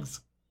bugs.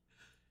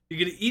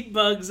 You're gonna eat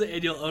bugs,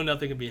 and you'll own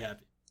nothing and be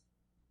happy.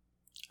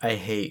 I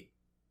hate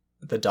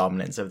the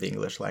dominance of the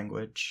English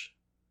language.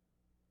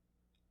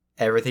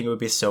 Everything would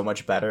be so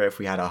much better if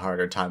we had a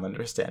harder time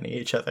understanding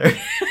each other.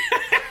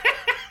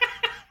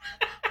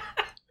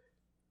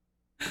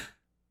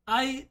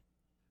 I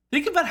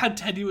think about how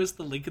tenuous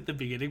the link at the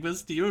beginning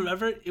was. Do you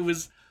remember? It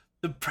was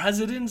the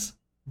president's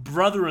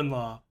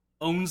brother-in-law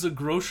owns a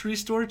grocery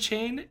store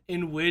chain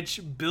in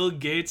which Bill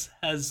Gates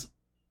has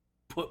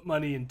put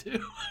money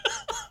into.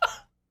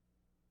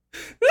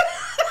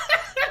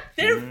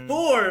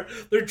 Therefore,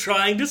 they're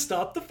trying to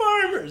stop the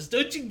farmers.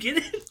 Don't you get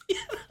it? You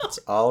know? It's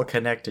all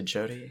connected,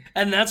 Jody.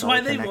 And that's It's why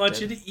all they want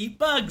you connected. to eat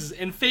bugs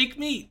and fake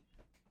meat.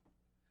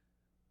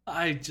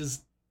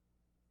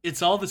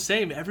 It's all the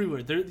same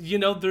everywhere.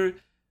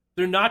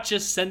 They're not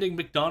just sending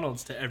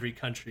McDonald's to every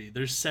country.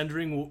 They're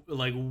sending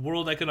like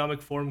World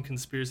Economic Forum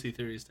conspiracy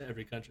theories to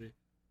every country.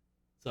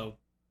 So,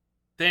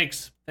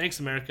 thanks,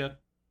 America.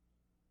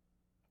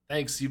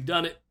 Thanks, you've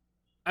done it.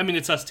 I mean,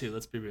 it's us too.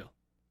 Let's be real.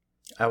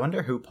 I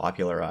wonder who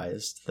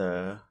popularized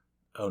the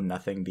 "oh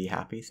nothing, be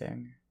happy"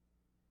 thing.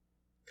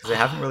 Because I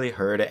haven't really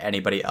heard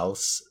anybody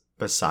else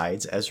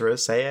besides Ezra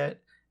say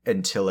it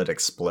until it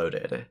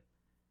exploded.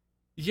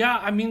 Yeah,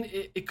 I mean,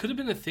 it could have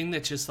been a thing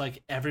that just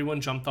like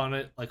everyone jumped on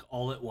it like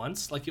all at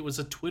once. Like it was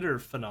a Twitter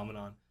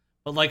phenomenon.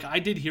 But like I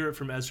did hear it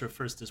from Ezra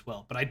first as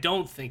well. But I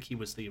don't think he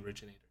was the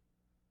originator.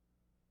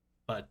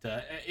 But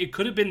it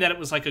could have been that it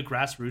was like a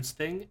grassroots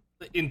thing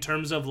in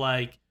terms of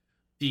like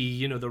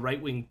the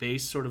right-wing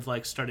base sort of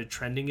like started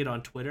trending it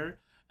on Twitter.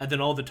 And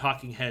then all the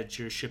talking heads,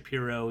 your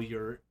Shapiro,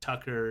 your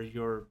Tucker,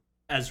 your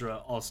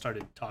Ezra, all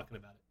started talking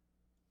about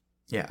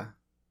it. Yeah.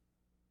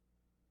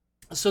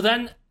 So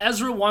then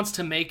Ezra wants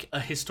to make a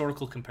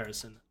historical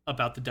comparison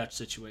about the Dutch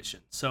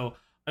situation. So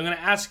I'm going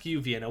to ask you,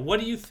 Vienna,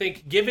 what do you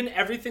think, given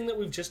everything that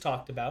we've just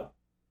talked about,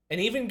 and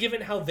even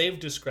given how they've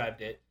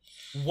described it,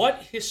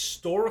 what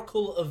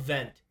historical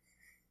event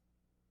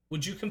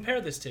would you compare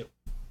this to?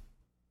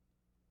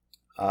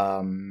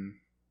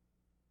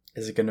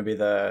 Is it going to be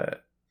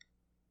the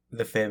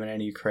famine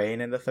in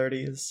Ukraine in the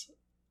 30s?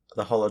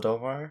 The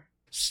Holodomor?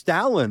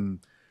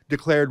 Stalin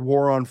declared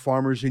war on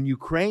farmers in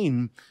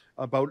Ukraine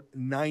about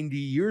 90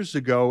 years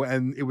ago,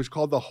 and it was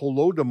called the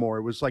Holodomor.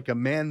 It was like a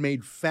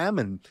man-made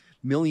famine.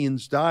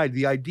 Millions died.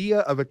 The idea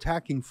of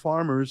attacking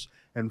farmers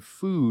and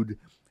food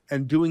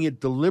and doing it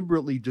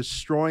deliberately,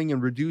 destroying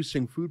and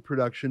reducing food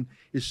production,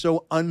 is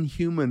so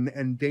unhuman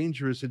and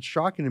dangerous. It's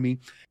shocking to me.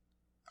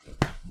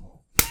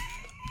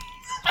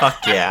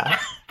 Fuck yeah.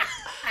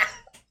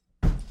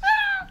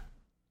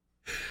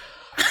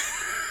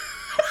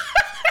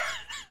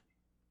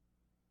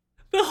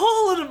 The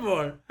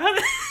Holodomor!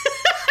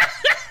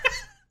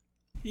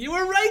 You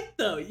were right,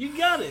 though. You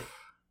got it.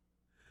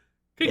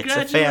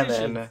 Congratulations. It's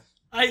a famine.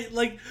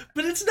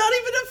 But it's not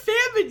even a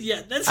famine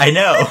yet. That's I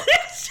know.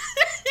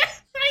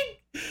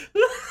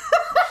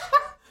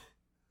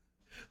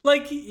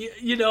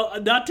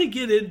 Not to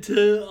get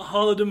into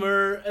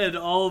Holodomor and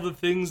all the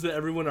things that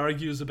everyone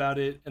argues about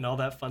it and all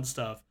that fun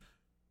stuff,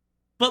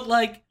 but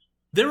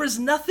there is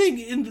nothing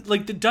in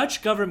the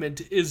Dutch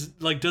government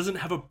doesn't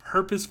have a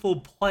purposeful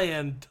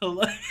plan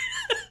to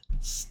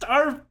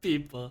starve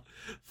people.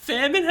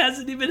 Famine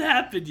hasn't even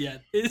happened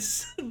yet.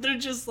 They're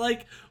just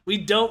we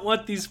don't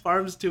want these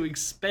farms to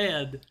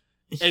expand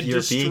and You're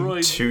destroy.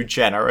 being too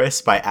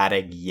generous by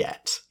adding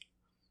yet.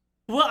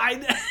 Well,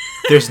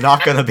 There's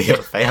not going to be a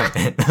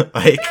famine.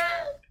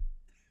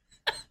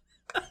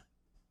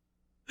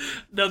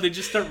 No, they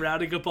just start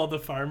rounding up all the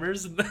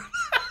farmers and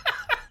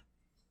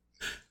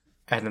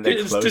then they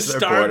to close their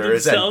starve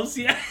borders themselves.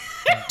 and Yeah,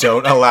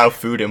 don't allow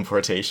food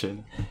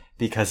importation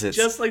because it's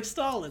just like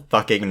Stalin.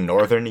 fucking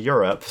Northern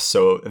Europe,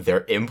 so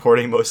they're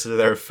importing most of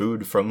their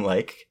food from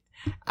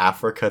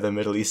Africa, the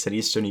Middle East, and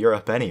Eastern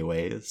Europe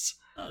anyways.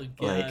 Oh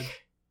god.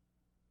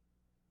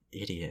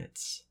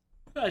 Idiots.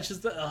 I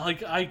just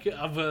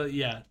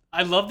yeah.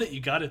 I love that you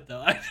got it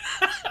though.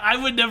 I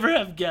would never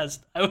have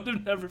guessed. I would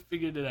have never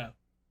figured it out.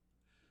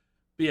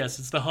 But yes,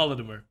 it's the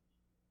Holodomor.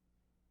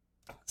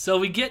 So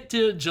we get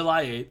to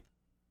July 8th,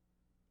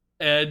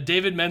 and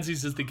David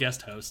Menzies is the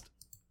guest host.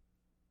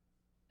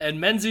 And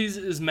Menzies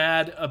is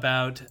mad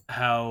about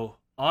how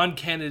on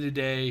Canada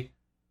Day,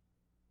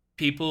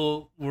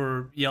 people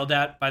were yelled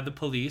at by the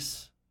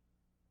police.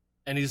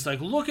 And he's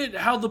like, look at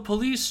how the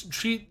police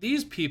treat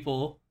these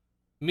people.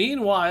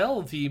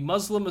 Meanwhile, the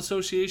Muslim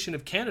Association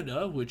of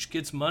Canada, which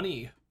gets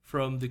money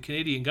from the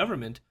Canadian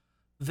government,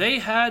 they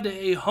had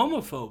a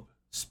homophobe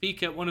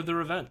speak at one of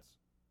their events.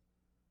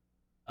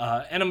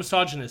 And a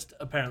misogynist,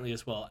 apparently,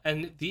 as well.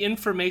 And the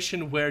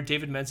information where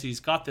David Menzies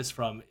got this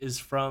from is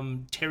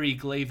from Terry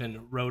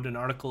Glavin, wrote an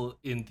article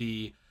in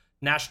the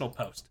National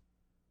Post.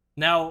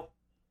 Now,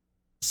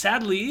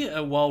 sadly,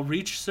 while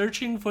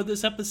researching for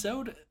this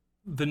episode,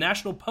 the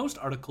National Post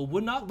article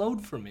would not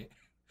load for me.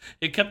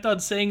 It kept on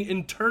saying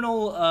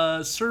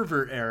internal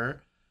server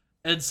error,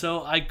 and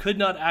so I could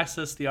not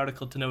access the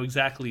article to know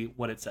exactly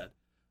what it said.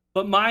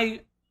 But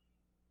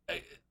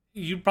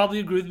you probably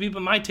agree with me,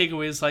 but my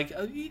takeaway is like,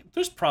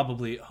 there's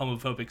probably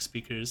homophobic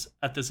speakers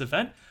at this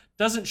event.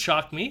 Doesn't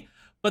shock me,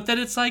 but then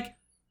it's like,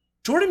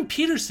 Jordan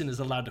Peterson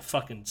is allowed to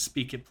fucking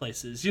speak at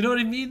places. You know what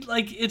I mean?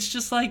 Like, it's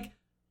just like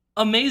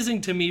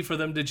amazing to me for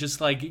them to just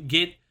like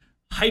get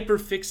hyper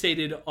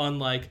fixated on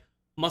like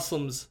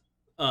Muslims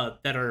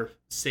that are,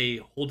 say,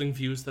 holding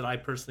views that I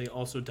personally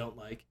also don't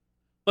like,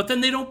 but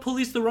then they don't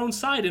police their own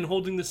side in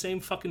holding the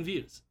same fucking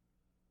views.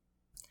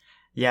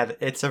 Yeah,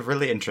 it's a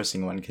really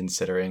interesting one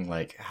considering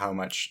like how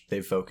much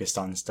they've focused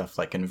on stuff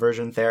like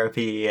conversion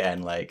therapy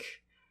and like,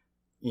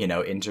 you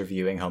know,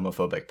 interviewing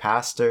homophobic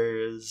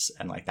pastors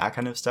and like that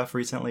kind of stuff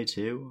recently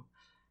too.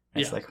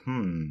 And it's like,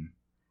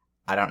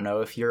 I don't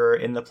know if you're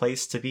in the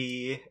place to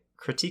be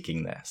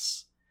critiquing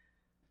this.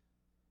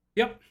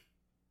 Yep.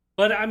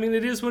 But I mean,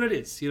 it is what it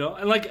is, you know?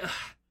 And like,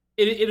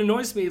 it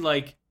annoys me,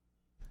 like,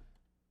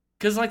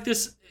 because like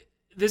this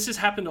has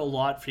happened a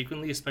lot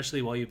frequently,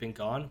 especially while you've been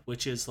gone,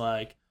 which is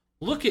like,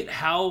 look at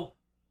how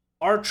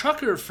our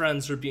trucker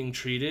friends are being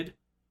treated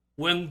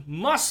when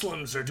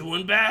Muslims are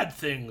doing bad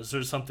things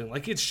or something.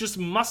 Like, it's just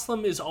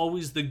Muslim is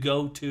always the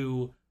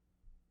go-to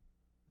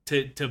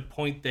to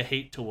point the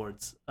hate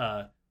towards.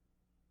 And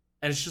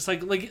it's just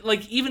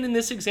like even in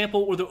this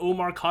example or the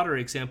Omar Khadr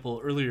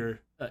example earlier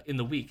in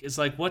the week, it's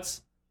like,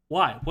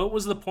 why? What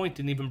was the point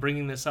in even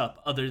bringing this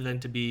up other than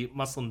to be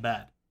Muslim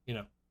bad, you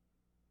know?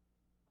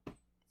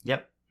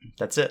 Yep,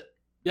 that's it.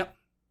 Yep.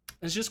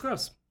 It's just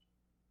gross.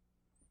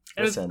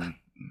 Listen,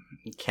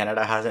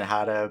 Canada hasn't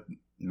had a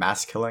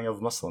mass killing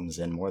of Muslims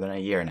in more than a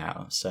year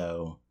now,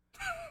 so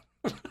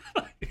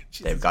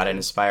they've got to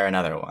inspire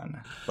another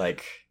one.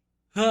 Like,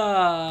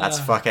 that's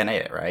fucking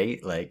it,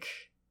 right? Like,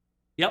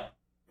 yep.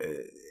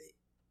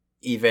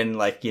 Even,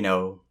 like, you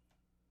know,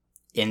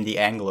 in the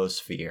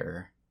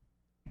Anglosphere,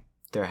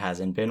 there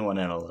hasn't been one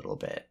in a little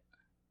bit.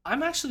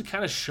 I'm actually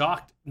kind of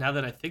shocked now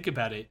that I think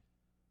about it,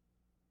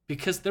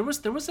 because there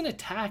was an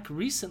attack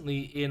recently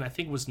in, I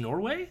think it was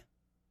Norway,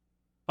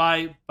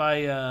 by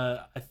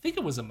I think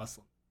it was a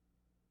Muslim.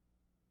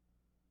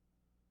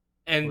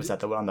 And was that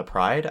the one on the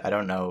Pride? I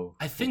don't know.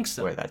 I think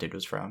so. Where that dude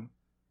was from.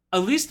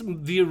 At least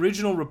the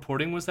original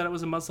reporting was that it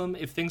was a Muslim.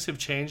 If things have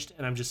changed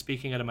and I'm just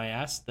speaking out of my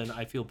ass, then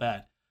I feel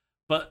bad.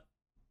 But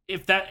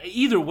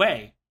either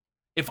way,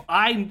 if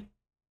I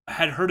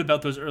had heard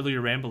about those earlier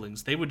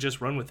ramblings, they would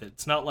just run with it.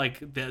 It's not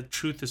like the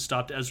truth has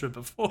stopped Ezra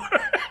before.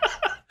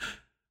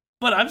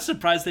 But I'm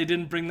surprised they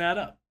didn't bring that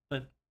up.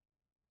 But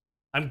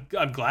I'm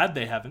glad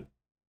they haven't.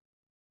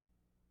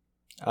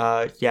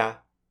 Yeah,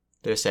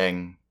 they're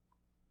saying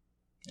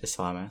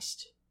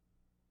Islamist.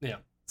 Yeah,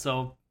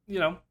 so, you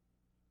know,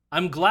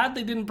 I'm glad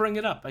they didn't bring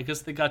it up. I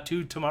guess they got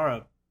too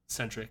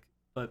Tamara-centric.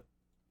 But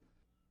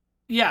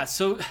yeah,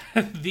 so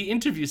the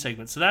interview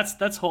segment. So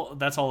that's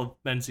all of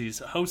Menzies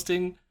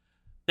hosting.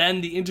 Then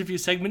the interview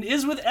segment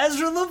is with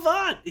Ezra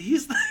Levant.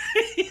 He's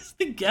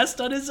the guest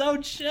on his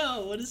own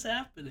show. What is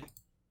happening?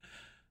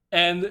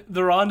 And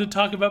they're on to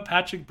talk about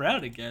Patrick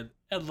Brown again.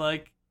 And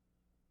like,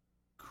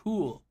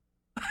 cool.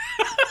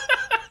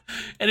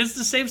 And it's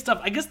the same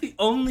stuff. I guess the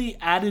only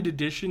added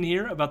addition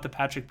here about the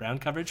Patrick Brown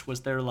coverage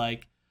was they're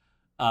like,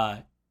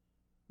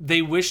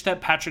 they wish that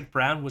Patrick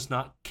Brown was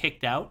not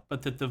kicked out,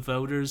 but that the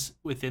voters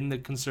within the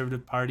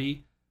Conservative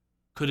Party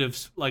could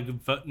have like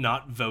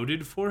not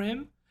voted for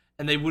him,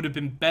 and they would have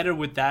been better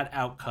with that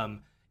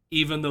outcome,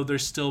 even though they're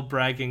still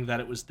bragging that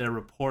it was their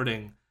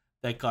reporting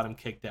that got him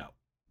kicked out.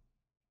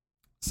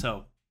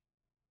 So,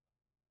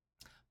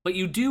 but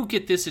you do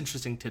get this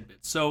interesting tidbit.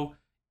 So,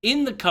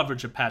 in the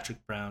coverage of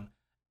Patrick Brown,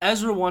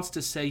 Ezra wants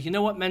to say, you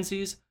know what,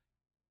 Menzies?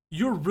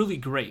 You're really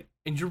great.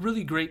 And you're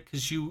really great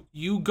because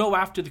you go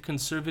after the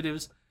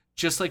conservatives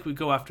just like we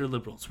go after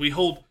liberals. We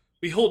hold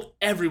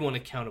everyone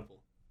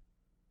accountable.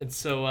 And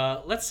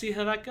so let's see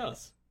how that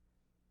goes.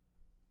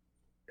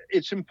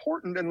 It's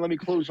important, and let me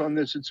close on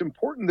this, it's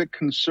important that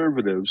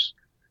conservatives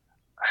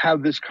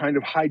have this kind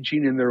of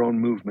hygiene in their own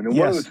movement. And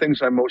one of the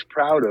things I'm most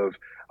proud of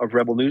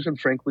Rebel News, and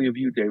frankly of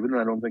you, David, and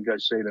I don't think I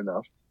say it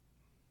enough,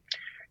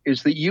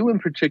 is that you in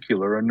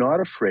particular are not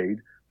afraid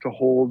to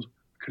hold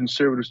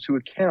conservatives to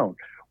account.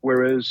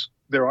 Whereas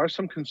there are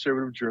some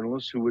conservative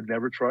journalists who would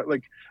never try,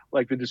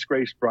 like the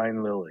disgraced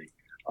Brian Lilley,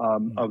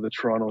 of the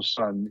Toronto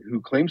Sun,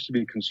 who claims to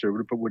be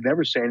conservative but would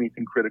never say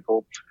anything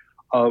critical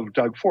of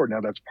Doug Ford.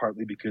 Now, that's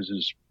partly because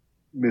his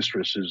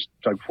mistress is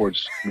Doug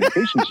Ford's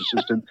communications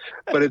assistant,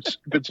 but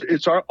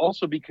it's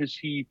also because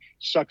he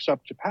sucks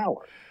up to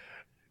power.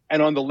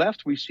 And on the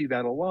left, we see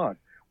that a lot.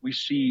 We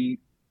see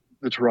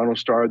the Toronto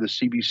Star, the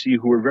CBC,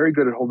 who are very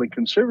good at holding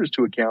conservatives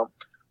to account,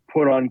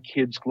 put on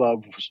kids'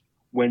 gloves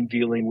when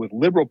dealing with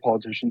liberal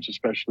politicians,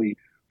 especially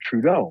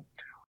Trudeau.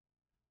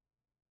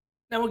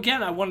 Now,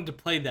 again, I wanted to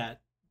play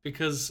that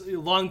because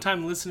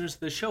longtime listeners to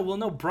the show will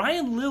know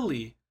Brian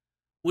Lilley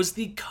was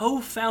the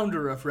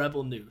co-founder of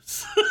Rebel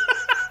News.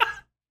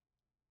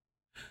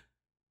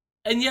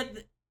 And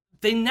yet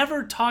they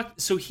never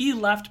talked. So he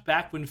left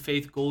back when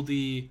Faith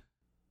Goldy,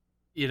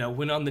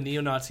 went on the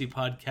neo-Nazi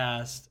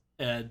podcast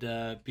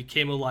and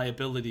became a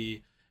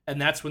liability.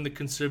 And that's when the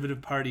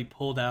Conservative Party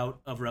pulled out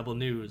of Rebel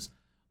News,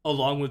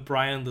 along with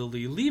Brian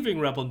Lilley leaving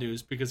Rebel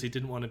News because he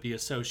didn't want to be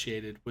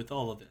associated with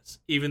all of this.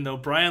 Even though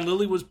Brian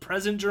Lilley was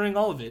present during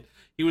all of it.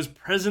 He was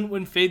present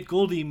when Faith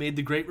Goldy made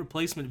the Great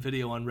Replacement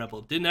video on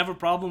Rebel. Didn't have a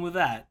problem with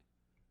that.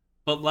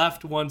 But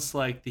left once,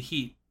 the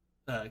heat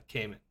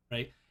came in,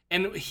 right?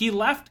 And he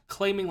left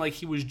claiming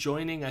he was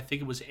joining, I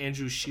think it was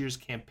Andrew Scheer's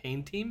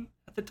campaign team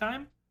at the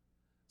time.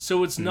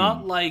 So it's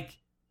not like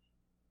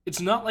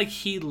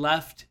he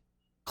left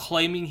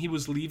claiming he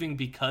was leaving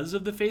because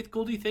of the Faith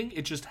Goldy thing.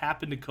 It just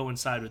happened to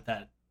coincide with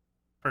that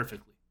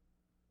perfectly.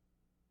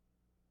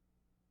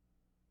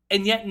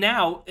 And yet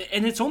now,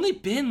 and it's only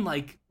been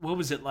what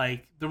was it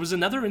like? There was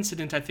another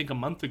incident, I think, a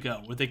month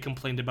ago where they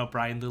complained about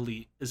Brian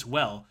Lilley as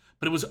well,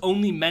 but it was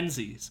only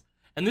Menzies.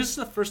 And this is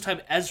the first time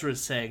Ezra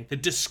is saying the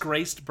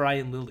disgraced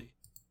Brian Lilley.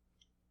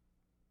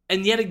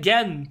 And yet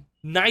again,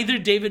 neither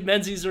David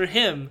Menzies or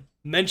him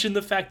mentioned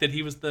the fact that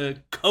he was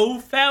the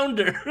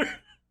co-founder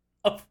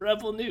of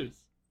Rebel News.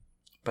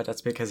 But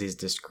that's because he's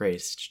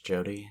disgraced,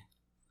 Jody.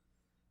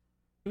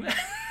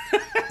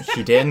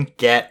 He didn't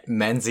get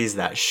Menzies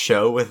that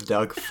show with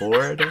Doug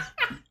Ford.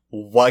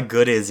 What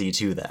good is he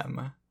to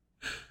them?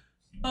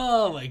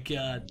 Oh my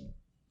god.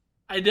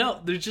 I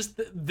know. They're just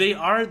they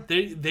are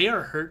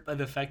hurt by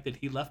the fact that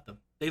he left them.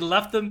 He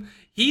left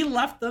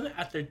them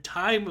at their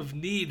time of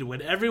need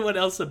when everyone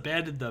else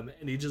abandoned them,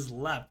 and he just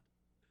left.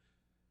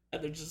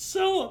 And they're just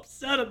so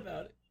upset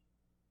about it.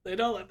 They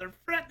don't let their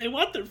friend. They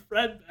want their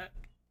friend back.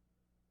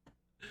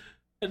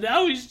 And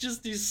now he's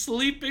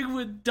sleeping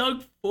with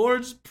Doug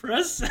Ford's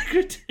press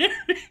secretary.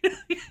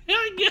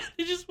 Again,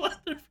 they just want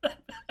their friend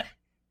back.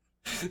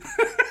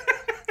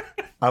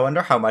 I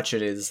wonder how much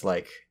it is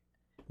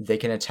they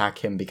can attack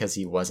him because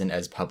he wasn't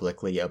as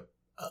publicly a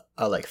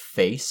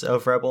face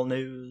of Rebel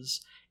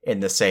News in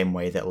the same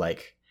way that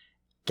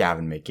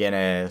Gavin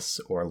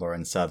McGuinness or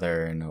Lauren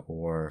Southern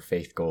or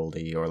Faith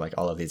Goldy or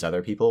all of these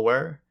other people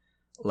were.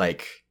 They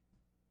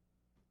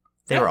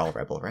were all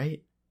Rebel,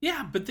 right?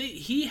 Yeah, but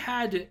he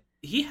had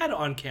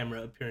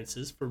on-camera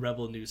appearances for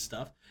Rebel News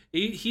stuff.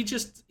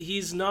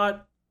 He's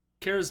not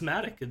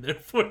charismatic and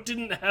therefore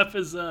didn't have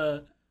as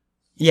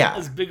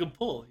big a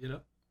pull,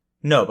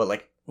 No,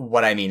 but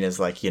what I mean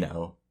is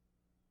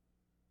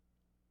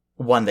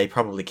one, they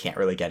probably can't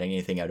really get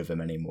anything out of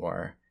him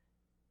anymore.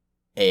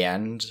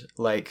 And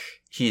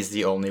he's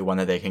the only one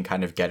that they can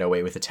kind of get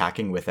away with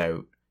attacking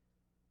without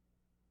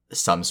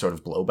some sort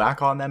of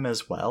blowback on them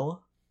as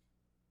well.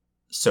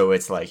 So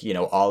it's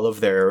all of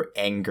their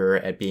anger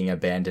at being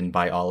abandoned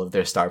by all of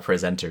their star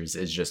presenters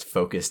is just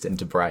focused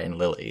into Brian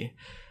Lilley.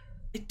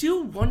 I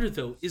do wonder,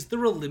 though, is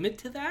there a limit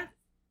to that?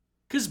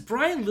 Because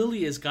Brian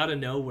Lilley has got to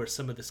know where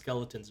some of the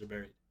skeletons are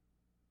buried.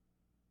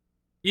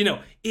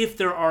 If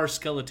there are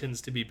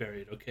skeletons to be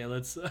buried, okay,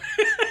 let's...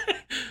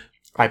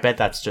 I bet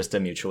that's just a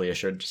mutually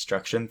assured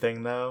destruction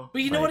thing, though.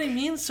 But you know what I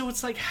mean? So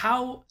it's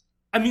how...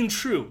 I mean,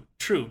 true.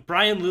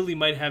 Brian Lilley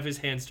might have his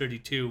hands dirty,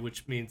 too,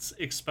 which means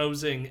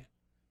exposing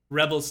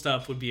Rebel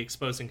stuff would be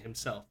exposing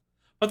himself.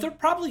 But there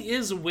probably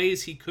is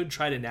ways he could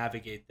try to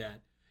navigate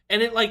that.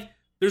 And it,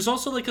 there's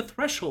also, a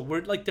threshold where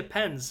it,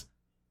 depends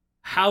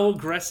how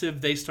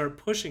aggressive they start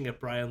pushing at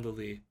Brian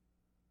Lilley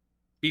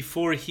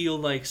before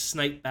he'll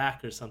snipe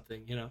back or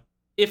something,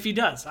 if he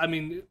does. I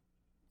mean,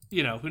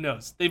 who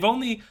knows? They've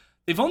only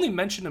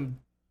mentioned him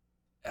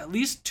at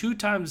least 2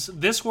 times,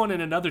 this one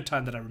and another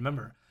time that I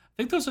remember. I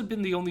think those have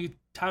been the only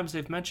times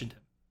they've mentioned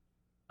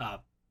him.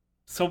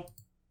 So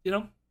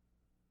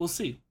we'll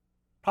see.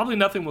 Probably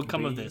nothing will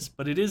come of this,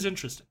 but it is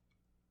interesting.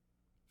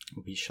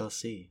 We shall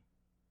see.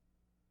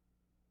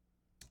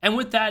 And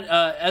with that,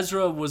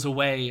 Ezra was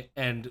away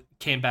and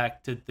came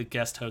back to the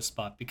guest host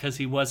spot because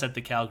he was at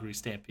the Calgary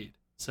Stampede.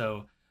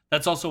 So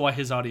that's also why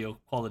his audio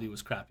quality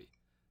was crappy.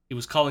 He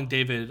was calling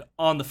David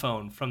on the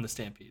phone from the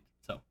Stampede.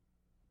 So,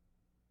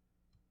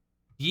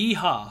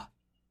 yeehaw.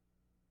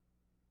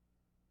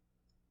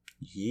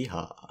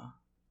 Yeehaw.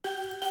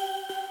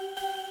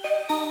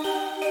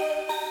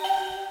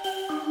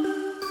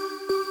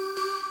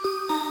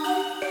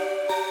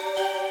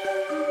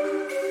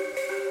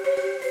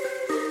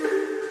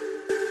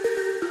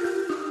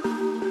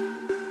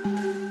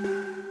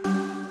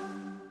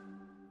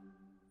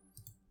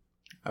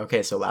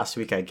 Okay, so last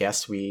week I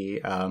guess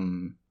we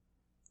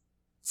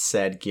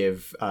said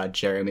give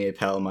Jeremy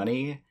Appel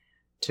money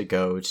to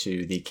go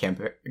to the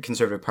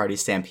Conservative Party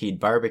Stampede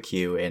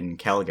Barbecue in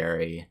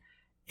Calgary,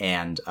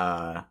 and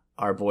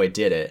our boy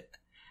did it.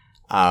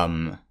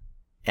 And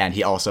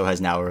he also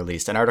has now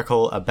released an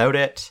article about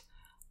it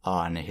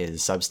on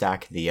his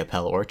Substack, The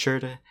Appel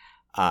Orchard.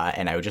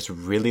 And I would just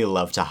really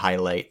love to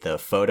highlight the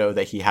photo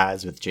that he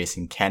has with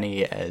Jason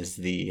Kenney as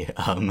the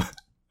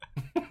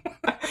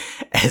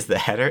as the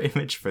header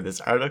image for this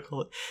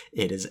article.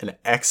 It is an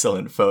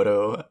excellent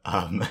photo.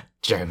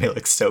 Jeremy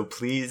looks so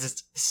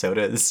pleased. So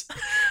does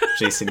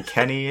Jason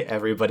Kenney.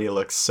 Everybody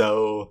looks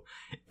so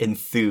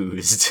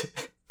enthused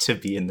to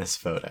be in this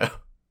photo.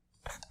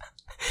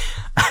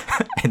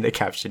 And the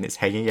caption is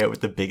 "Hanging out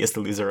with the biggest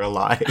loser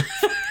alive."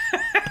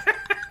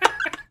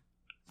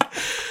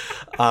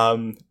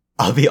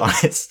 I'll be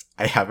honest,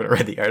 I haven't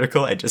read the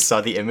article. I just saw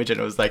the image and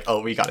I was like,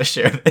 oh, we gotta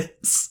share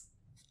this.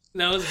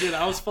 That was good.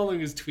 I was following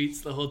his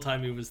tweets the whole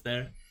time he was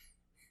there.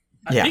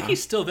 I Yeah. think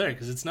he's still there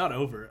because it's not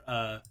over.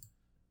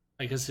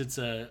 I guess it's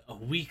a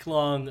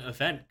week-long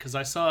event because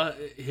I saw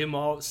him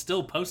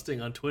still posting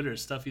on Twitter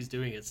stuff he's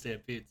doing at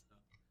Stampede.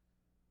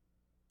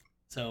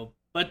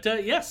 But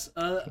yes,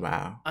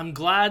 Wow. I'm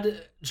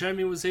glad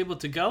Jeremy was able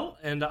to go,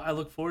 and I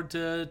look forward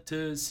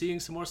to seeing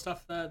some more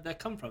stuff that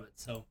come from it.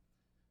 So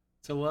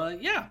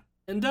yeah.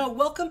 And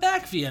welcome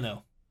back,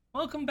 Vienno.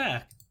 Welcome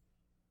back.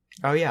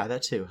 Oh yeah,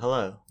 that too.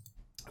 Hello.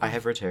 I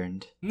have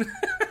returned.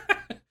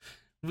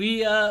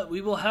 We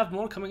will have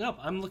more coming up.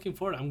 I'm looking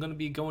forward. I'm going to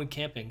be going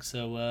camping,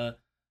 so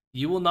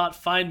you will not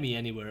find me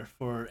anywhere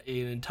for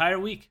an entire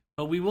week.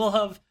 But we will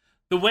have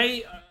the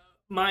way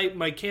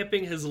my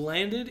camping has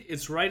landed.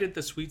 It's right at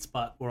the sweet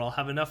spot where I'll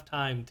have enough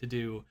time to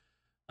do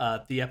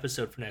the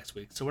episode for next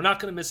week. So we're not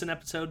going to miss an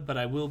episode, but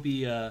I will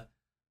be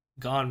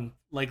gone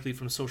likely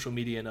from social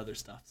media and other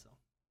stuff. So,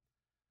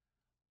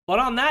 but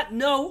on that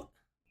note,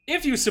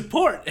 if you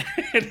support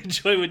and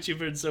enjoy what you've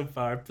heard so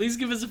far, please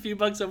give us a few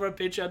bucks over at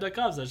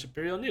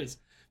patreon.com/Imperial News.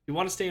 If you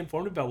want to stay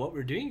informed about what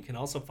we're doing, you can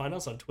also find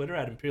us on Twitter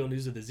at Imperial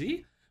News with a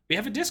Z. We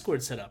have a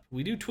Discord set up.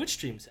 We do Twitch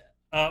streams.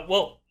 I've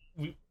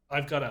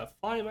got a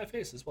fly in my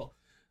face as well.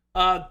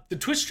 The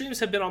Twitch streams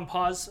have been on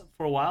pause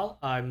for a while.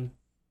 I'm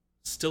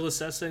still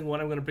assessing when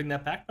I'm going to bring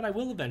that back, but I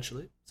will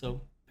eventually.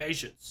 So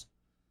patience.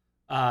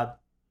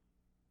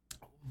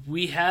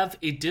 We have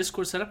a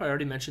Discord set up. I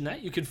already mentioned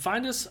that. You can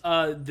find us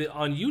on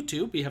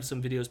YouTube. We have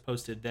some videos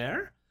posted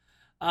there.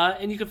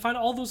 And you can find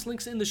all those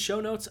links in the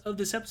show notes of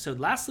this episode.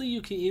 Lastly, you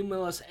can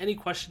email us any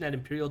question at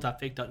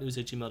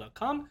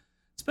imperial.fake.news@gmail.com.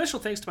 Special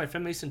thanks to my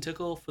friend Mason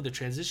Tickle for the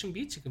transition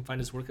beats. You can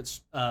find his work at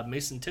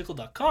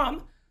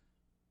masontickle.com.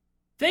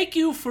 Thank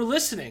you for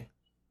listening.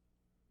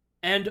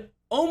 And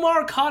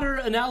Omar Cotter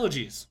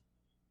analogies.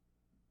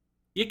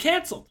 You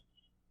canceled.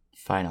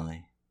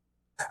 Finally.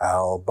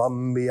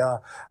 Albumbia,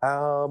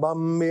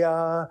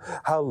 Albumbia,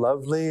 how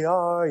lovely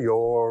are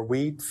your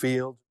wheat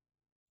fields.